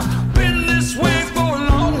style. Been this way for a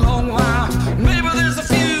long, long while. Maybe there's a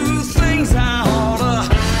few things I oughta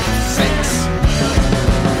fix.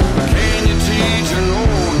 Can you teach an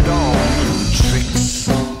old dog new tricks?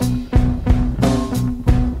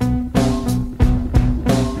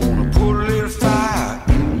 Wanna put a little fire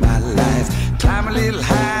in my life. Climb a little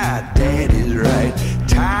high, daddy's right.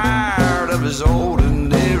 Tired of his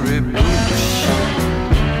ordinary bullshit.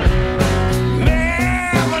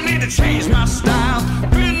 Never need to change my style.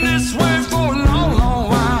 Been this way for a long, long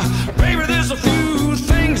while. Baby, there's a few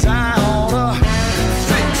things I oughta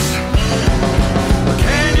fix.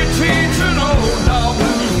 Can you teach an old dog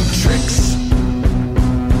new tricks?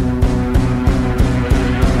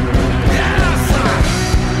 Yes, sir.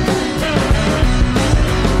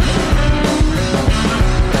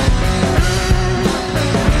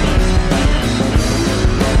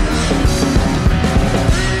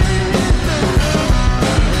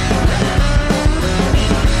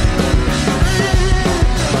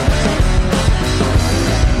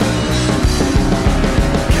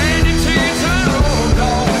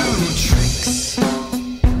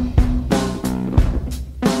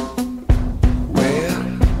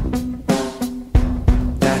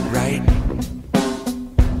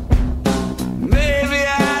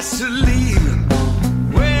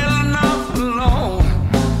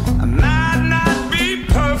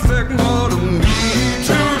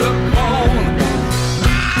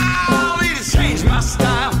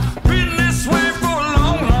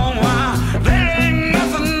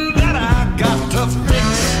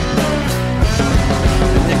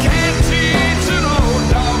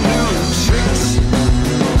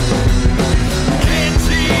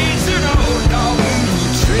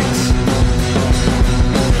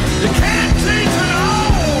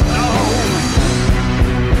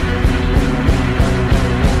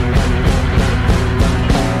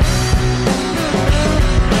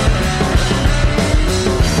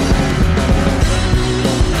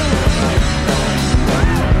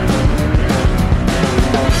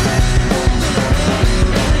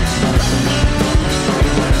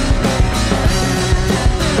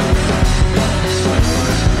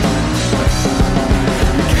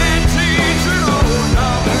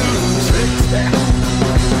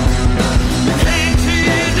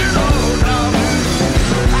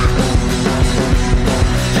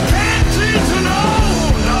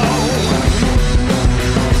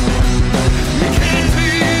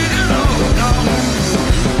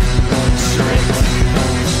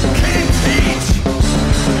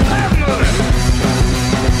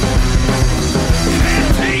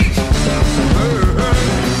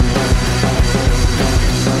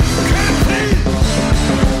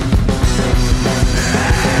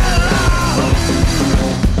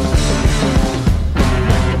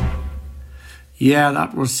 Yeah,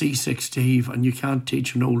 that was Seasick Steve, and You Can't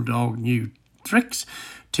Teach an Old Dog New Tricks.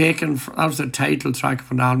 That was the title track of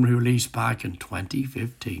an album released back in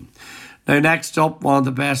 2015. Now, next up, one of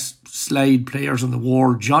the best slide players in the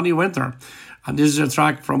world, Johnny Winter. And this is a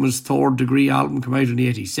track from his Third Degree album, come out in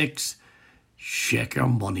 86, Shake Your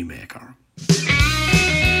Moneymaker.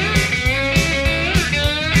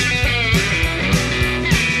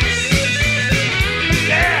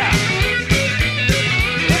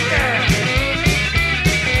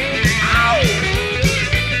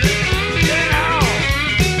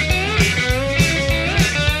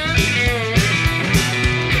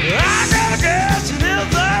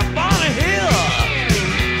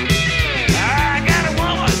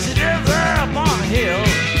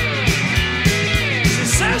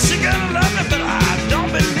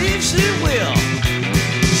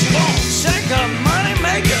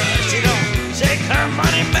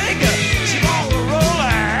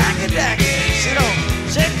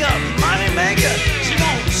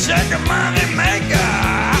 Shake a money maker.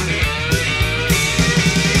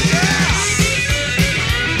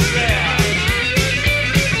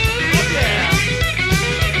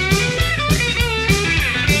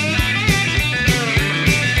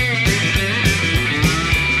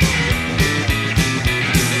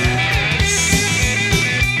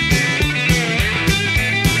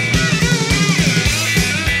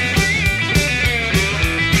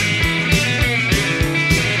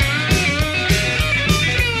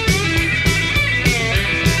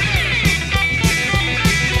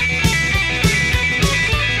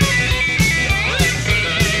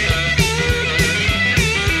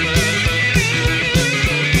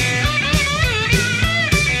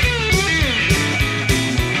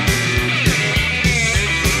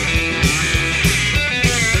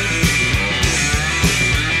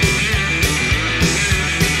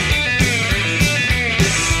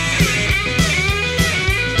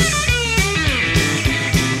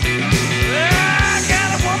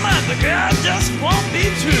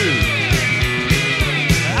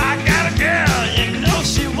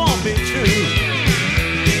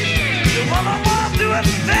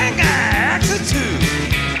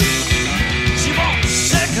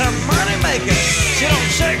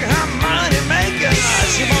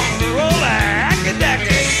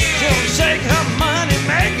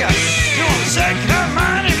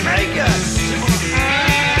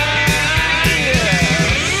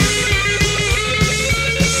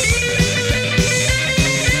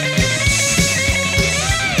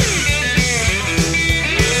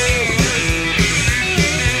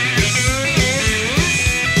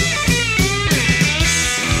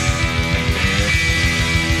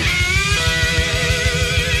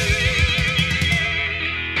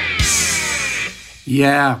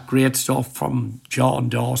 Yeah, great stuff from John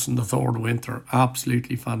Dawson, the Third Winter.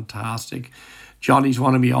 Absolutely fantastic. Johnny's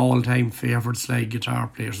one of my all-time favourite slide guitar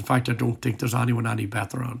players. In fact, I don't think there's anyone any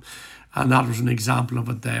better on. And that was an example of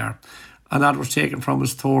it there. And that was taken from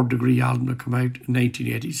his Third Degree album that came out in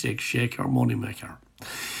 1986, Shake Your Moneymaker.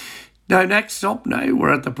 Now, next up now,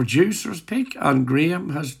 we're at the producer's pick, and Graham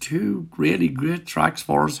has two really great tracks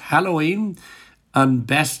for us, Halloween and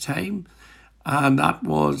Best Time. And that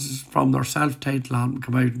was from their self-titled album,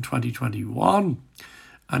 come out in 2021.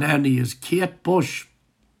 And then he is Kate Bush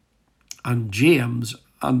and James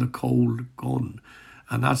and the Cold Gun.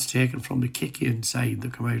 And that's taken from the Kick Inside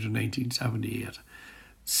that came out in 1978.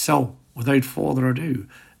 So, without further ado,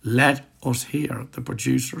 let us hear the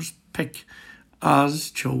producer's pick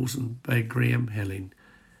as chosen by Graham Hilling,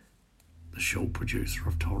 the show producer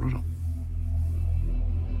of Turn It Up.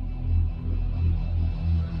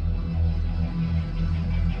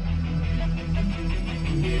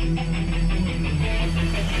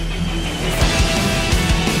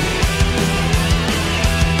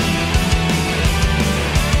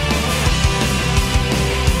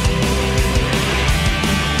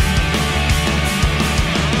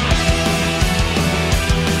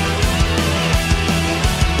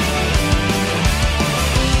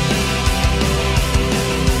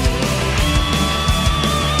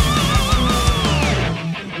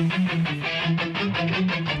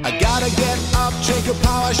 Take a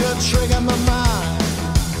power should trigger my mind.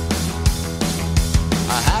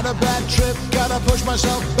 I had a bad trip, gotta push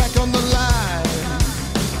myself back on the line.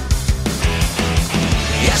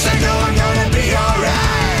 Yes, I know I'm gonna be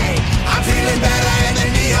alright. I'm feeling better in the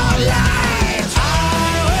neon lights. I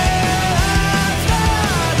will have the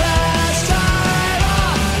best time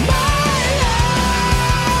of my life.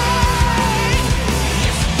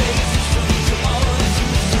 Yesterday's history, tomorrow's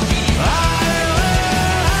history. I will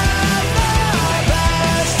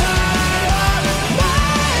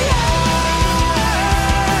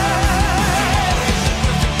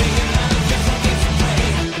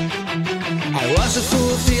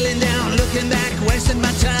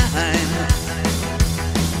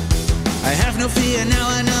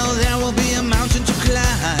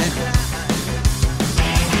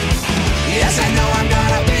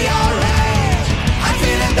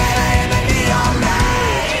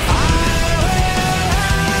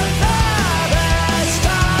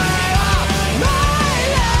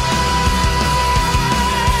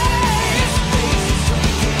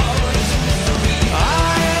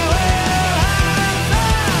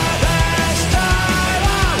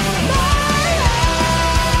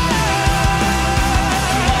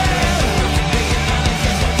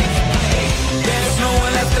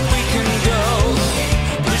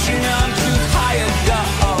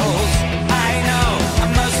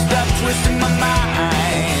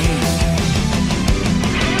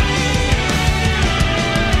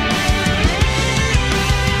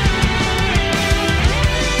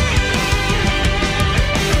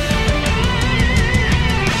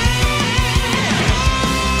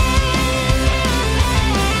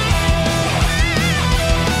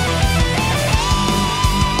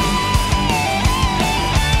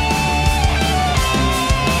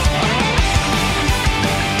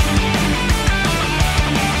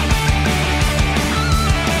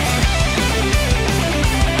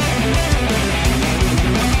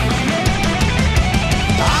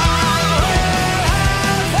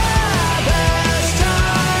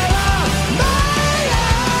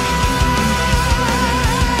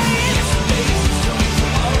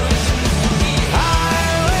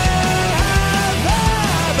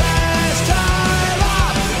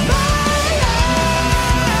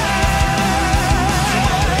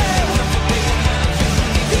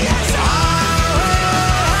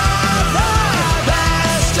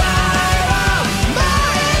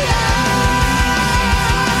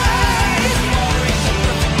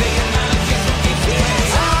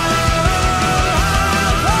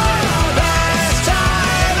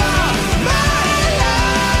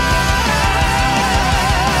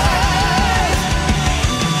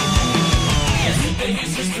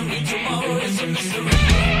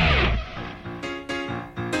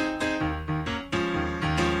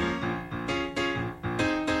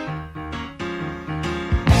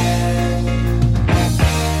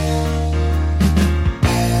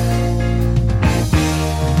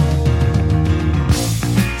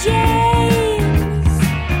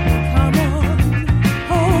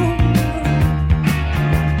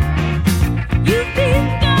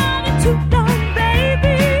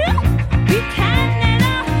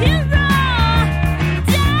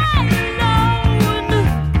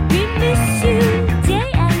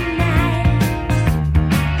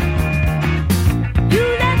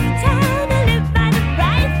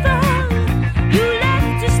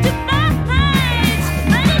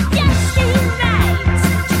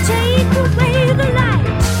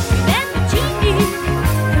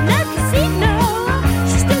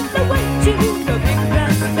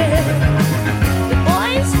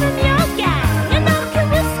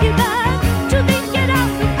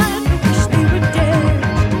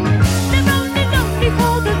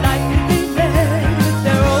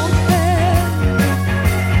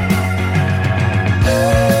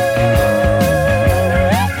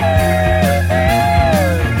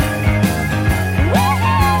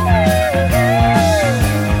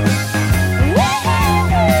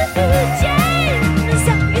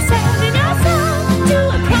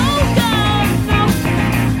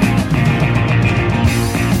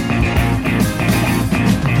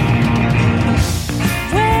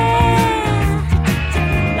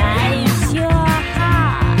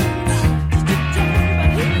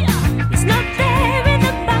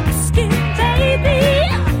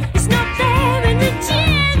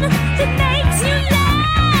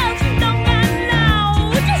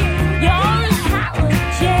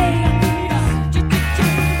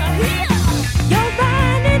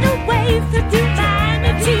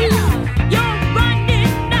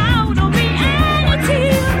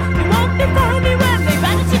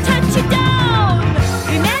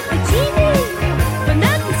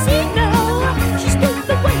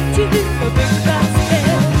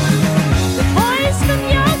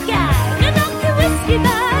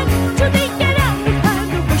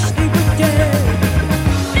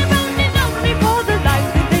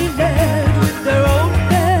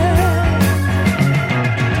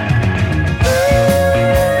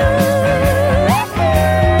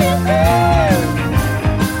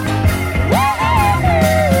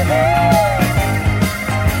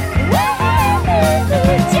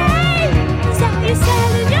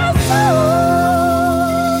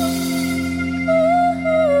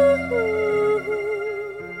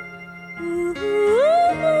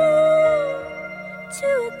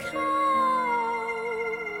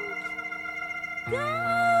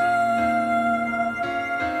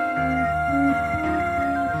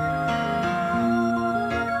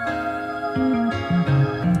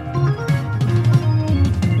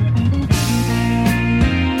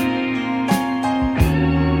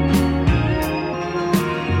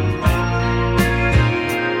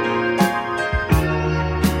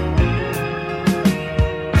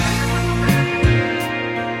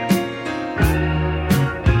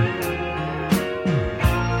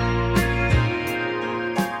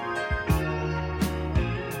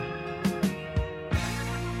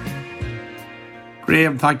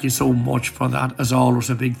Graham, thank you so much for that. As always,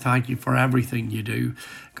 a big thank you for everything you do,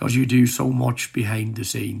 because you do so much behind the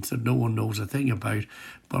scenes that no one knows a thing about,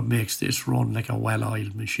 but makes this run like a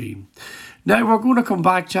well-oiled machine. Now we're going to come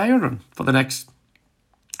back to Ireland for the next...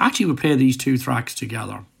 Actually, we'll play these two tracks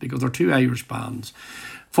together because they're two Irish bands.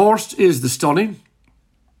 First is The Stunning,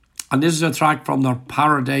 and this is a track from their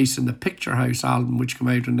Paradise in the Picture House album, which came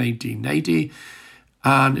out in 1990,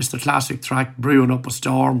 and it's the classic track Brewing Up a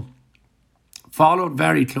Storm, followed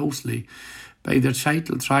very closely by the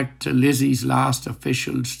title track to Lizzie's last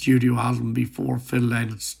official studio album before Phil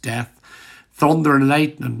Lynot's death, Thunder and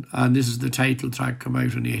Lightning, and this is the title track, come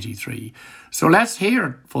out in 83. So let's hear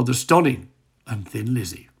it for The Stunning and Thin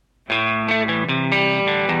Lizzie.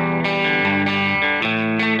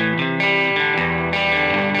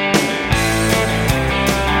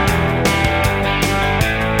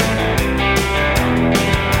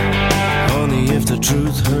 Honey, if the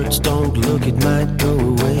truth hurts, don't look, it might go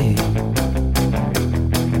away.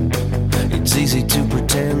 It's easy to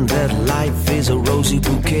pretend that life is a rosy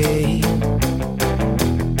bouquet.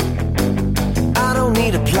 I don't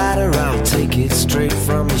need a platter, I'll take it straight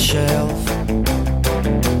from the shelf.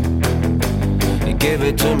 Give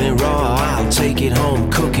it to me raw, I'll take it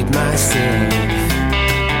home, cook it myself.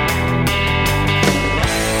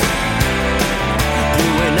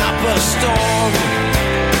 Brewing up a storm,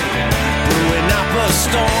 brewing up a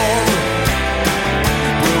storm,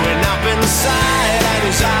 brewing up inside, and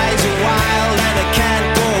his eyes are wild and it can't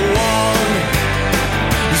go on.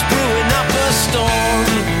 He's brewing up a storm.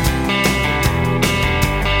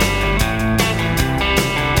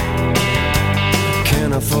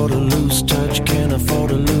 Can't afford to lose touch, can't afford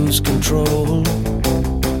to lose control.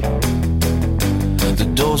 The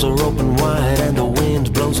doors are open wide and the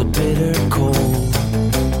wind blows a bitter cold.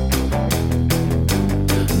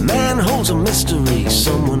 Man holds a mystery,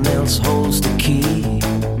 someone else holds the key.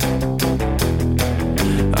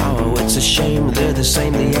 Oh, it's a shame they're the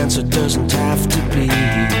same, the answer doesn't have to be.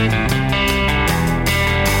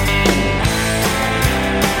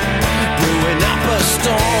 Brewing up a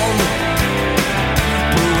storm,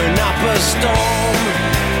 brewing up a storm,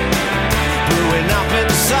 brewing up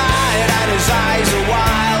inside, and his eyes are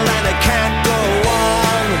wild and it can't go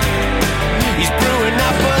on. He's brewing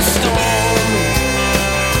up a storm.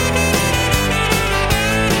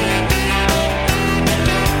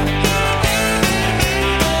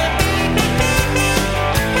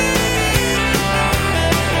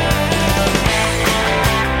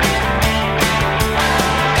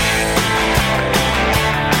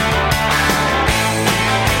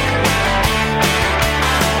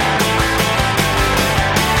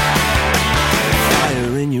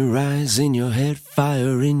 In your head,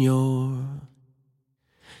 fire in your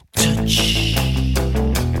touch.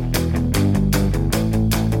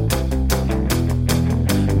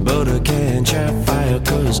 But I can't try fire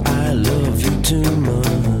 'cause I love you too much.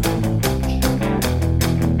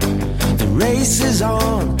 The race is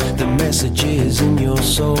on, the message is in your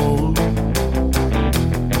soul.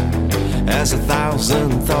 As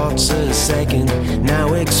 1,000 thoughts a second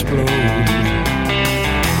now explode.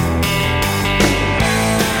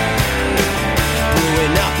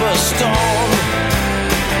 Brewing up a storm,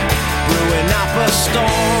 brewing up a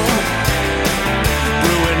storm,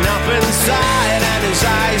 brewing up inside, and his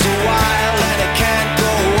eyes are wild and it can't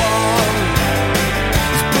go on.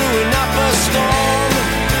 He's brewing up a storm,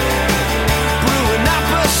 brewing up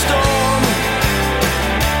a storm,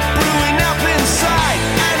 brewing up inside,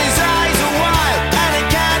 and his eyes are wild and it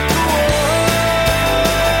can't go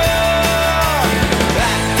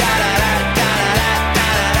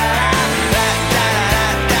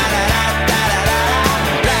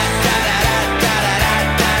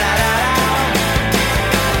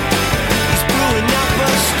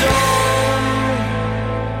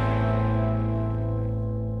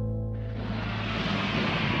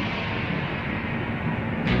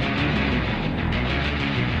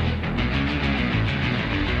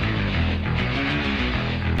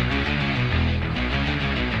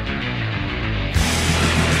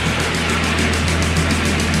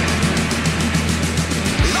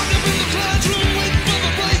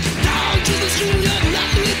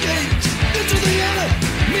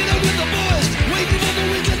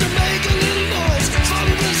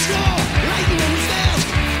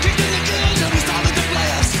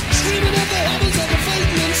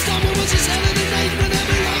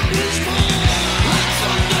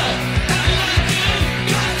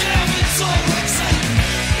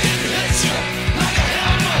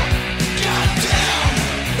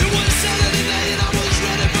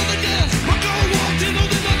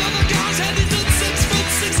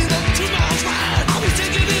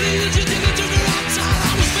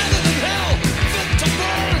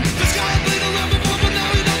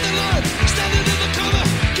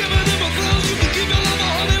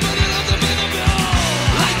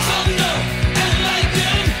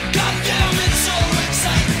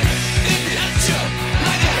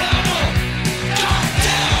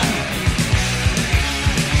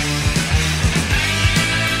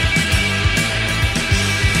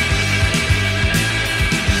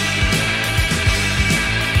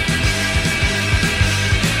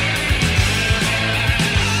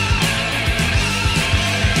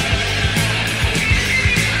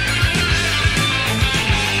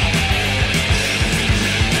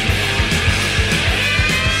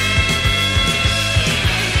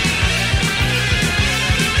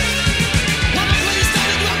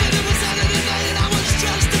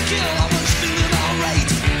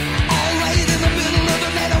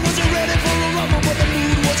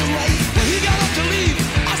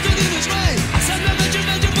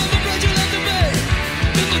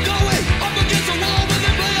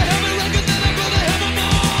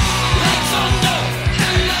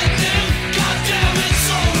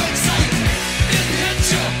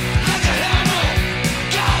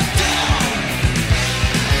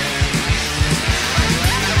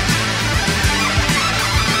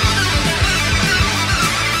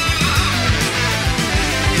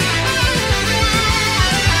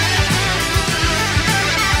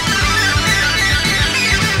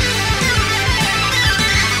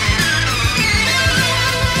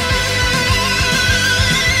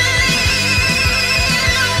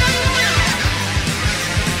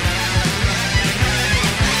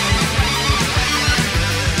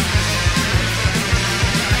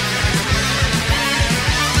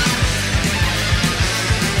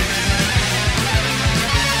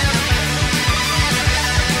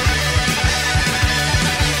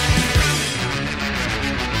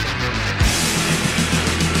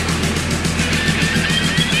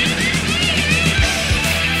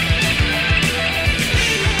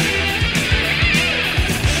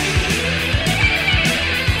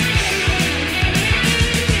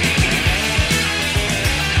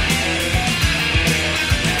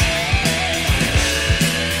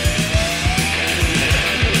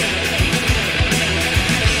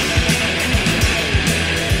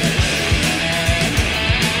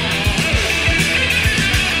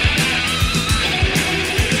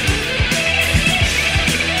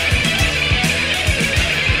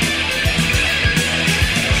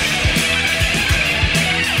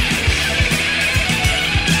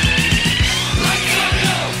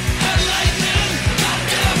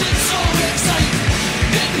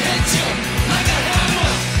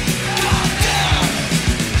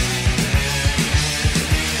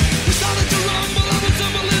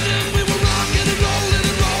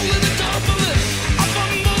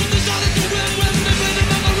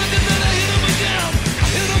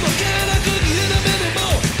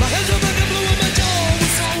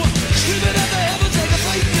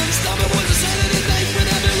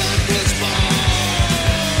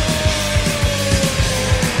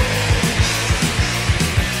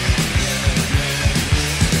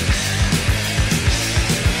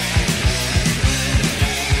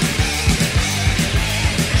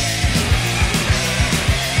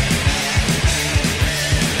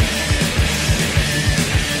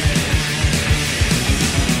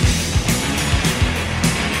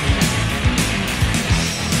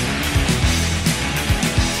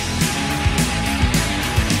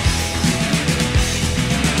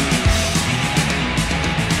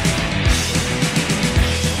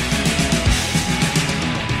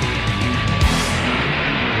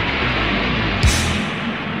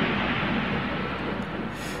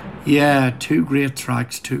Yeah, two great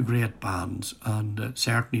tracks, two great bands, and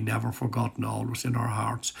certainly never forgotten, always in our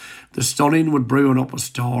hearts. The Stunning with Brewing Up a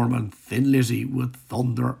Storm, and Thin Lizzy with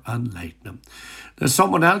Thunder and Lightning. There's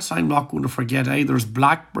someone else I'm not going to forget either, is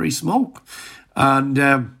Blackberry Smoke. And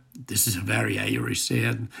this is a very Irish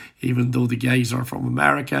saying, even though the guys are from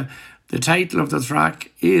America. The title of the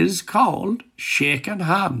track is called Shaking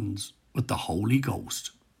Hands with the Holy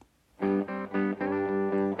Ghost.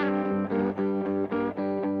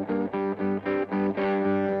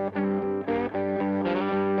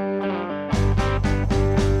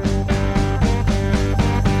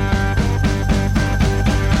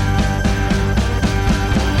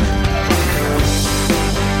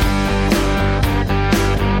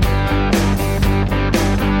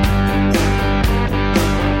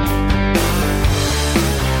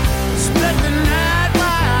 Split the night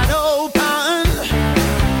wide open.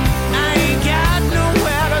 I ain't got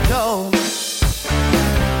nowhere to go.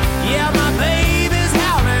 Yeah, my baby's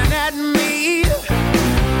howling at me.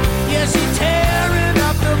 Yeah, she's tearing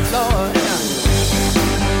up the floor.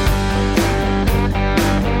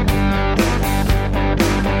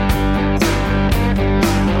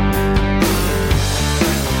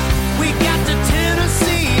 We got the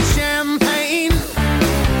Tennessee champagne,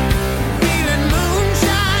 feeling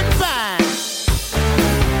moonshine fine.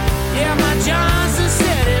 Yeah, my Johnson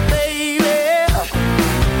said it, baby.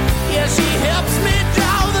 Yeah, she helps me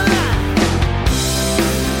draw the line.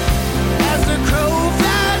 As the crow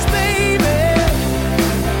flies, baby,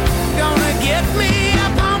 gonna get me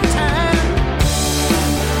up on time.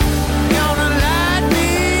 Gonna light me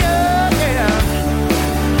up, yeah,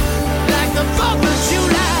 like the 4th of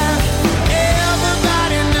July.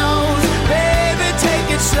 Everybody knows, baby, take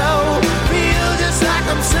it slow. Feel just like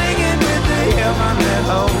I'm singing with the heavenly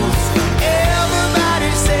host.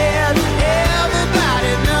 Everybody said,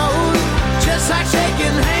 everybody knows, just like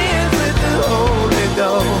shaking hands with the Holy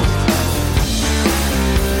Ghost.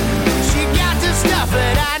 She got the stuff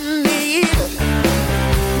that I need,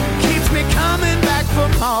 keeps me coming back for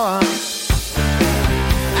more.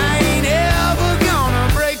 I ain't ever gonna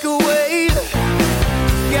break away,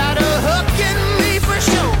 got a hook in me for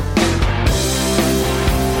sure.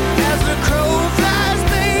 As the crow flies,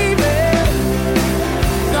 baby,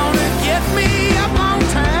 gonna get me up on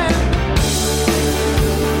time.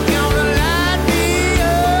 Gonna light me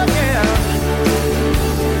up, yeah,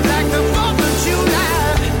 like the 4th of July.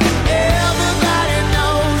 Everybody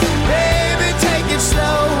knows, baby, take it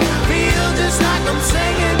slow. Feel just like I'm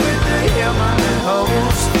singing with the heavenly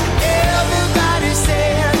host. Everybody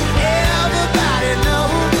said, everybody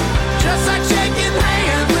knows, just like shaking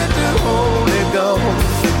hands with the Holy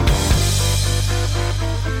Ghost.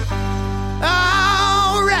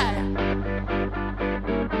 All right.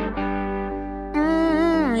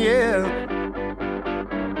 Yeah.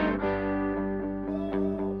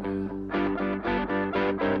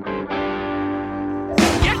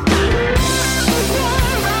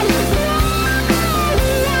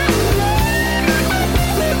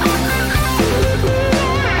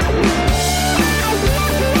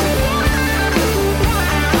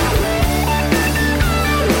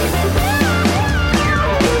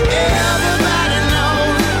 Everybody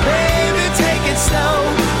knows, baby, take it slow.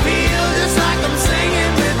 Feel just like I'm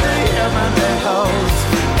singing with the heavenly host.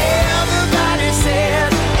 Everybody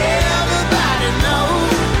said, everybody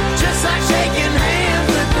knows, just like shaking hands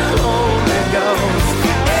with the Holy Ghost.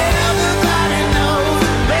 Everybody knows,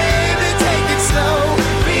 baby, take it slow.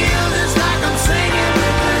 Feel just like I'm singing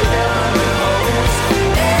with the heavenly host.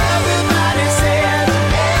 Everybody said,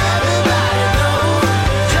 everybody knows,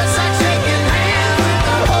 just like shaking hands with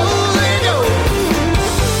the Holy Ghost.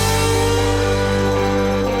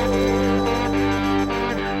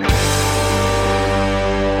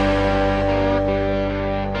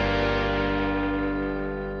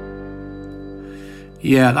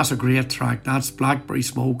 Yeah, that's a great track. That's Blackberry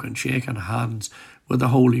Smoke and Shaking Hands with the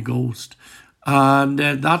Holy Ghost. And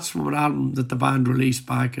that's from an album that the band released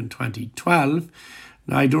back in 2012.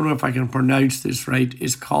 Now, I don't know if I can pronounce this right.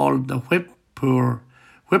 It's called the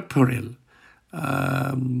Whippoorwill.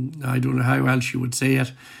 I don't know how else you would say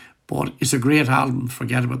it, but it's a great album.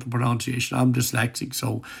 Forget about the pronunciation. I'm dyslexic,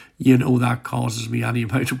 so you know that causes me any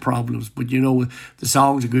amount of problems. But you know, the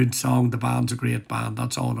song's a good song, the band's a great band.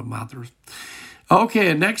 That's all that matters.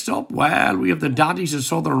 Okay, next up, well, we have the Daddies of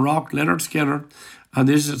Southern Rock, Lynyrd Skynyrd, and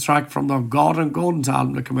this is a track from the God and Guns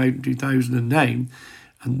album that came out in 2009,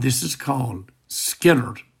 and this is called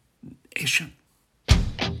Skynyrd Nation.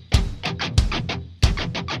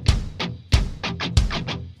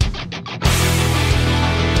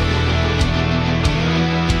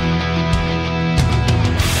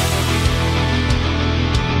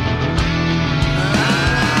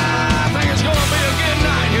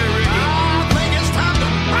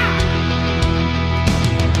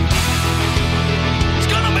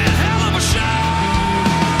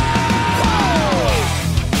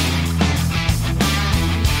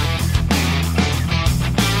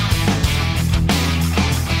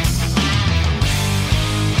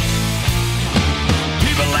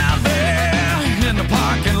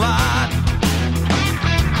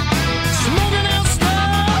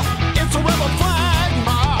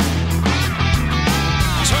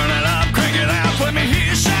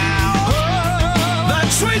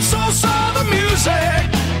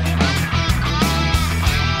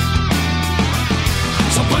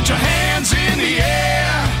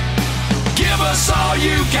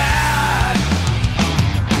 you got.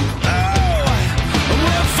 Oh,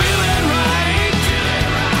 we're feeling right.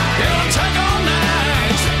 It'll take all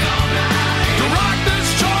night to rock this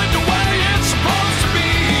joint the way it's supposed to be.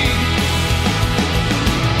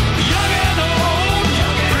 Young and old,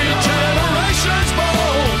 three generations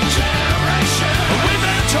bold. We've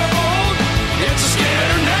been told it's a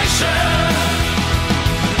scared nation.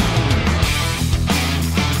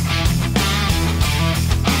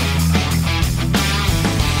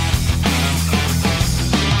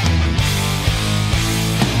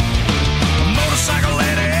 Motorcycle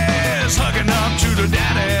ladies hugging up to the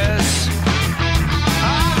daddies.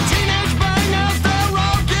 Teenage bangers, they're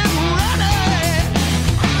all getting ready.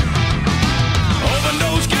 Open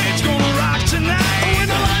those gates, gonna rock tonight. When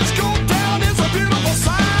the lights go down, it's a beautiful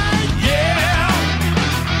sight. Yeah.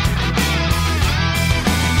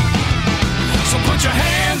 So put your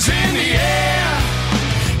hands in the air.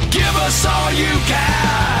 Give us all you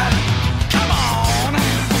got. Come on.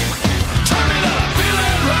 Turn it up, feel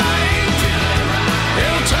it right.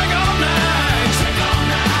 It'll take all night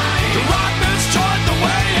to rock this joint the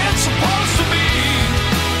way it's supposed to be.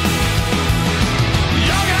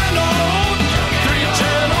 Young and old, three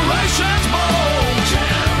generations bold.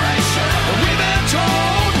 We've been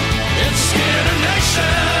told it's a scared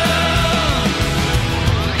nation.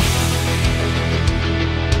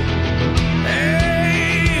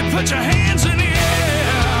 Hey, put your hands in the air.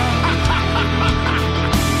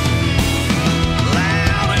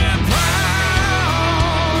 Loud and proud.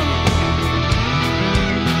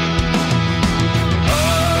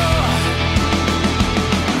 Oh,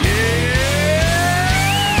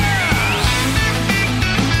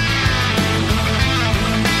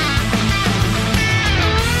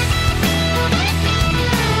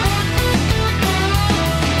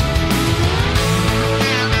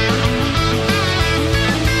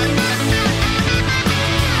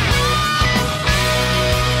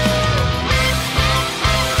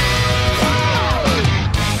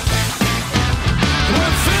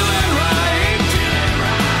 we're feeling right.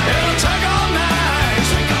 It'll take all night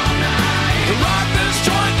to rock this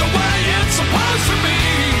joint the way it's supposed to be.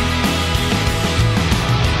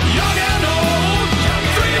 Young and old,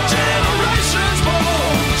 three generations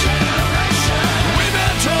bold. We've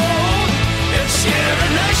been told it's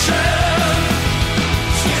scared nation.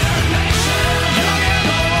 Young and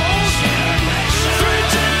old, three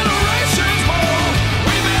generations bold.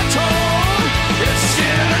 We've been told it's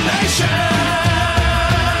scared nation.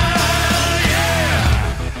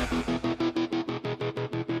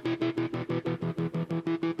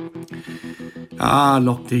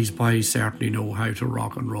 Look, these boys certainly know how to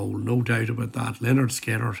rock and roll, no doubt about that. Leonard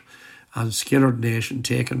Skinner and Skinner Nation,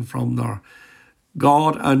 taken from their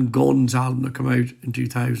God and Guns album that came out in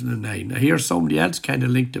 2009. Now here's somebody else kind of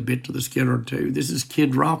linked a bit to the Skinner too. This is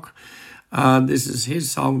Kid Rock, and this is his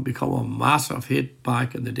song, become a massive hit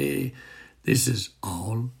back in the day. This is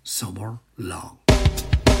All Summer Long.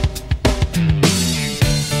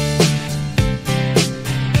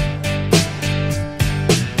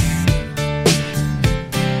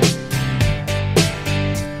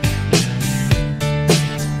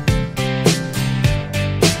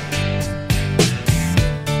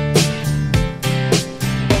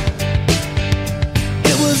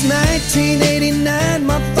 It was 1989,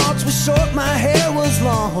 my thoughts were short, my hair was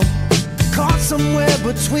long. Caught somewhere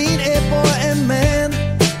between a boy and man.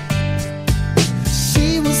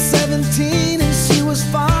 She was 17 and she was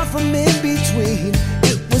far from in between.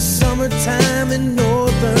 It was summertime in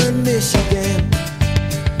northern Michigan.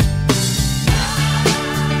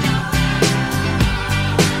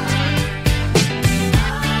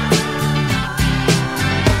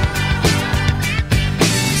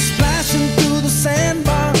 Splashing through the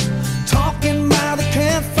sandbar, talking by the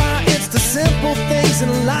campfire. It's the simple things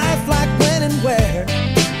in life, like when and where.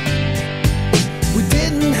 We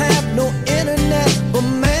didn't have no internet, but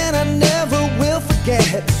man, I never will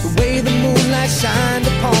forget the way the moonlight shined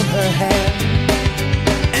upon her hair.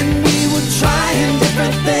 And we would try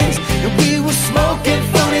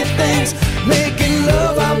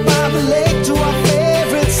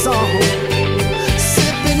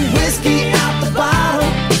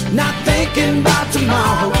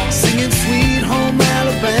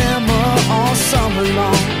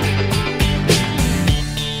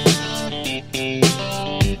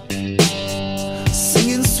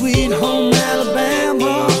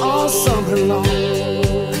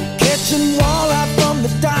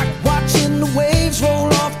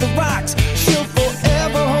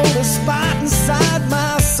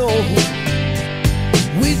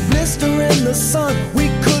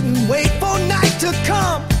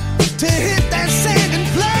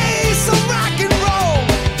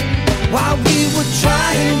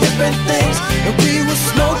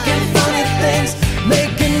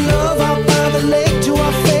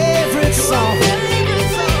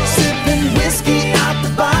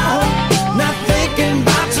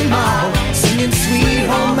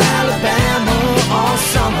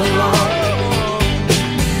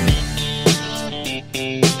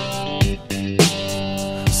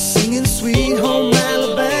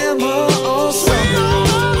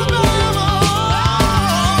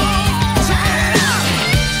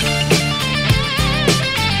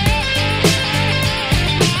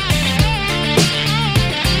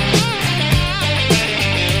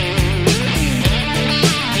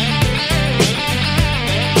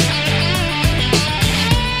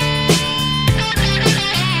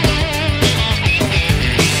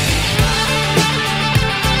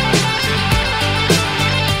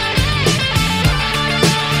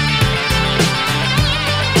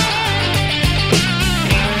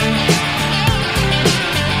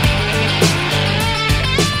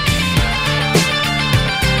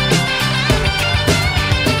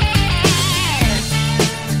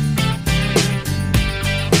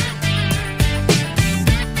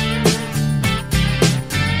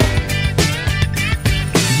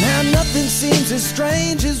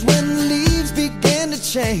strange is when the leaves began to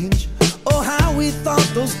change. Oh, how we thought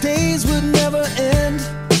those days would never end.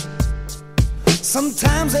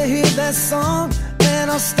 Sometimes I hear that song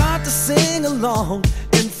and I'll start to sing along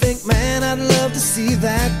and think, man, I'd love to see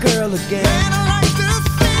that girl again. Man, I'd like to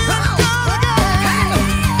see that girl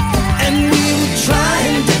again. And we were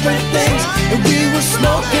trying different things, and we were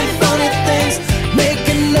smoking funny things,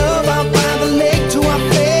 making love out by the lake to our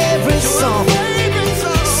favorite song,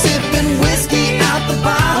 sipping whiskey out the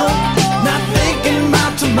bottle, not thinking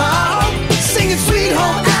about tomorrow, singing Sweet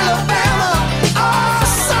Home Alabama all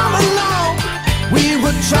summer long. We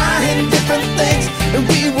were trying different things, and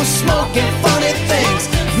we were smoking funny things,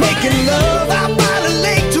 making love out by the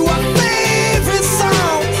lake to our favorite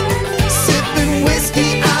songs, sipping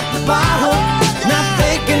whiskey out the bottle, not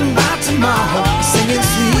thinking about tomorrow, singing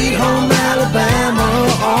Sweet Home Alabama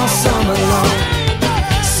all summer long,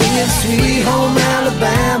 singing Sweet Home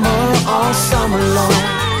Alabama all summer long,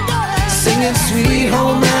 singing Sweet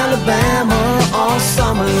Home Alabama all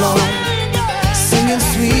summer long, singing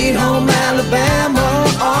Sweet Home Alabama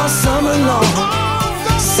all summer long,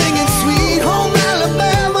 singing Sweet Home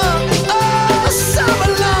Alabama all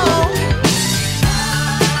summer long.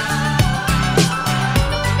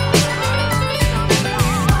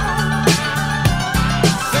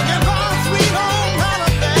 Singing all Sweet Home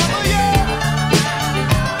Alabama, yeah.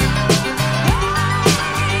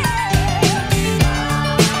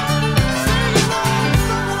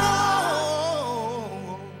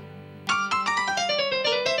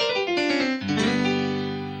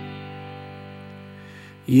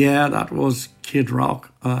 Yeah, that was Kid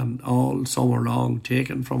Rock and All Summer Long,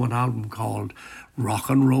 taken from an album called Rock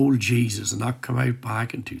and Roll Jesus, and that came out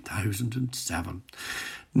back in 2007.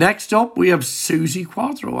 Next up, we have Susie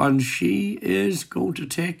Quattro, and she is going to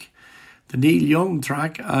take the Neil Young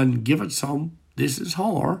track and give it some. This is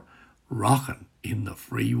her, Rockin' in the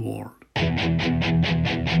Free World.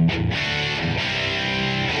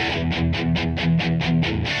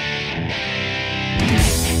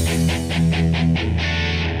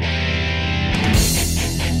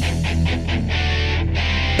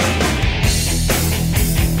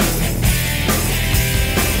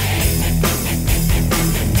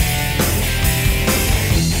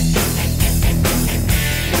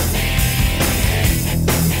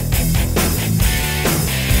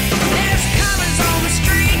 There's colors on the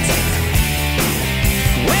street,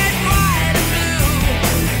 red, white, and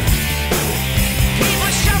blue.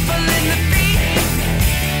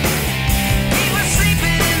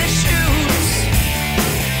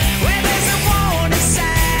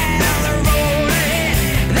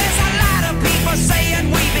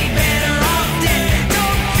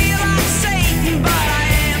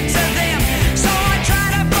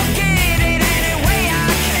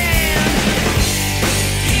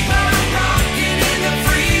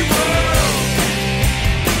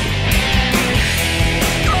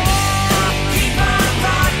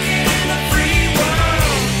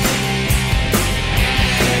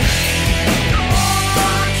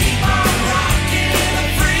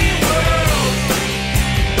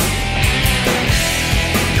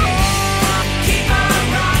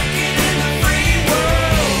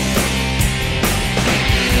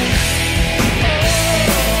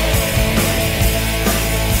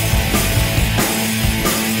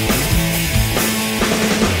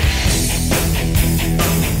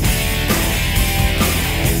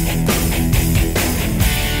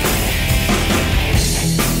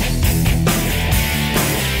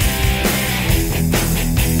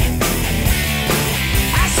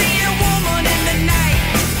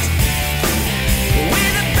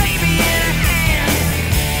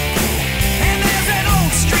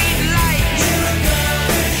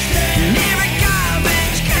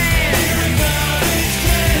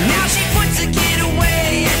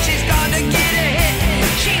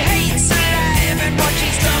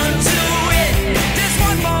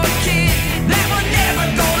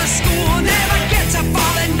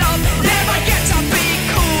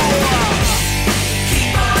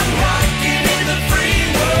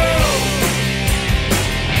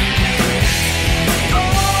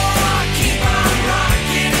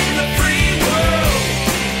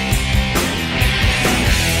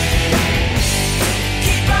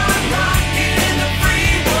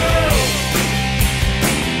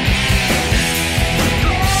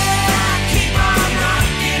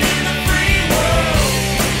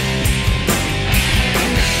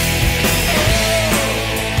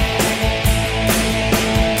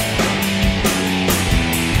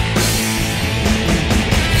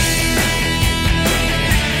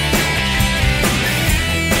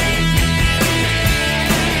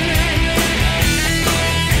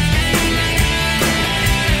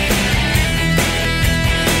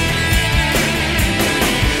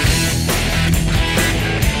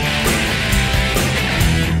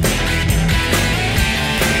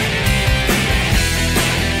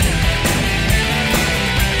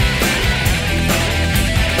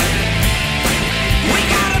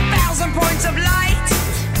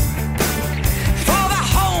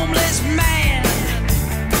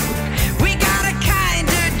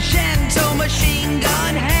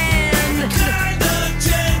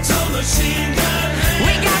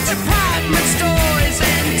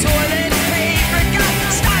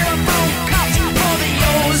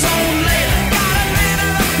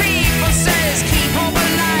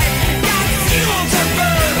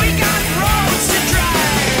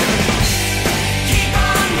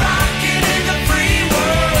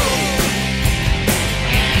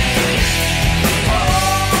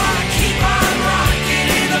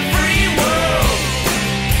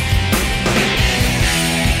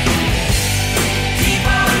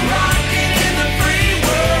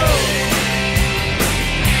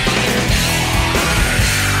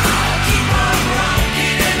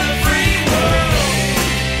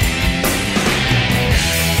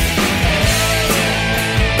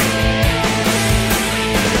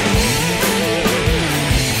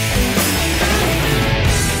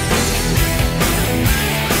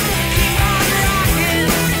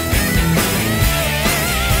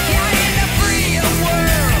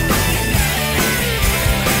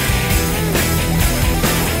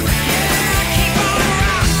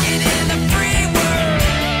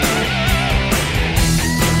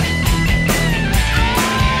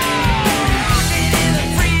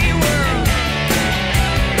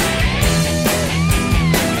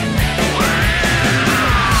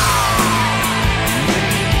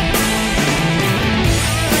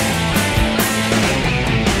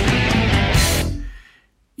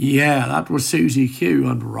 Yeah, that was Susie Q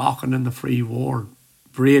and Rockin' in the Free World.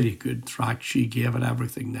 Really good track. She gave it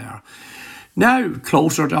everything there. Now,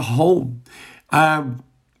 closer to home.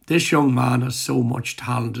 This young man has so much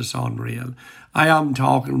talent, it's unreal. I am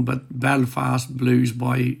talking about Belfast Blues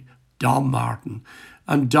by Dom Martin.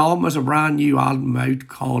 And Dom has a brand new album out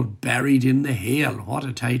called Buried in the Hail. What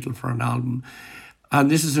a title for an album. And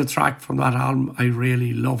this is a track from that album. I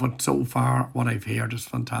really love it so far. What I've heard is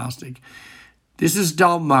fantastic. This is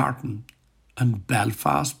Dom Martin and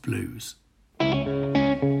Belfast Blues.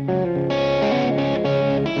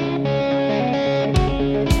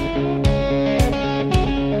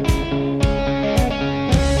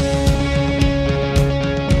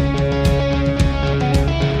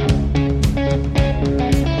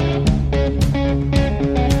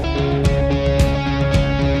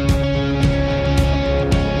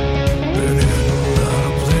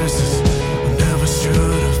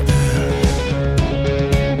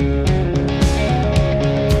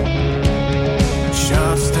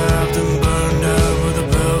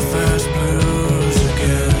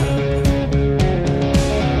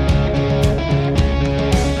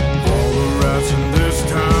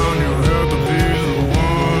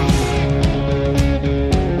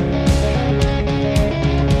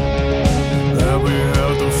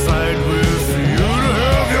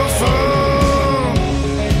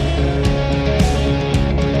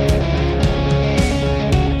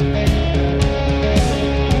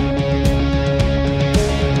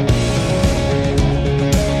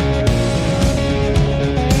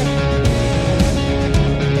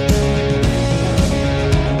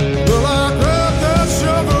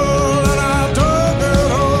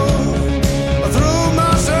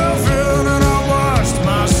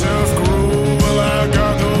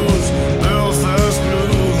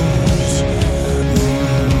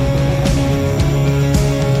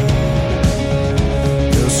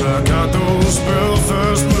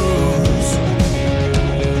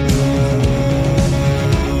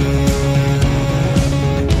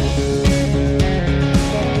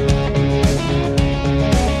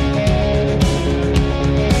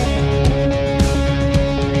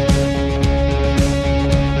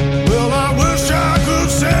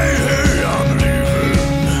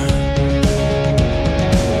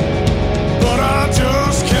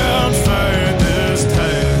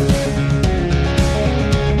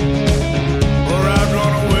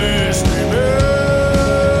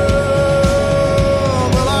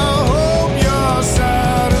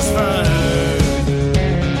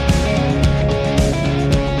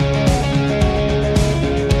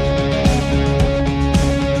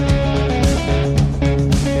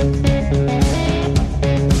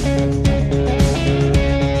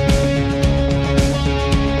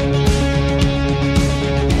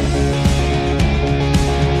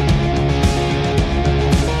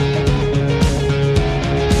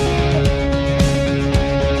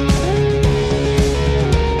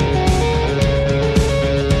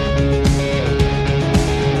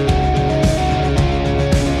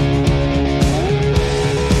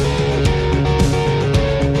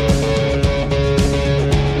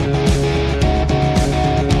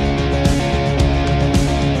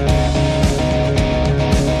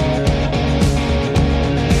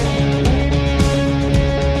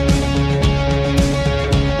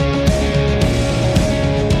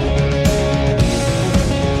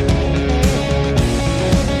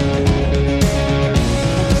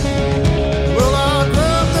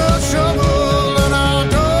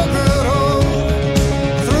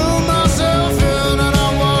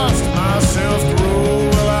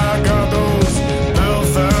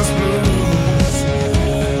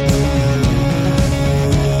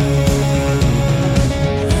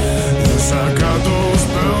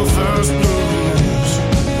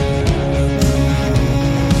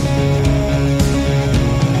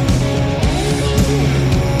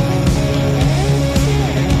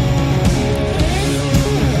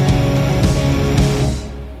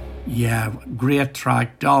 Great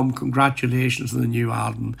track. Dom, congratulations on the new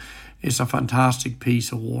album. It's a fantastic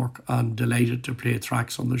piece of work and delighted to play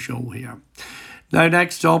tracks on the show here. Now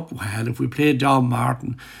next up, well, if we play Dom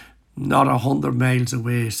Martin, not 100 miles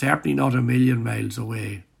away, certainly not 1,000,000 miles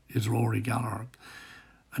away, is Rory Gallagher.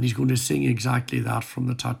 And he's going to sing exactly that from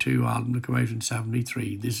the Tattoo album that came out in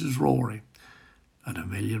 73. This is Rory and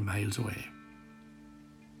 1,000,000 miles away.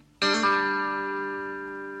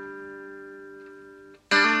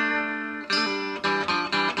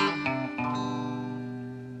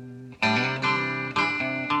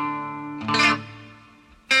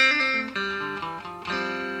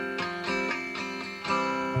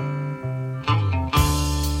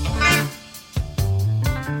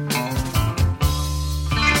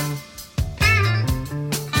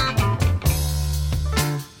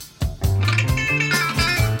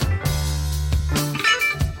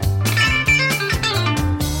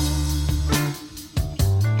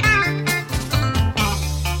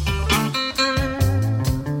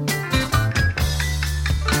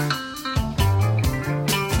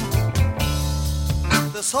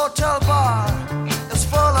 hotel bar is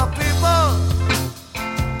full of people.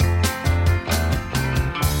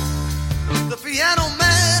 The piano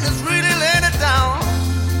man is really laying it down.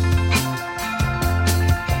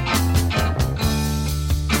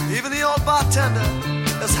 Even the old bartender,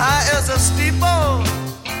 as high as a steeple.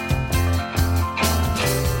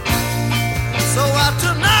 So why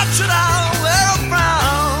tonight should I wear a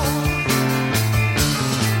frown?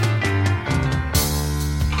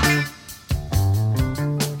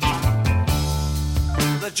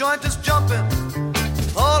 The joint is jumping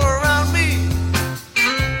all around me,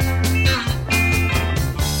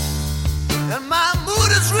 and my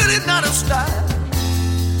mood is really not in style.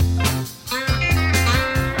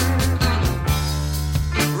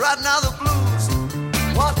 Right now the blues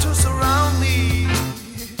want to surround me,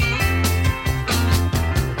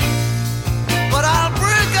 but I'll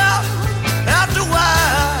break out after a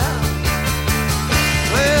while.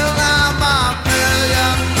 Well, I'm a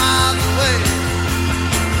million miles away.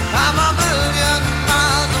 I'm a million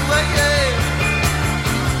miles away, yeah.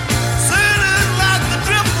 Sailing like the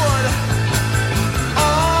driftwood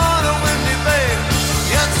on a windy bay.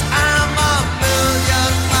 Yes, I'm a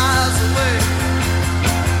million miles away.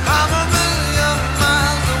 I'm a million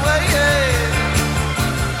miles away, yeah.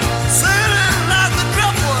 Sailing like the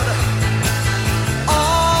driftwood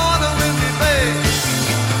on a windy bay.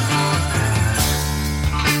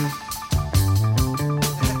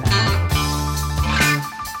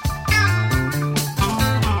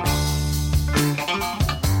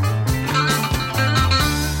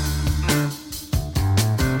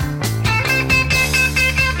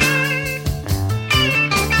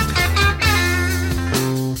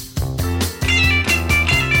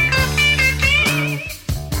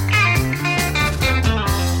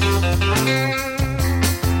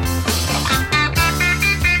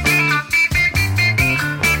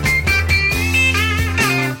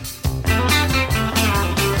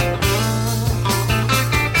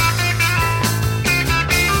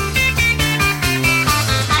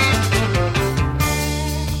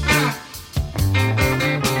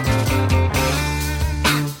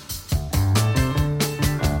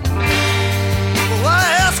 Why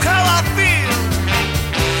ask how I feel?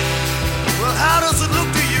 Well, how does it look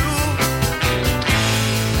to you?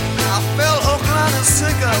 I fell hook, line, and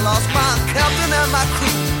sinker, lost my captain and my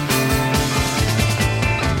crew.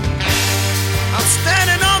 I'm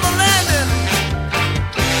standing on the landing,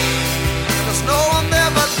 and there's no one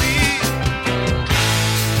there but me.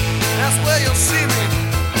 That's where you'll see me,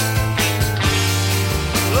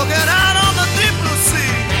 looking out on the deep blue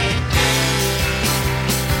sea.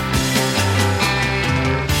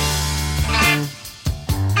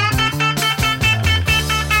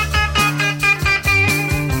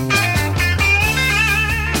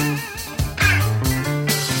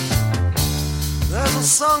 There's a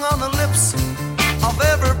song on the lips of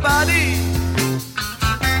everybody.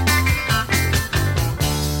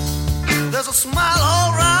 There's a smile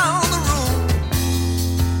all around the room.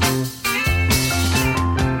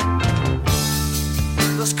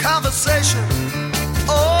 There's conversation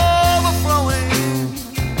overflowing.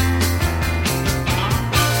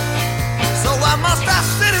 So why must I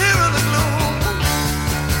sit here in the gloom?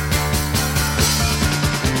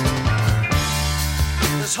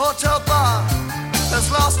 This hotel bar has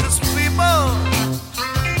lost its people.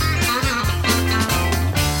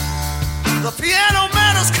 The piano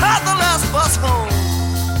man has caught the last bus home.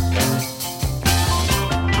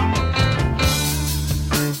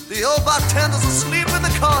 The old bartender's asleep in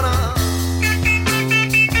the corner.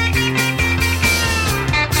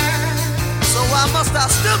 So why must I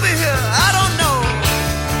still be here? I don't know.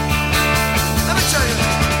 Let me tell you,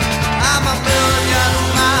 I'm a million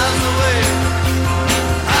miles away.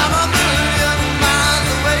 I'm a million miles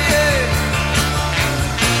away, yeah.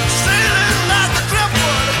 Sailing like the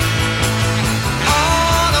driftwood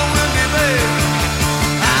on a windy bay.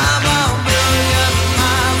 I'm a million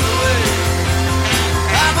miles away.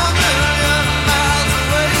 I'm a million miles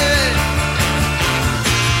away, yeah.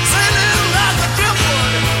 Sailing like the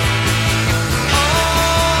driftwood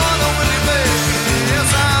on a windy bay.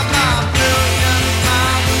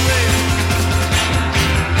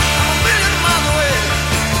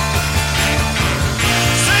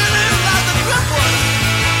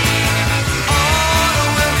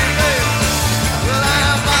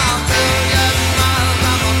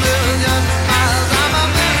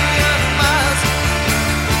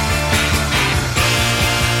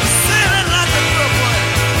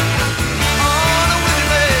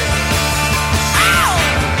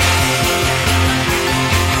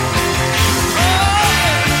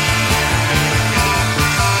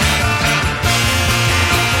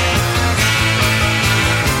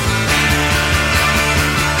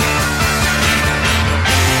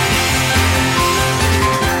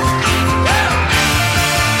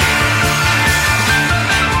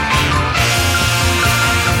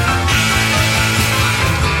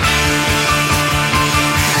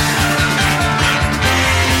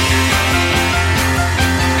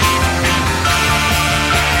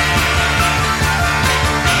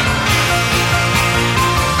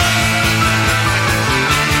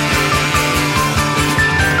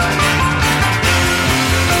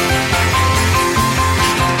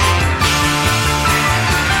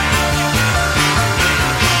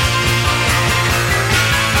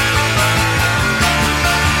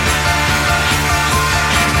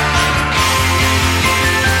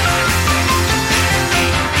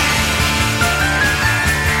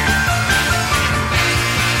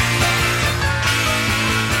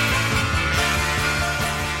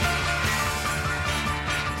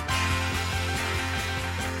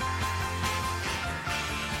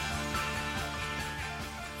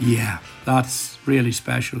 Yeah, that's really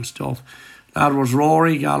special stuff. That was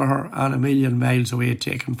Rory Gallagher and A Million Miles Away,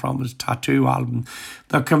 taken from his Tattoo album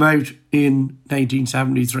that came out in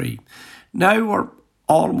 1973. Now we're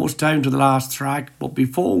almost down to the last track, but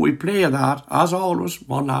before we play that, as always,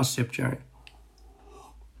 one last sip, Gerry.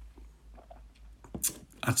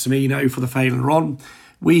 That's me now for the final run.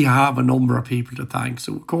 We have a number of people to thank.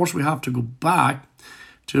 So, of course, we have to go back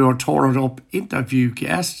to our Tore It Up interview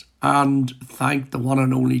guest and thank the one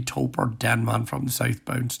and only Topper Denman from the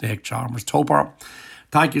Southbound Snake Charmers. Topper,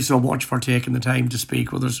 thank you so much for taking the time to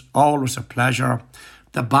speak with us. Always a pleasure.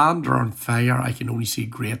 The band are on fire. I can only see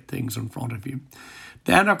great things in front of you.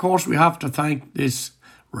 Then, of course, we have to thank this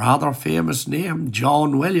rather famous name,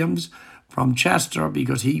 John Williams from Chester,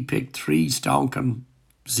 because he picked 3 stonking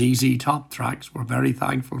ZZ Top tracks. We're very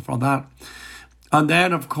thankful for that. And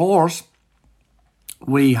then, of course,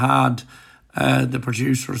 we had the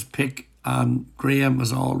producer's pick, and Graham,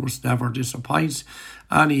 as always, never disappoints.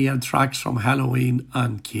 And he had tracks from Halloween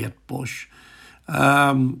and Kate Bush.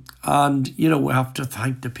 And, you know, we have to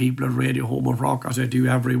thank the people at Radio Home of Rock, as I do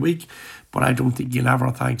every week. But I don't think you'll ever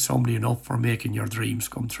thank somebody enough for making your dreams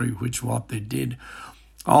come true, which is what they did.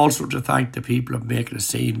 Also to thank the people of Making a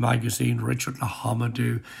Scene magazine, Richard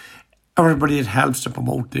Lahamadou, everybody that helps to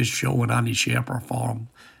promote this show in any shape or form.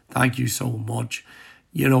 Thank you so much.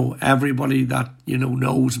 You know, everybody that, you know,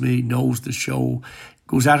 knows me, knows the show,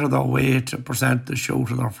 goes out of their way to present the show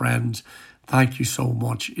to their friends. Thank you so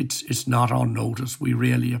much. It's not on notice. We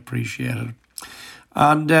really appreciate it.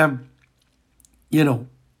 And, you know,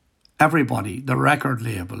 everybody, the record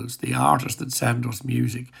labels, the artists that send us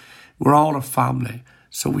music, we're all a family.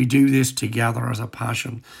 So we do this together as a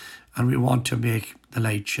passion, and we want to make the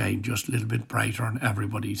light shine just a little bit brighter in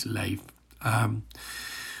everybody's life.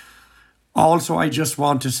 Also, I just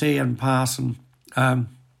want to say in passing,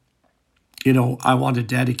 you know, I want to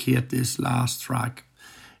dedicate this last track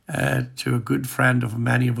to a good friend of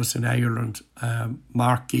many of us in Ireland,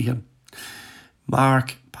 Mark Geehan.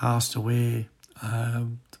 Mark passed away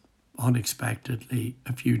unexpectedly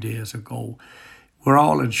a few days ago. We're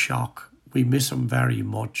all in shock. We miss him very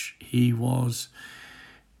much. He was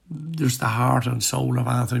just the heart and soul of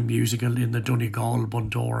Anthem Musical in the Donegal,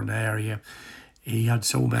 Bundoran area. He had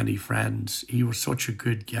so many friends. He was such a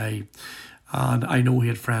good guy. And I know he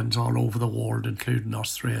had friends all over the world, including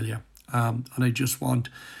Australia. And I just want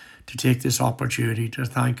to take this opportunity to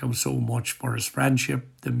thank him so much for his friendship,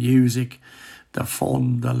 the music, the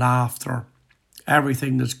fun, the laughter,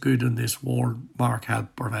 everything that's good in this world. Mark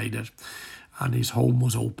helped provide it. And his home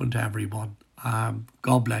was open to everyone.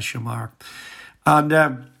 God bless you, Mark. And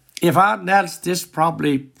if anything else, this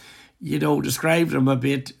probably, you know, described him a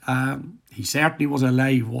bit. He certainly was a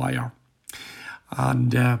live wire.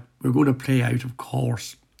 And we're going to play out, of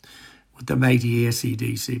course, with the mighty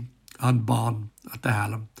AC/DC and Bon at the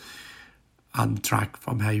helm, and track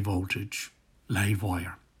from High Voltage, Live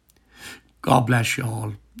Wire. God bless you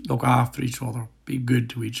all. Look after each other. Be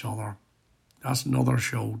good to each other. That's another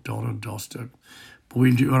show done and dusted. But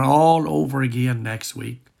we'll do it all over again next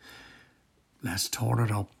week. Let's turn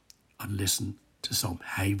it up and listen to some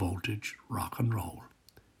high voltage rock and roll.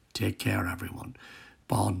 Take care, everyone.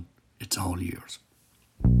 Bon, it's all yours.